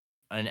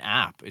an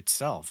app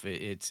itself.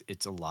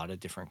 It's a lot of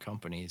different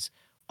companies.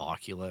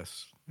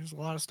 Oculus. There's a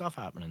lot of stuff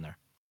happening there.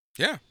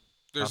 Yeah,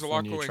 there's a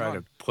lot going on. Try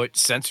to put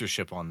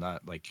censorship on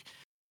that, like,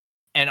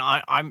 and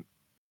I'm.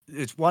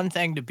 It's one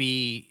thing to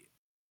be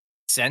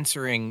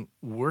censoring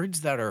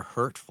words that are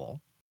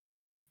hurtful,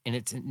 and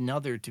it's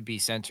another to be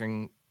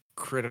censoring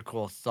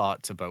critical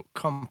thoughts about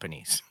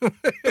companies.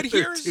 But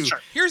here's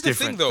the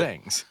thing, though.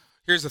 Things.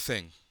 Here's the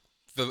thing,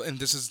 and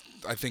this is,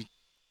 I think,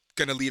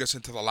 going to lead us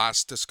into the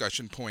last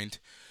discussion point,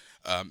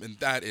 and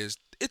that is,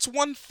 it's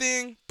one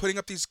thing putting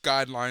up these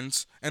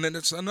guidelines, and then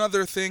it's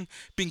another thing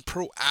being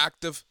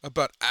proactive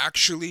about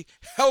actually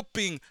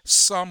helping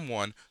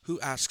someone who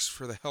asks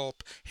for the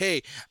help.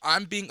 Hey,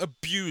 I'm being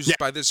abused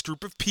by this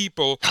group of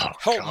people.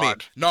 Help me.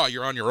 No,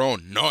 you're on your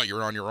own. No,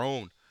 you're on your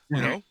own. Mm-hmm.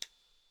 You know?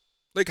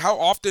 Like, how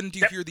often do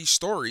you hear these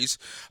stories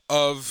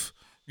of,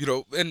 you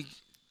know, and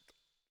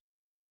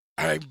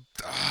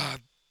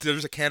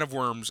there's a can of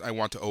worms I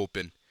want to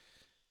open,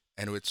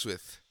 and it's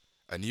with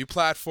a new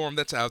platform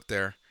that's out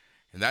there,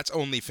 and that's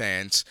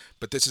OnlyFans,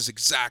 but this is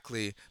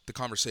exactly the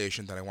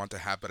conversation that I want to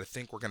have, but I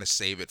think we're going to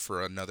save it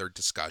for another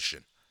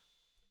discussion.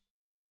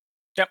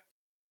 Yep.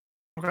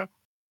 Okay.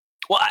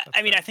 Well,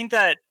 I mean, I think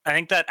that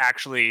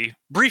actually,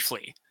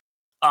 briefly,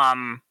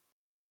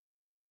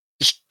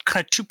 just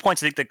kind of 2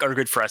 points I think that are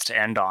good for us to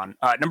end on.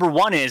 Number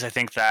one is, I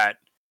think that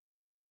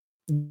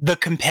the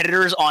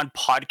competitors on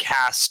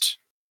podcast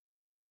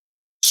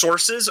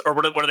sources, or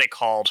what are they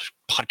called?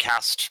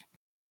 Podcast...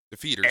 The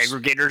feeders.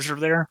 Aggregators are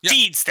there. Yeah.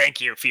 Feeds, thank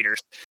you, feeders.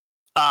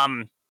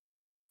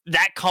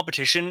 That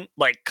competition,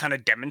 like, kind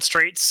of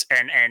demonstrates,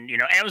 and you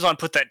know, Amazon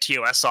put that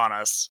TOS on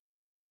us,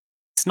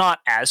 it's not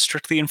as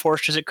strictly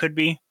enforced as it could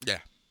be. Yeah.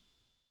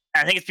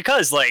 And I think it's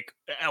because like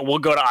we'll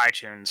go to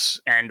iTunes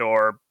and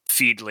or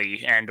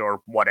Feedly and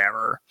or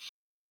whatever,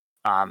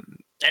 and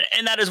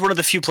that is one of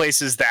the few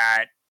places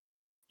that,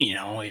 you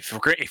know, if we're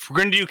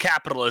going to do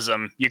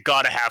capitalism, you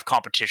got to have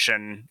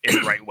competition in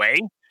the right way,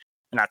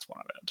 and that's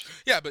one of it.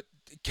 Yeah, but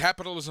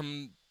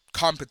capitalism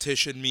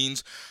competition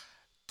means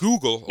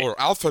Google or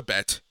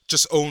Alphabet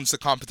just owns the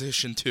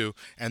competition too,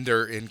 and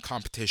they're in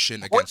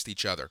competition against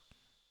each other.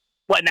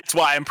 Well, and that's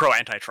why I'm pro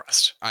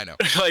antitrust. I know.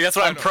 Like that's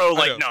why I'm pro. I know.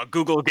 Like no,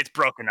 Google gets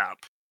broken up.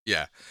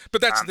 Yeah,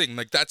 but that's the thing.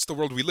 Like that's the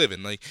world we live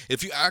in. Like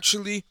if you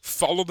actually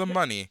follow the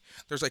money,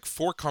 there's like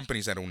 4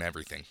 companies that own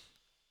everything.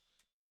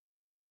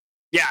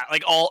 Yeah,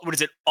 like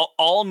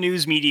all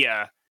news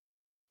media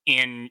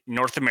in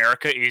North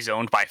America is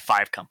owned by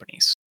 5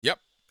 companies. Yep,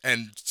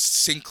 and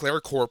Sinclair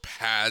Corp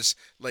has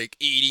like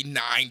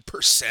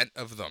 89%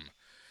 of them.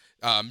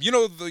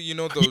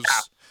 Those.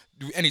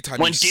 Anytime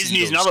when you see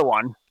Disney's those, another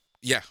one.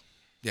 Yeah.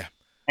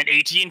 And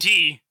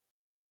AT&T.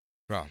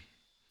 Well,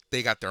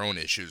 they got their own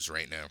issues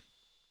right now.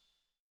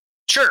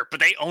 Sure, but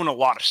they own a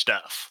lot of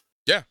stuff.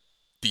 Yeah,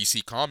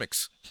 DC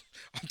Comics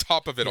on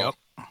top of it all.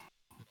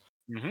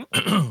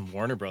 Mm-hmm.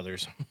 Warner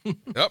Brothers.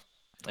 Yep.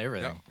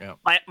 Everything. Yep.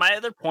 My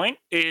other point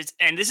is,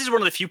 and this is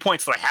one of the few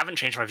points that I haven't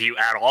changed my view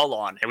at all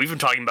on, and we've been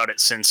talking about it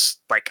since,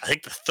 like, I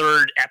think the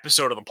 3rd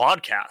episode of the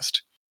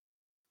podcast,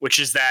 which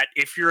is that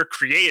if you're a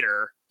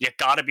creator, you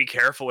got to be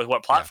careful with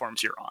what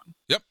platforms you're on.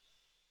 Yep.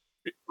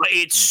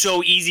 It's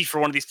so easy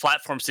for one of these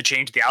platforms to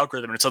change the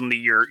algorithm, and suddenly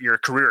your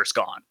career is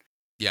gone.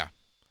 Yeah.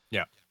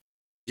 Yeah.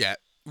 Yeah.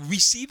 We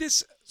see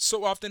this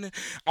so often.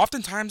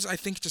 Oftentimes, I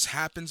think it just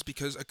happens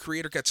because a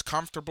creator gets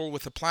comfortable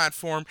with a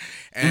platform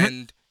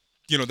and,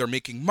 you know, they're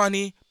making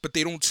money, but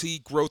they don't see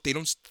growth. They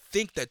don't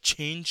think that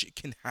change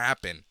can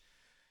happen.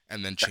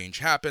 And then change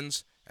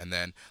happens. And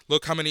then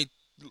look how many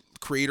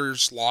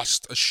creators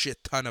lost a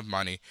shit ton of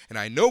money. And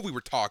I know we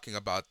were talking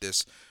about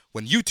this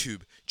when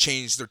YouTube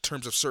changed their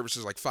terms of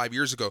services like 5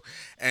 years ago,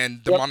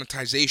 and the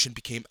monetization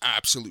became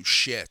absolute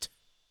shit.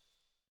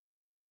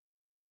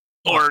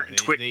 Or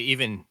they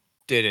even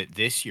did it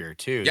this year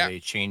too. Yeah.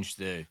 They changed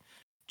the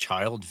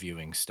child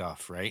viewing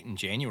stuff right in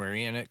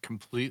January, and it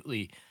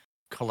completely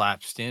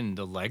collapsed in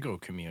the Lego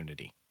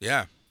community.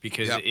 Yeah.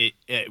 Because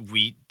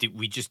we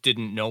just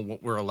didn't know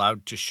what we're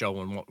allowed to show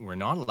and what we're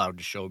not allowed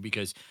to show,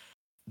 because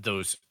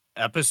those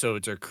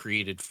episodes are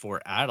created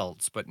for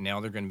adults, but now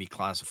they're going to be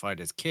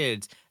classified as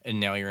kids, and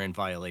now you're in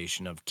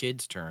violation of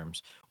kids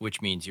terms,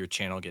 which means your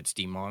channel gets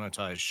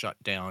demonetized, shut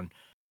down,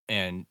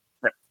 and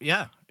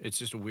it's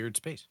just a weird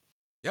space.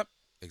 Yep,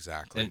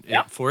 exactly. And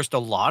it forced a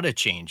lot of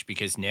change,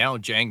 because now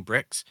Jang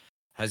Bricks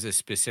has a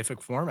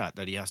specific format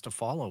that he has to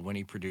follow when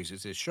he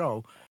produces his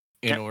show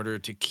in order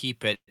to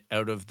keep it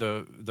out of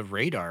the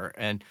radar,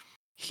 and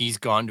he's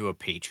gone to a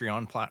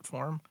Patreon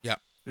platform. Yeah.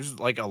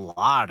 There's like a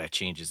lot of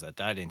changes that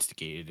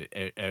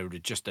instigated out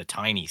of just a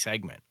tiny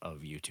segment of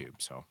YouTube.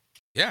 So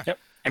yeah,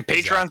 and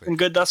Patreon's been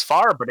good thus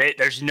far, but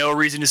there's no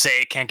reason to say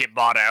it can't get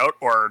bought out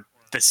or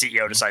the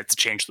CEO decides to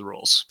change the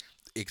rules.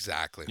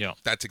 Exactly. Yeah,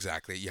 that's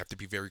exactly it. You have to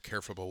be very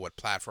careful about what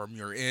platform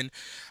you're in.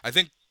 I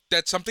think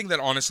that's something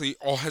that honestly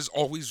has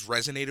always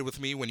resonated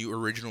with me when you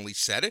originally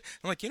said it.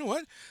 I'm like, you know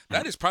what?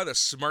 That is probably the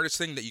smartest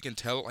thing that you can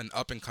tell an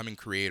up and coming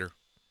creator.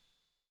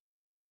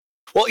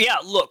 Well, yeah,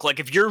 look, like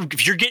if you're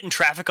getting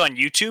traffic on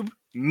YouTube,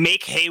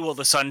 make hay while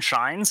the sun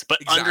shines, but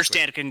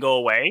understand it can go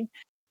away.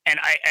 And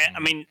I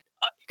mean,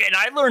 and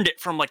I learned it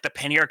from like the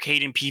Penny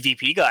Arcade and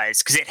PvP guys,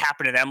 because it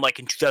happened to them like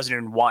in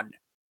 2001,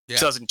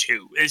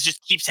 2002. It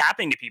just keeps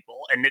happening to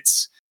people, and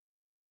it's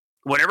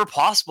whenever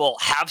possible,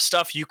 have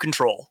stuff you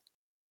control.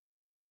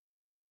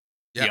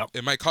 Yeah,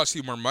 it might cost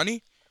you more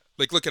money.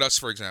 Like look at us,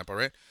 for example,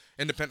 right?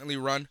 Independently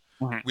run.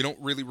 Mm-hmm. We don't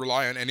really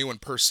rely on anyone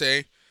per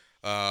se.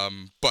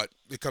 But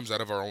it comes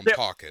out of our own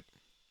pocket.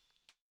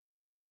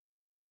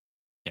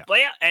 Yeah. Well,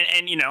 yeah,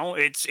 and you know,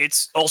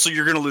 it's also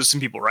you're gonna lose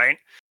some people, right?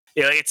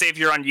 Yeah, like, say if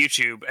you're on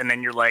YouTube and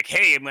then you're like,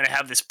 hey, I'm gonna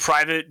have this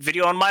private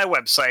video on my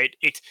website.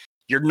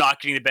 You're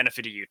not getting the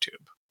benefit of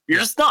YouTube. You're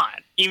just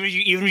not. Even if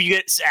you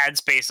get ad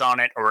space on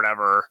it or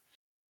whatever,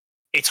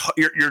 it's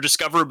your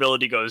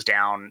discoverability goes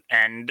down,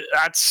 and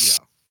that's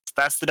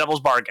the devil's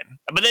bargain.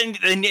 But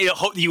then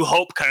you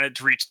hope kind of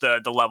to reach the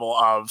level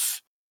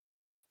of,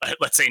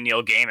 let's say,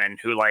 Neil Gaiman,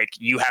 who like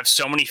you have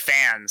so many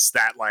fans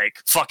that like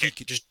fuck it,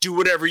 just do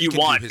whatever you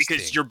want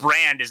because your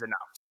brand is enough.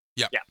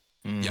 Yeah.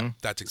 Mm-hmm. Yeah,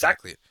 that's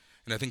exactly it.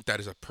 And I think that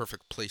is a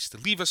perfect place to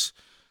leave us.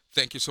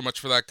 Thank you so much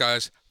for that,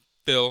 guys.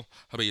 Phil,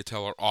 how about you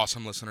tell our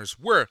awesome listeners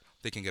where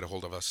they can get a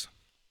hold of us?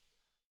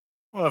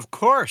 Well, of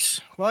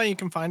course. Well, you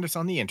can find us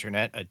on the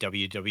internet at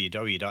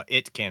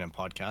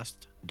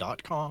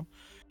www.itscanonpodcast.com.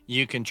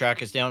 You can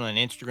track us down on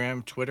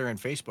Instagram, Twitter, and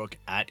Facebook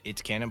at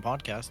It's Canon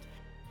Podcast.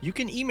 You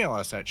can email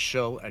us at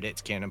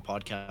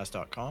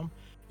show@itscanonpodcast.com.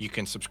 You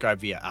can subscribe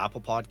via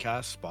Apple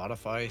Podcasts,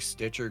 Spotify,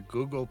 Stitcher,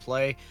 Google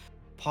Play,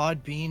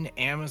 Podbean,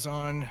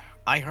 Amazon,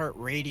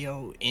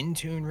 iHeartRadio,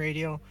 Intune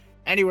Radio.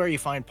 Anywhere you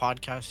find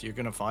podcasts, you're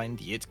going to find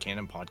the It's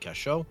Canon Podcast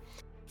show.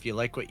 If you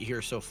like what you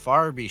hear so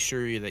far, be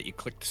sure that you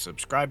click the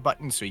subscribe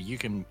button so you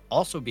can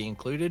also be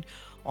included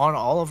on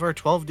all of our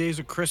 12 Days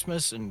of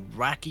Christmas and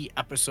wacky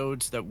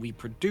episodes that we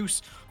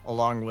produce,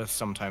 along with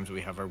sometimes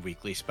we have our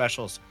weekly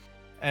specials.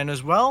 And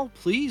as well,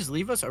 please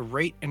leave us a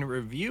rate and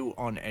review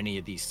on any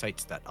of these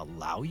sites that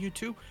allow you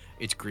to.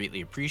 It's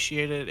greatly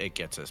appreciated. It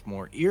gets us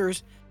more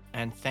ears.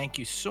 And thank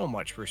you so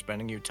much for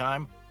spending your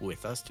time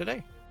with us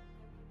today.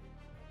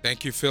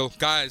 Thank you, Phil.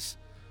 Guys,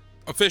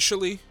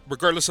 officially,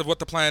 regardless of what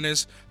the plan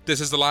is, this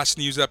is the last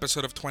news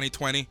episode of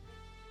 2020.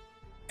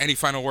 Any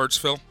final words,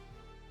 Phil?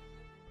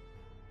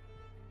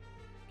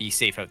 Be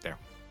safe out there.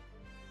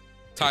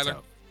 Tyler?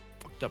 It's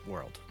a fucked up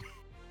world.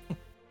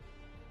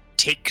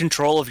 Take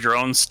control of your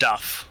own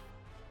stuff.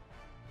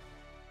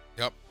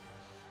 Yep.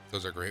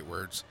 Those are great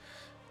words.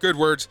 Good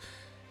words.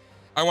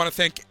 I want to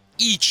thank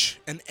each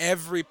and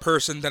every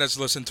person that has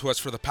listened to us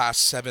for the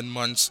past 7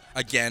 months.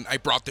 Again, I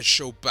brought this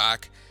show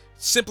back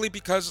simply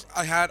because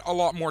I had a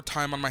lot more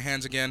time on my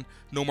hands again.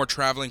 No more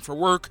traveling for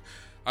work.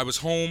 I was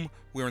home.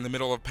 We were in the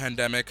middle of a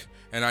pandemic,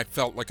 and I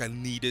felt like I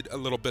needed a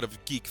little bit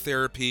of geek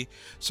therapy.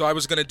 So I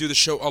was going to do the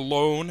show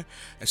alone.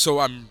 And so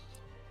I'm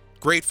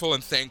grateful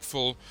and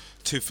thankful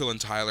to Phil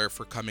and Tyler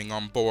for coming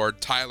on board.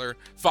 Tyler,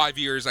 5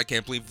 years. I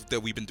can't believe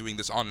that we've been doing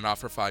this on and off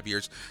for 5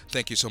 years.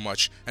 Thank you so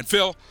much. And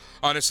Phil,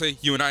 honestly,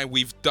 you and I,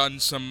 we've done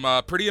some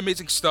pretty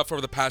amazing stuff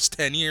over the past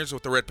 10 years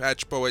with the Red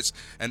Patch Boys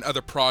and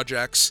other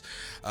projects.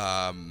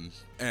 And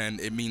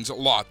it means a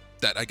lot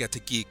that I get to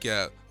geek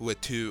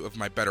with two of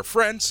my better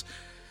friends.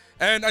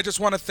 And I just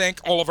want to thank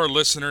all of our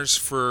listeners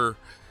for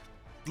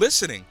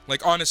listening.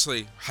 Like,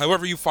 honestly,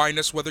 however you find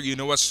us, whether you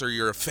know us or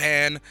you're a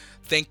fan,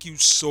 thank you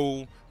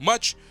so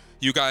much.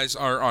 You guys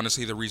are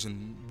honestly the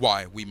reason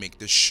why we make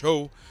this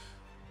show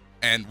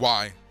and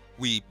why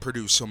we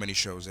produce so many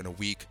shows in a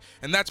week.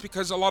 And that's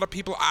because a lot of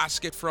people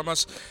ask it from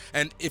us.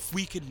 And if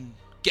we can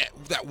get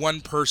that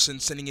one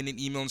person sending in an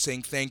email and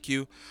saying thank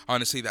you,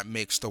 honestly, that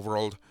makes the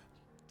world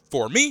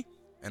for me,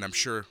 and I'm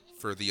sure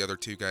for the other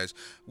two guys.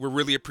 We're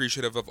really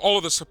appreciative of all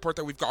of the support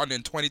that we've gotten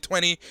in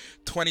 2020.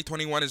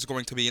 2021 is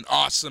going to be an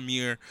awesome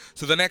year.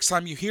 So the next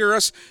time you hear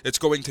us, it's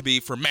going to be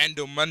for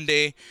Mando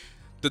Monday,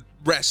 the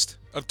rest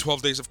of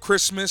 12 Days of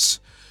Christmas.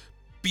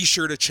 Be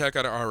sure to check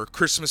out our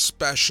Christmas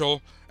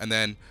special, and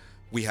then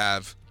we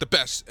have the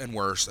best and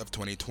worst of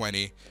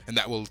 2020, and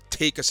that will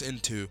take us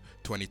into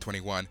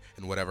 2021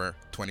 and whatever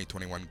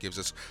 2021 gives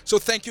us. So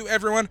thank you,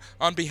 everyone,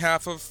 on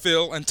behalf of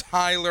Phil and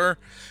Tyler.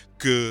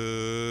 Good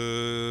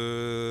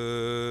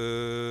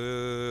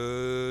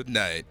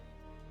night.